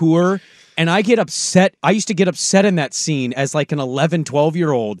saboteur, and I get upset. I used to get upset in that scene as like an 11,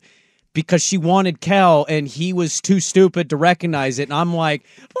 12-year-old because she wanted Kel, and he was too stupid to recognize it, and I'm like,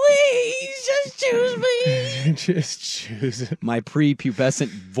 please, just choose me. Just choose it. My prepubescent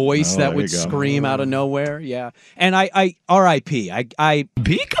voice that would scream out of nowhere, yeah. And I R.I.P. I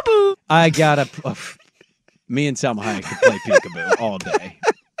peekaboo. I gotta. Me and Salma Hayek could play peekaboo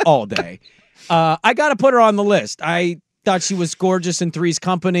all day. I gotta put her on the list. I thought she was gorgeous in Three's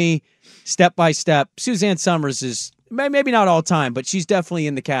Company, Step by Step. Suzanne Summers is maybe not all time, but she's definitely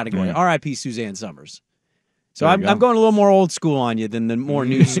in the category. R.I.P. Suzanne Summers. So I'm going a little more old school on you than the more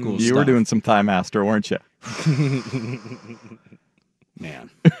new school stuff. You were doing some Thigh Master, weren't you? Man.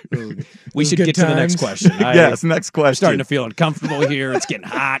 We should get to the next question. Yes, next question. Starting to feel uncomfortable here. It's getting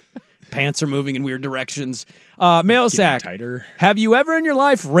hot. Pants are moving in weird directions. Mail sack. Tighter. Have you ever in your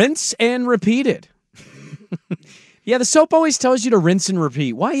life rinsed and repeated? Yeah, the soap always tells you to rinse and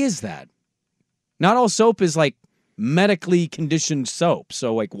repeat. Why is that? Not all soap is like medically conditioned soap.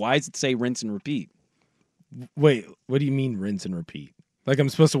 So like, why does it say rinse and repeat? Wait, what do you mean rinse and repeat? Like I'm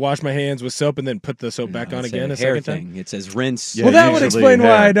supposed to wash my hands with soap and then put the soap back on again a second time? It says rinse. Yeah, well, that would explain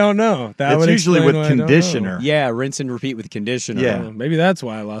why I don't know. It's usually with conditioner. Yeah, rinse and repeat with conditioner. Yeah. Maybe that's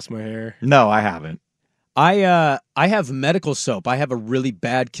why I lost my hair. No, I haven't. I have medical soap. I have a really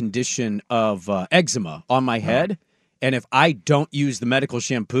bad condition of eczema on my head. And if I don't use the medical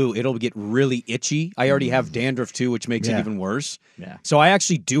shampoo, it'll get really itchy. I already have dandruff too, which makes it even worse. Yeah. So I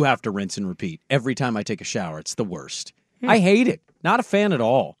actually do have to rinse and repeat every time I take a shower. It's the worst. I hate it. Not a fan at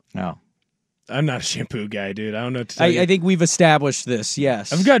all. No. I'm not a shampoo guy, dude. I don't know what to tell you. I think we've established this,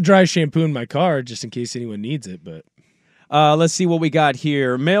 yes. I've got dry shampoo in my car just in case anyone needs it, but... let's see what we got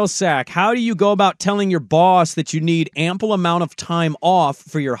here. Mail sack, how do you go about telling your boss that you need ample amount of time off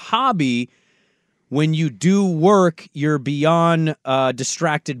for your hobby when you do work you're beyond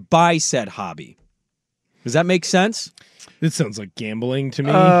distracted by said hobby? Does that make sense? It sounds like gambling to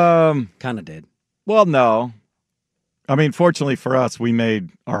me. Kind of did. Well, no. I mean, fortunately for us, we made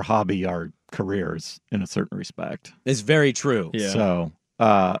our hobby our careers in a certain respect. It's very true. Yeah. So,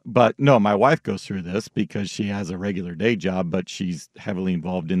 but no, my wife goes through this because she has a regular day job, but she's heavily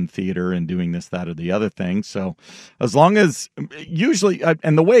involved in theater and doing this, that, or the other thing. So as long as usually,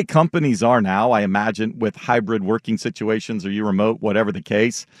 and the way companies are now, I imagine with hybrid working situations or you remote, whatever the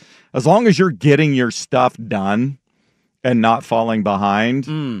case, as long as you're getting your stuff done and not falling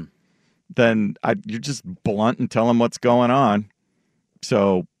behind, then you're just blunt and tell them what's going on.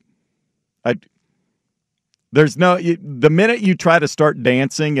 So the minute you try to start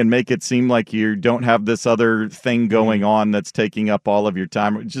dancing and make it seem like you don't have this other thing going on that's taking up all of your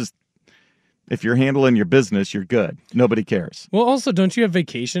time, just if you're handling your business, you're good. Nobody cares. Well, also, don't you have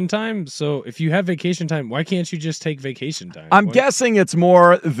vacation time? So if you have vacation time, why can't you just take vacation time? I'm guessing it's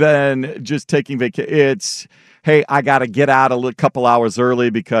more than just taking vacation. It's, hey, I got to get out a couple hours early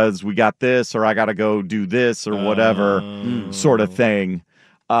because we got this, or I got to go do this or whatever sort of thing.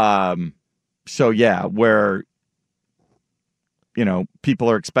 So yeah, where people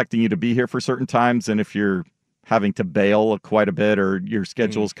are expecting you to be here for certain times, and if you're having to bail quite a bit or your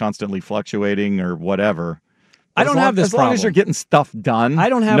schedule's constantly fluctuating or whatever. I don't have this problem. As long as you're getting stuff done, I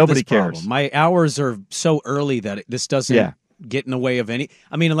don't have nobody this problem. cares. My hours are so early that this doesn't get in the way of any.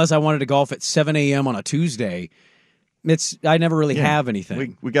 I mean, unless I wanted to golf at 7 a.m. on a Tuesday, I never really have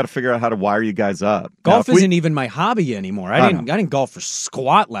anything. We got to figure out how to wire you guys up. Golf isn't even my hobby anymore. I didn't golf for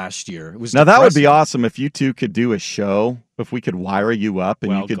squat last year. It was now that would be awesome if you two could do a show. If we could wire you up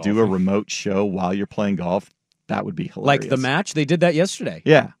and you could do a remote show while you're playing golf. That would be hilarious. Like the match? They did that yesterday.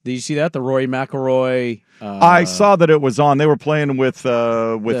 Yeah. Did you see that? The Rory McIlroy. I saw that it was on. They were playing with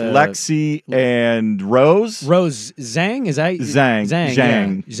Lexi and Rose. Rose Zhang? Is that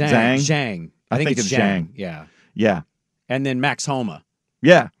Zhang? Zhang. I think it's Zhang. Yeah. Yeah. And then Max Homa.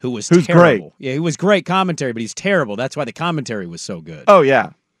 Yeah. Who's terrible. Great. Yeah, he was great commentary, but he's terrible. That's why the commentary was so good. Oh,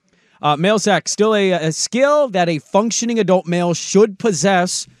 yeah. Male sack, still a skill that a functioning adult male should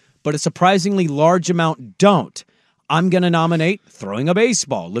possess, but a surprisingly large amount don't. I'm going to nominate throwing a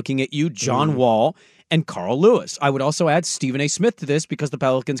baseball, looking at you, John Wall, and Carl Lewis. I would also add Stephen A. Smith to this because the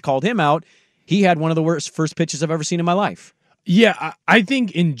Pelicans called him out. He had one of the worst first pitches I've ever seen in my life. Yeah, I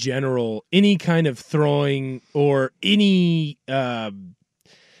think in general, any kind of throwing or any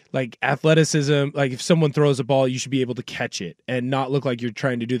like athleticism, like if someone throws a ball, you should be able to catch it and not look like you're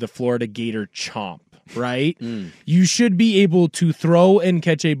trying to do the Florida Gator chomp. Right? You should be able to throw and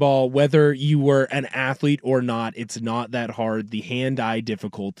catch a ball whether you were an athlete or not. It's not that hard. The hand-eye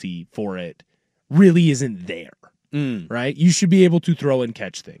difficulty for it really isn't there. Right? You should be able to throw and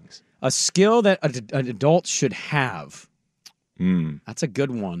catch things. A skill that an adult should have. That's a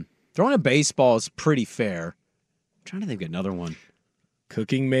good one. Throwing a baseball is pretty fair. I'm trying to think of another one.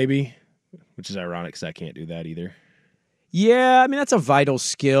 Cooking, maybe, which is ironic because I can't do that either. Yeah, I mean, that's a vital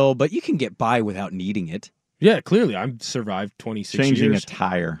skill, but you can get by without needing it. Yeah, clearly. I've survived 26 years. Changing a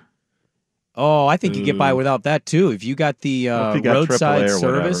tire. Oh, I think you get by without that, too. If you got the roadside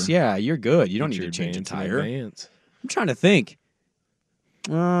service, whatever. you're good. You don't need to change a tire. I'm trying to think.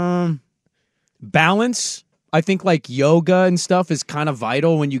 Balance. I think like yoga and stuff is kind of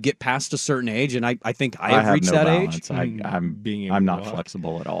vital when you get past a certain age, and I think I have reached that balance. age. I'm not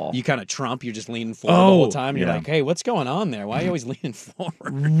flexible at all. You kind of trump. You're just leaning forward the whole time. You're like, hey, what's going on there? Why are you always leaning forward?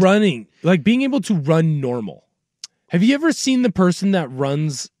 Running. Like being able to run normal. Have you ever seen the person that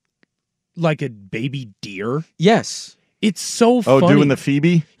runs like a baby deer? Yes. It's so funny. Oh, doing the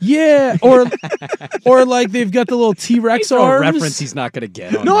Phoebe? Yeah, or like they've got the little T-Rex arms. A reference he's not going to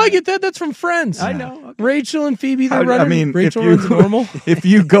get. No, I get that. That's from Friends. I know. Okay. Russell and Phoebe, they're running. I mean, Rachel runs normal. If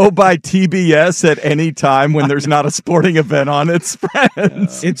you go by TBS at any time when there's not a sporting event on, it's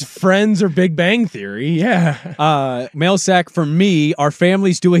Friends. It's Friends or Big Bang Theory, yeah. Mail sack for me, our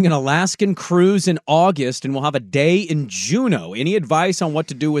family's doing an Alaskan cruise in August, and we'll have a day in Juneau. Any advice on what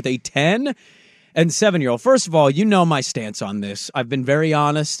to do with a 10- and 7-year-old? First of all, you know my stance on this. I've been very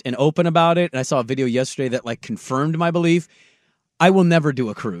honest and open about it, and I saw a video yesterday that confirmed my belief. I will never do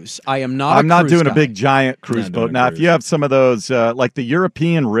a cruise. I'm not doing guy. a big giant cruise boat. Now, if you have some of those, like the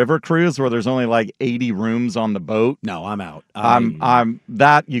European river cruise where there's only like 80 rooms on the boat. No, I'm out. I'm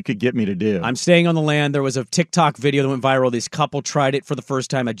that you could get me to do. I'm staying on the land. There was a TikTok video that went viral. This couple tried it for the first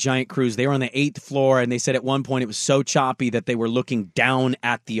time, a giant cruise. They were on the 8th floor, and they said at one point it was so choppy that they were looking down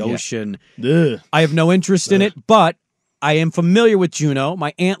at the ocean. I have no interest in it, but I am familiar with Juneau.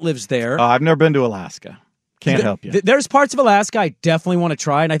 My aunt lives there. I've never been to Alaska. Can't help you. There's parts of Alaska I definitely want to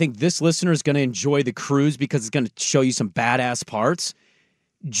try, and I think this listener is going to enjoy the cruise because it's going to show you some badass parts.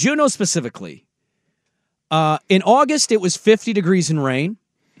 Juneau specifically. In August, it was 50 degrees and rain.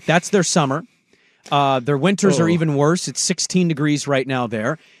 That's their summer. Their winters are even worse. It's 16 degrees right now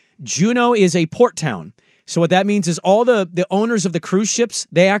there. Juneau is a port town. So what that means is all the owners of the cruise ships,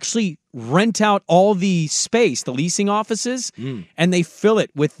 they actually rent out all the space, the leasing offices, and they fill it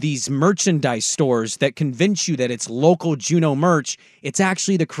with these merchandise stores that convince you that it's local Juneau merch. It's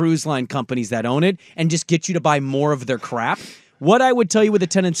actually the cruise line companies that own it and just get you to buy more of their crap. What I would tell you with a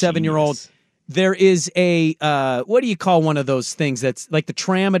 10 and 7-year-old, there is a, what do you call one of those things that's like the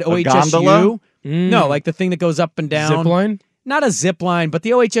tram at OHSU? Gondola? No, like the thing that goes up and down. Zip line? Not a zip line, but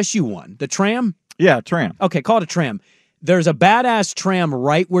the OHSU one. The tram? Yeah, tram. Okay, call it a tram. There's a badass tram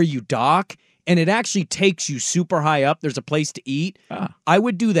right where you dock, and it actually takes you super high up. There's a place to eat. I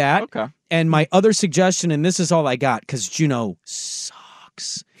would do that. Okay. And my other suggestion, and this is all I got, because Juneau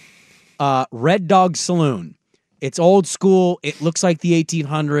sucks. Red Dog Saloon. It's old school. It looks like the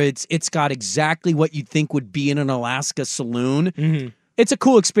 1800s. It's got exactly what you'd think would be in an Alaska saloon. It's a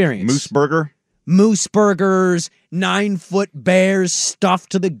cool experience. Moose Burger? moose burgers, 9-foot bears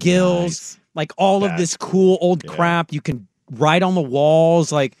stuffed to the gills, like all of this cool old crap. You can write on the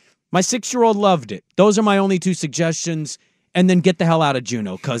walls. Like, my 6-year-old loved it. Those are my only 2 suggestions. And then get the hell out of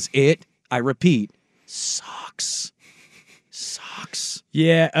Juneau, because I repeat, sucks.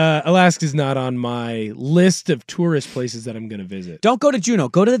 Yeah, Alaska's not on my list of tourist places that I'm going to visit. Don't go to Juneau.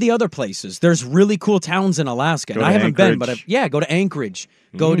 Go to the other places. There's really cool towns in Alaska. And I haven't been, but go to Anchorage.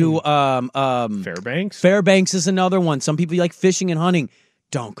 Go to Fairbanks. Fairbanks is another one. Some people like fishing and hunting.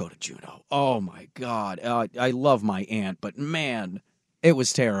 Don't go to Juneau. Oh, my God. I love my aunt, but man, it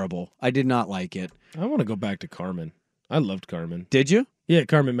was terrible. I did not like it. I want to go back to Carmen. I loved Carmen. Did you? Yeah,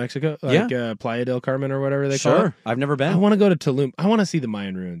 Carmen, Mexico. Playa del Carmen or whatever they call it. Sure. I've never been. I want to go to Tulum. I want to see the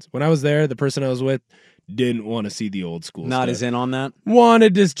Mayan ruins. When I was there, the person I was with didn't want to see the old school Not stuff. as in on that?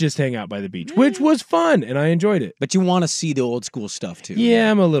 Wanted to just hang out by the beach, which was fun, and I enjoyed it. But you want to see the old school stuff, too.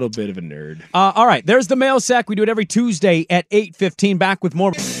 Yeah, I'm a little bit of a nerd. All right, there's the mail sack. We do it every Tuesday at 8:15. Back with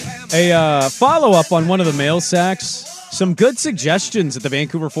more. A follow-up on one of the mail sacks. Some good suggestions at the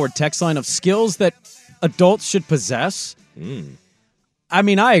Vancouver Ford text line of skills that adults should possess. I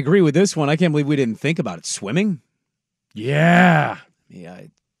mean, I agree with this one. I can't believe we didn't think about it. Swimming? Yeah. Yeah.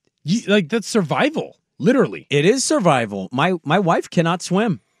 That's survival, literally. It is survival. My wife cannot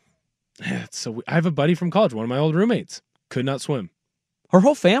swim. So I have a buddy from college, one of my old roommates, could not swim. Her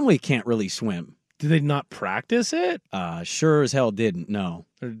whole family can't really swim. Did they not practice it? Sure as hell didn't, no.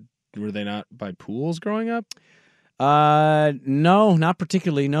 Or were they not by pools growing up? No, not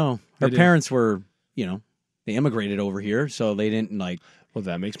particularly, no. Her parents were, they immigrated over here, so they didn't well,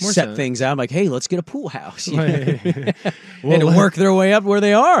 that makes more set sense. things out. I'm like, hey, let's get a pool house. And work their way up where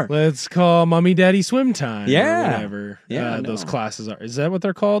they are. Let's call mommy daddy swim time. Yeah. Or whatever those classes are. Is that what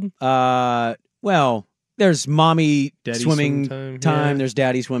they're called? Well, there's mommy daddy swimming swim time. Yeah. There's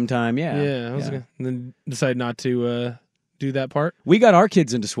daddy swim time. Yeah. And then decide not to do that part. We got our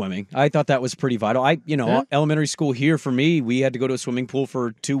kids into swimming. I thought that was pretty vital. Elementary school here for me, we had to go to a swimming pool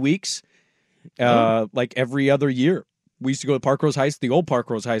for 2 weeks, like every other year. We used to go to the old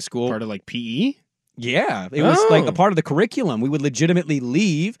Park Rose High School. Part of like PE? Yeah. It was like a part of the curriculum. We would legitimately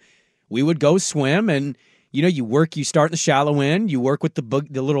leave. We would go swim and, you start in the shallow end. You work with the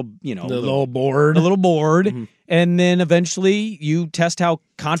little, the little board. The little board. Mm-hmm. And then eventually you test how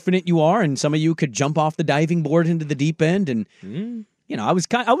confident you are. And some of you could jump off the diving board into the deep end. And, I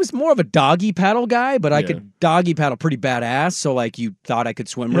was more of a doggy paddle guy, but I could doggy paddle pretty badass. So you thought I could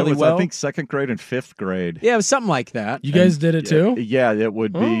swim really well. I think 2nd grade and 5th grade. Yeah, it was something like that. You guys did it too? Yeah, it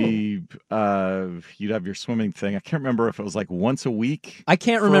would be, you'd have your swimming thing. I can't remember if it was once a week. I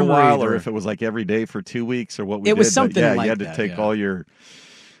can't remember for a while, either. or if it was every day for 2 weeks or what we did. It was something like that. You had to take all your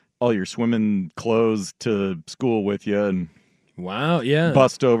swimming clothes to school with you and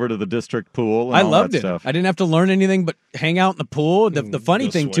bust over to the district pool and I all loved that it. stuff. I didn't have to learn anything but hang out in the pool. The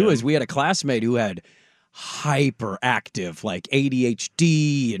funny thing, too, is we had a classmate who had hyperactive,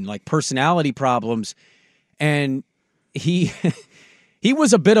 ADHD and personality problems. And he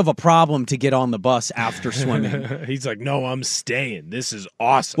was a bit of a problem to get on the bus after swimming. He's like, no, I'm staying. This is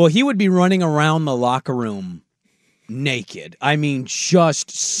awesome. Well, he would be running around the locker room naked. I mean, just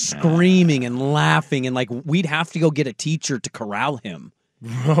screaming and laughing. And we'd have to go get a teacher to corral him.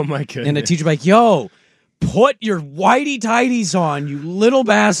 Oh, my goodness. And the teacher would be like, yo, put your whitey-tighties on, you little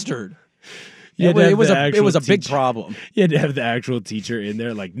bastard. It was a big problem. You had to have the actual teacher in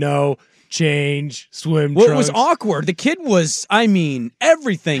there no, change, swim Well, trunks. it was awkward. The kid was,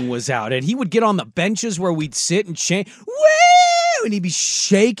 everything was out. And he would get on the benches where we'd sit and change. Woo! And he'd be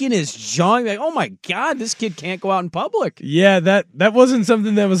shaking his jaw. He'd be like, oh, my God, this kid can't go out in public. Yeah, that wasn't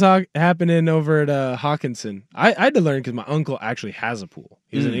something that was happening over at Hawkinson. I had to learn because my uncle actually has a pool.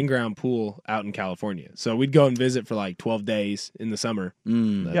 He has an in-ground pool out in California. So we'd go and visit for 12 days in the summer.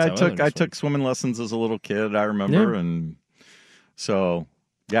 I took swimming lessons as a little kid, I remember. And so,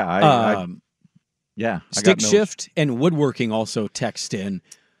 I Stick shift and woodworking also text in.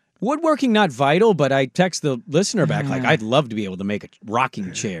 Woodworking not vital, but I text the listener back I'd love to be able to make a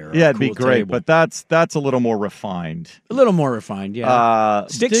rocking chair. Yeah, it'd be great, table. But that's a little more refined. A little more refined, yeah.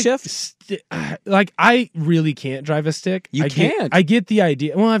 Stick shift? I really can't drive a stick. You can't? I get the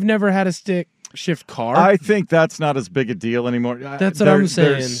idea. Well, I've never had a stick shift car. I think that's not as big a deal anymore. That's what I'm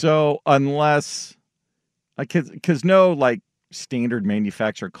saying. So unless, because no standard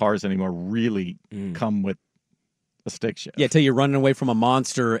manufacturer cars anymore really come with a stick shift. Yeah, till you're running away from a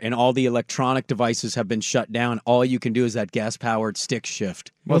monster and all the electronic devices have been shut down. All you can do is that gas-powered stick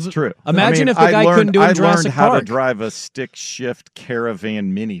shift. Well, it's true. Imagine if the guy couldn't do it in Jurassic Park. I learned how to drive a stick shift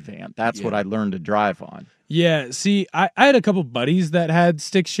caravan minivan. That's what I learned to drive on. Yeah, see, I had a couple buddies that had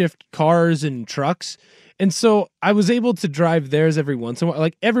stick shift cars and trucks, and so I was able to drive theirs every once in a while.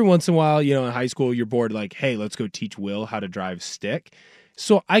 Like every once in a while, you know, in high school, you're bored, like, hey, let's go teach Will how to drive stick.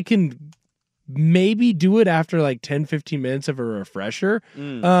 So I can maybe do it after like 10, 15 minutes of a refresher.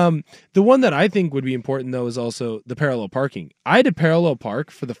 The one that I think would be important, though, is also the parallel parking. I had to parallel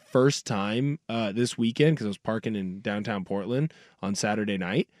park for the first time this weekend because I was parking in downtown Portland on Saturday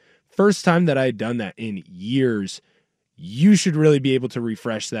night. First time that I had done that in years. You should really be able to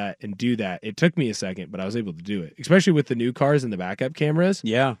refresh that and do that. It took me a second, but I was able to do it, especially with the new cars and the backup cameras.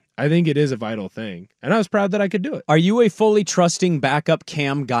 Yeah. I think it is a vital thing, and I was proud that I could do it. Are you a fully trusting backup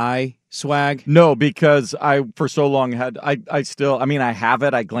cam guy, Swag? No, because I for so long had I have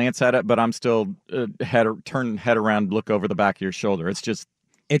it. I glance at it, but I'm still turn head around, look over the back of your shoulder. It's just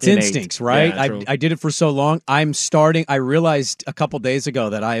it's innate. Instincts, right? Yeah, I did it for so long. I realized a couple days ago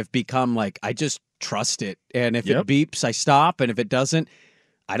that I have become like I just trust it, and if it beeps, I stop, and if it doesn't,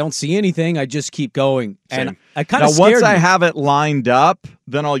 I don't see anything. I just keep going. Same. And I kind of once I have it lined up,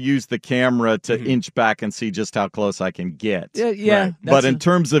 then I'll use the camera to inch back and see just how close I can get. Yeah. Right. But in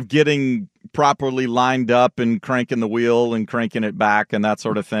terms of getting properly lined up and cranking the wheel and cranking it back and that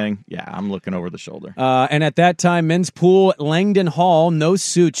sort of thing, yeah, I'm looking over the shoulder. And at that time, men's pool at Langdon Hall, no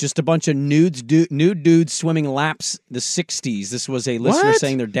suits, just a bunch of nude dudes swimming laps the 60s. This was a listener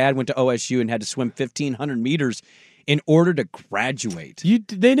saying their dad went to OSU and had to swim 1,500 meters in order to graduate. They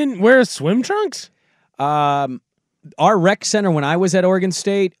didn't wear swim trunks? Our rec center when I was at Oregon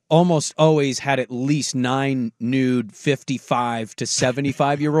State almost always had at least 9 nude 55 to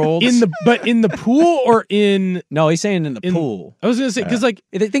 75-year-olds. In the pool or in... No, he's saying in the pool. I was going to say, because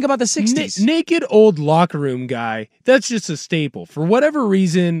think about the 60s. Naked old locker room guy, that's just a staple. For whatever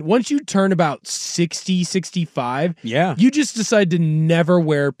reason, once you turn about 60, 65, you just decide to never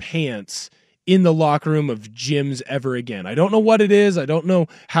wear pants in the locker room of gyms ever again. I don't know what it is. I don't know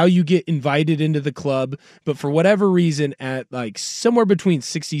how you get invited into the club, but for whatever reason, at like somewhere between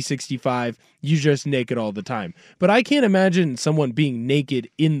 60, 65, you're just naked all the time. But I can't imagine someone being naked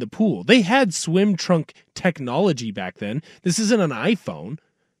in the pool. They had swim trunk technology back then. This isn't an iPhone.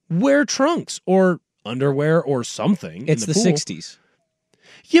 Wear trunks or underwear or something. It's the 60s.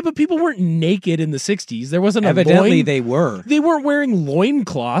 Yeah, but people weren't naked in the 60s. There wasn't Evidently, they were. They weren't wearing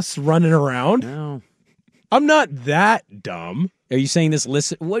loincloths running around. No. I'm not that dumb. Are you saying this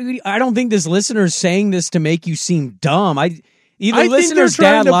I don't think this listener is saying this to make you seem dumb. Either listener's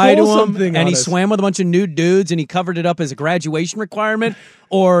dad lied to him and he swam with a bunch of nude dudes and he covered it up as a graduation requirement,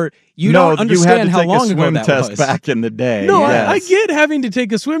 or you don't understand how long ago that was. You had to take a swim test back in the day. No, yes. I get having to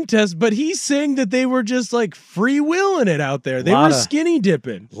take a swim test, but he's saying that they were just like free-willing it out there. They were skinny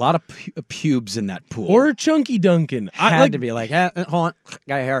dipping. A lot of pubes in that pool. Or chunky dunking. Had to be like, hold on,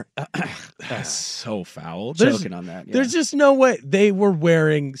 got a hair. That's so foul. Joking on that. Yeah. There's just no way they were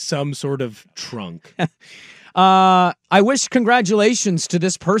wearing some sort of trunk. I wish congratulations to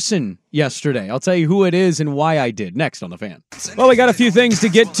this person yesterday. I'll tell you who it is and why I did. Next on The Fan. Well, we got a few things to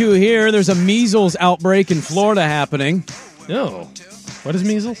get to here. There's a measles outbreak in Florida happening. No. What is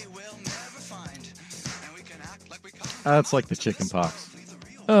measles? It's like the chicken pox.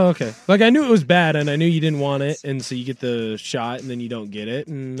 Oh, okay. Like I knew it was bad and I knew you didn't want it, and so you get the shot and then you don't get it,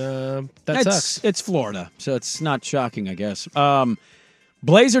 and that sucks. It's Florida, so it's not shocking, I guess.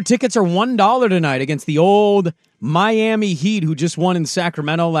 Blazer tickets are $1 tonight against the old Miami Heat, who just won in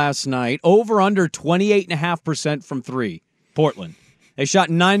Sacramento last night. Over under 28.5% from 3. Portland. They shot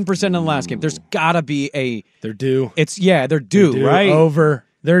 9% in the last game. There's got to be They're due. They're due, right? Over.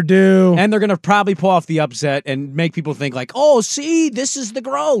 They're due. And they're going to probably pull off the upset and make people think like, oh, see, this is the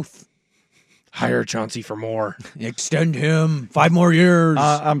growth. Hire Chauncey for more. Extend him 5 more years.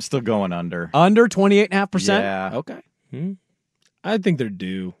 I'm still going under. Under 28.5%? Yeah. Okay. I think they're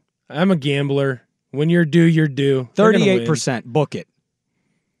due. I'm a gambler. When you're due, you're due. 38%. Book it.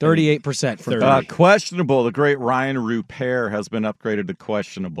 38% for 30. Questionable. The great Ryan Rupert has been upgraded to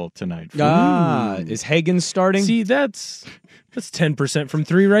questionable tonight. Is Hagen starting? See, that's 10% from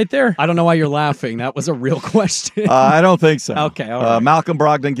 3 right there. I don't know why you're laughing. That was a real question. I don't think so. Okay, all right. Malcolm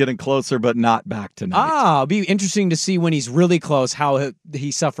Brogdon getting closer, but not back tonight. It'll be interesting to see when he's really close how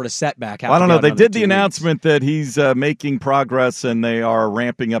he suffered a setback. I don't know. They did the announcement that he's making progress and they are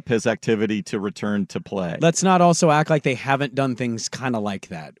ramping up his activity to return to play. Let's not also act like they haven't done things kind of like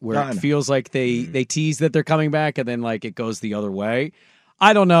that, where it feels like they tease that they're coming back and then like it goes the other way.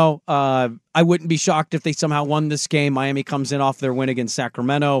 I don't know. I wouldn't be shocked if they somehow won this game. Miami comes in off their win against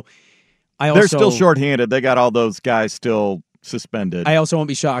Sacramento. They're still shorthanded. They got all those guys still suspended. I also won't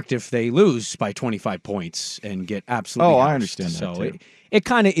be shocked if they lose by 25 points and get absolutely I housed. understand that, so too. It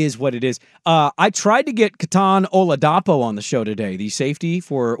kind of is what it is. I tried to get Ketan Oladapo on the show today, the safety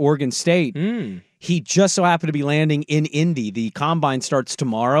for Oregon State. He just so happened to be landing in Indy. The combine starts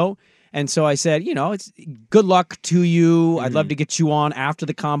tomorrow. And so I said, it's good luck to you. I'd love to get you on after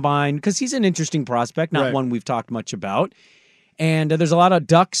the combine because he's an interesting prospect, not one we've talked much about. And there's a lot of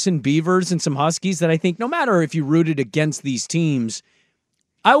Ducks and Beavers and some Huskies that I think no matter if you rooted against these teams,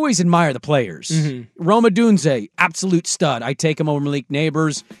 I always admire the players. Roma Dunze, absolute stud. I take him over Malik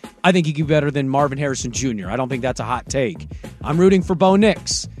Neighbors. I think he could be better than Marvin Harrison Jr. I don't think that's a hot take. I'm rooting for Bo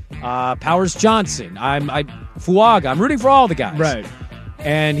Nix, Powers Johnson, Fuaga. I'm rooting for all the guys. Right.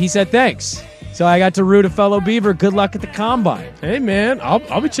 And he said thanks. So I got to root a fellow Beaver. Good luck at the Combine. Hey, man,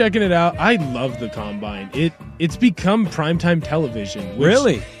 I'll be checking it out. I love the Combine. It's become primetime television, which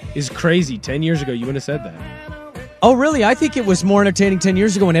really is crazy. 10 years ago, you wouldn't have said that. Oh, really? I think it was more entertaining 10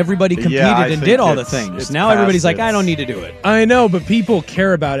 years ago when everybody competed and did all the things. Now everybody's like, I don't need to do it. I know, but people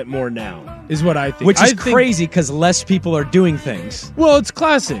care about it more now, is what I think. Which is crazy because less people are doing things. Well, it's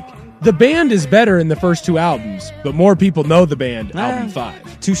classic. The band is better in the first 2 albums, but more people know the band, album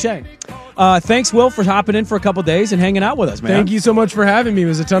 5. Touche. Thanks, Will, for hopping in for a couple days and hanging out with us, man. Thank you so much for having me. It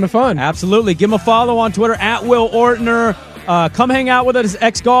was a ton of fun. Absolutely. Give him a follow on Twitter, @Will Ortner. Come hang out with us,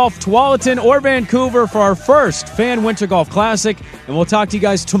 X-Golf, Tualatin, or Vancouver for our first Fan Winter Golf Classic. And we'll talk to you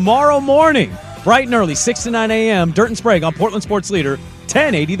guys tomorrow morning, bright and early, 6 to 9 a.m., Dirt and Sprague on Portland Sports Leader,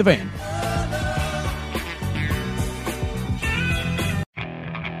 1080 The Van.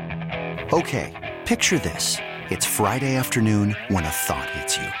 Okay, picture this. It's Friday afternoon when a thought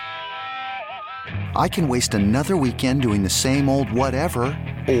hits you. I can waste another weekend doing the same old whatever,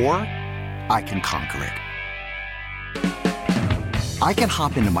 or I can conquer it. I can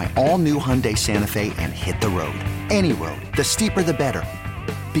hop into my all-new Hyundai Santa Fe and hit the road. Any road. The steeper, the better.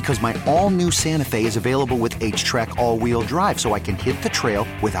 Because my all-new Santa Fe is available with H-Track all-wheel drive, so I can hit the trail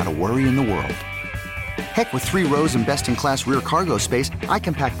without a worry in the world. Heck, with 3 rows and best-in-class rear cargo space, I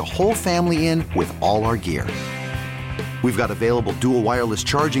can pack the whole family in with all our gear. We've got available dual wireless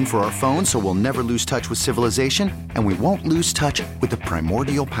charging for our phones, so we'll never lose touch with civilization, and we won't lose touch with the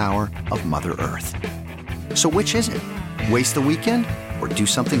primordial power of Mother Earth. So which is it? Waste the weekend or do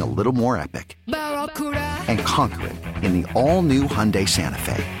something a little more epic? And conquer it in the all-new Hyundai Santa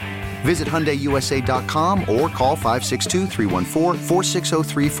Fe. Visit HyundaiUSA.com or call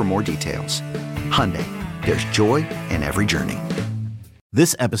 562-314-4603 for more details. Hyundai, there's joy in every journey.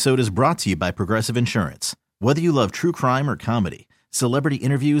 This episode is brought to you by Progressive Insurance. Whether you love true crime or comedy, celebrity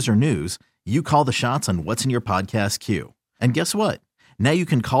interviews or news, you call the shots on what's in your podcast queue. And guess what? Now you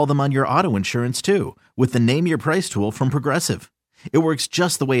can call them on your auto insurance too with the Name Your Price tool from Progressive. It works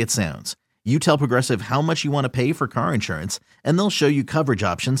just the way it sounds. You tell Progressive how much you want to pay for car insurance, and they'll show you coverage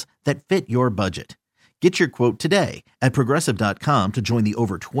options that fit your budget. Get your quote today at Progressive.com to join the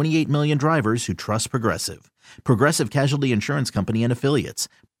over 28 million drivers who trust Progressive. Progressive Casualty Insurance Company and Affiliates.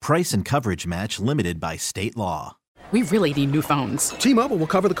 Price and coverage match limited by state law. We really need new phones. T-Mobile will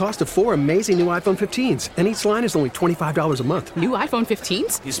cover the cost of 4 amazing new iPhone 15s, and each line is only $25 a month. New iPhone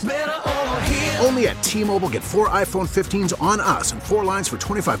 15s? It's better over here. Only at T-Mobile, get 4 iPhone 15s on us and 4 lines for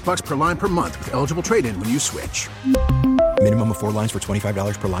 $25 per line per month with eligible trade-in when you switch. Minimum of 4 lines for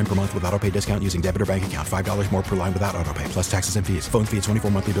 $25 per line per month with autopay discount using debit or bank account. $5 more per line without autopay, plus taxes and fees. Phone fee at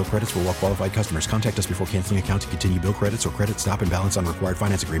 24 monthly bill credits for well-qualified customers. Contact us before canceling account to continue bill credits or credit stop and balance on required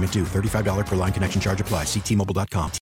finance agreement due. $35 per line connection charge applies. See T-Mobile.com.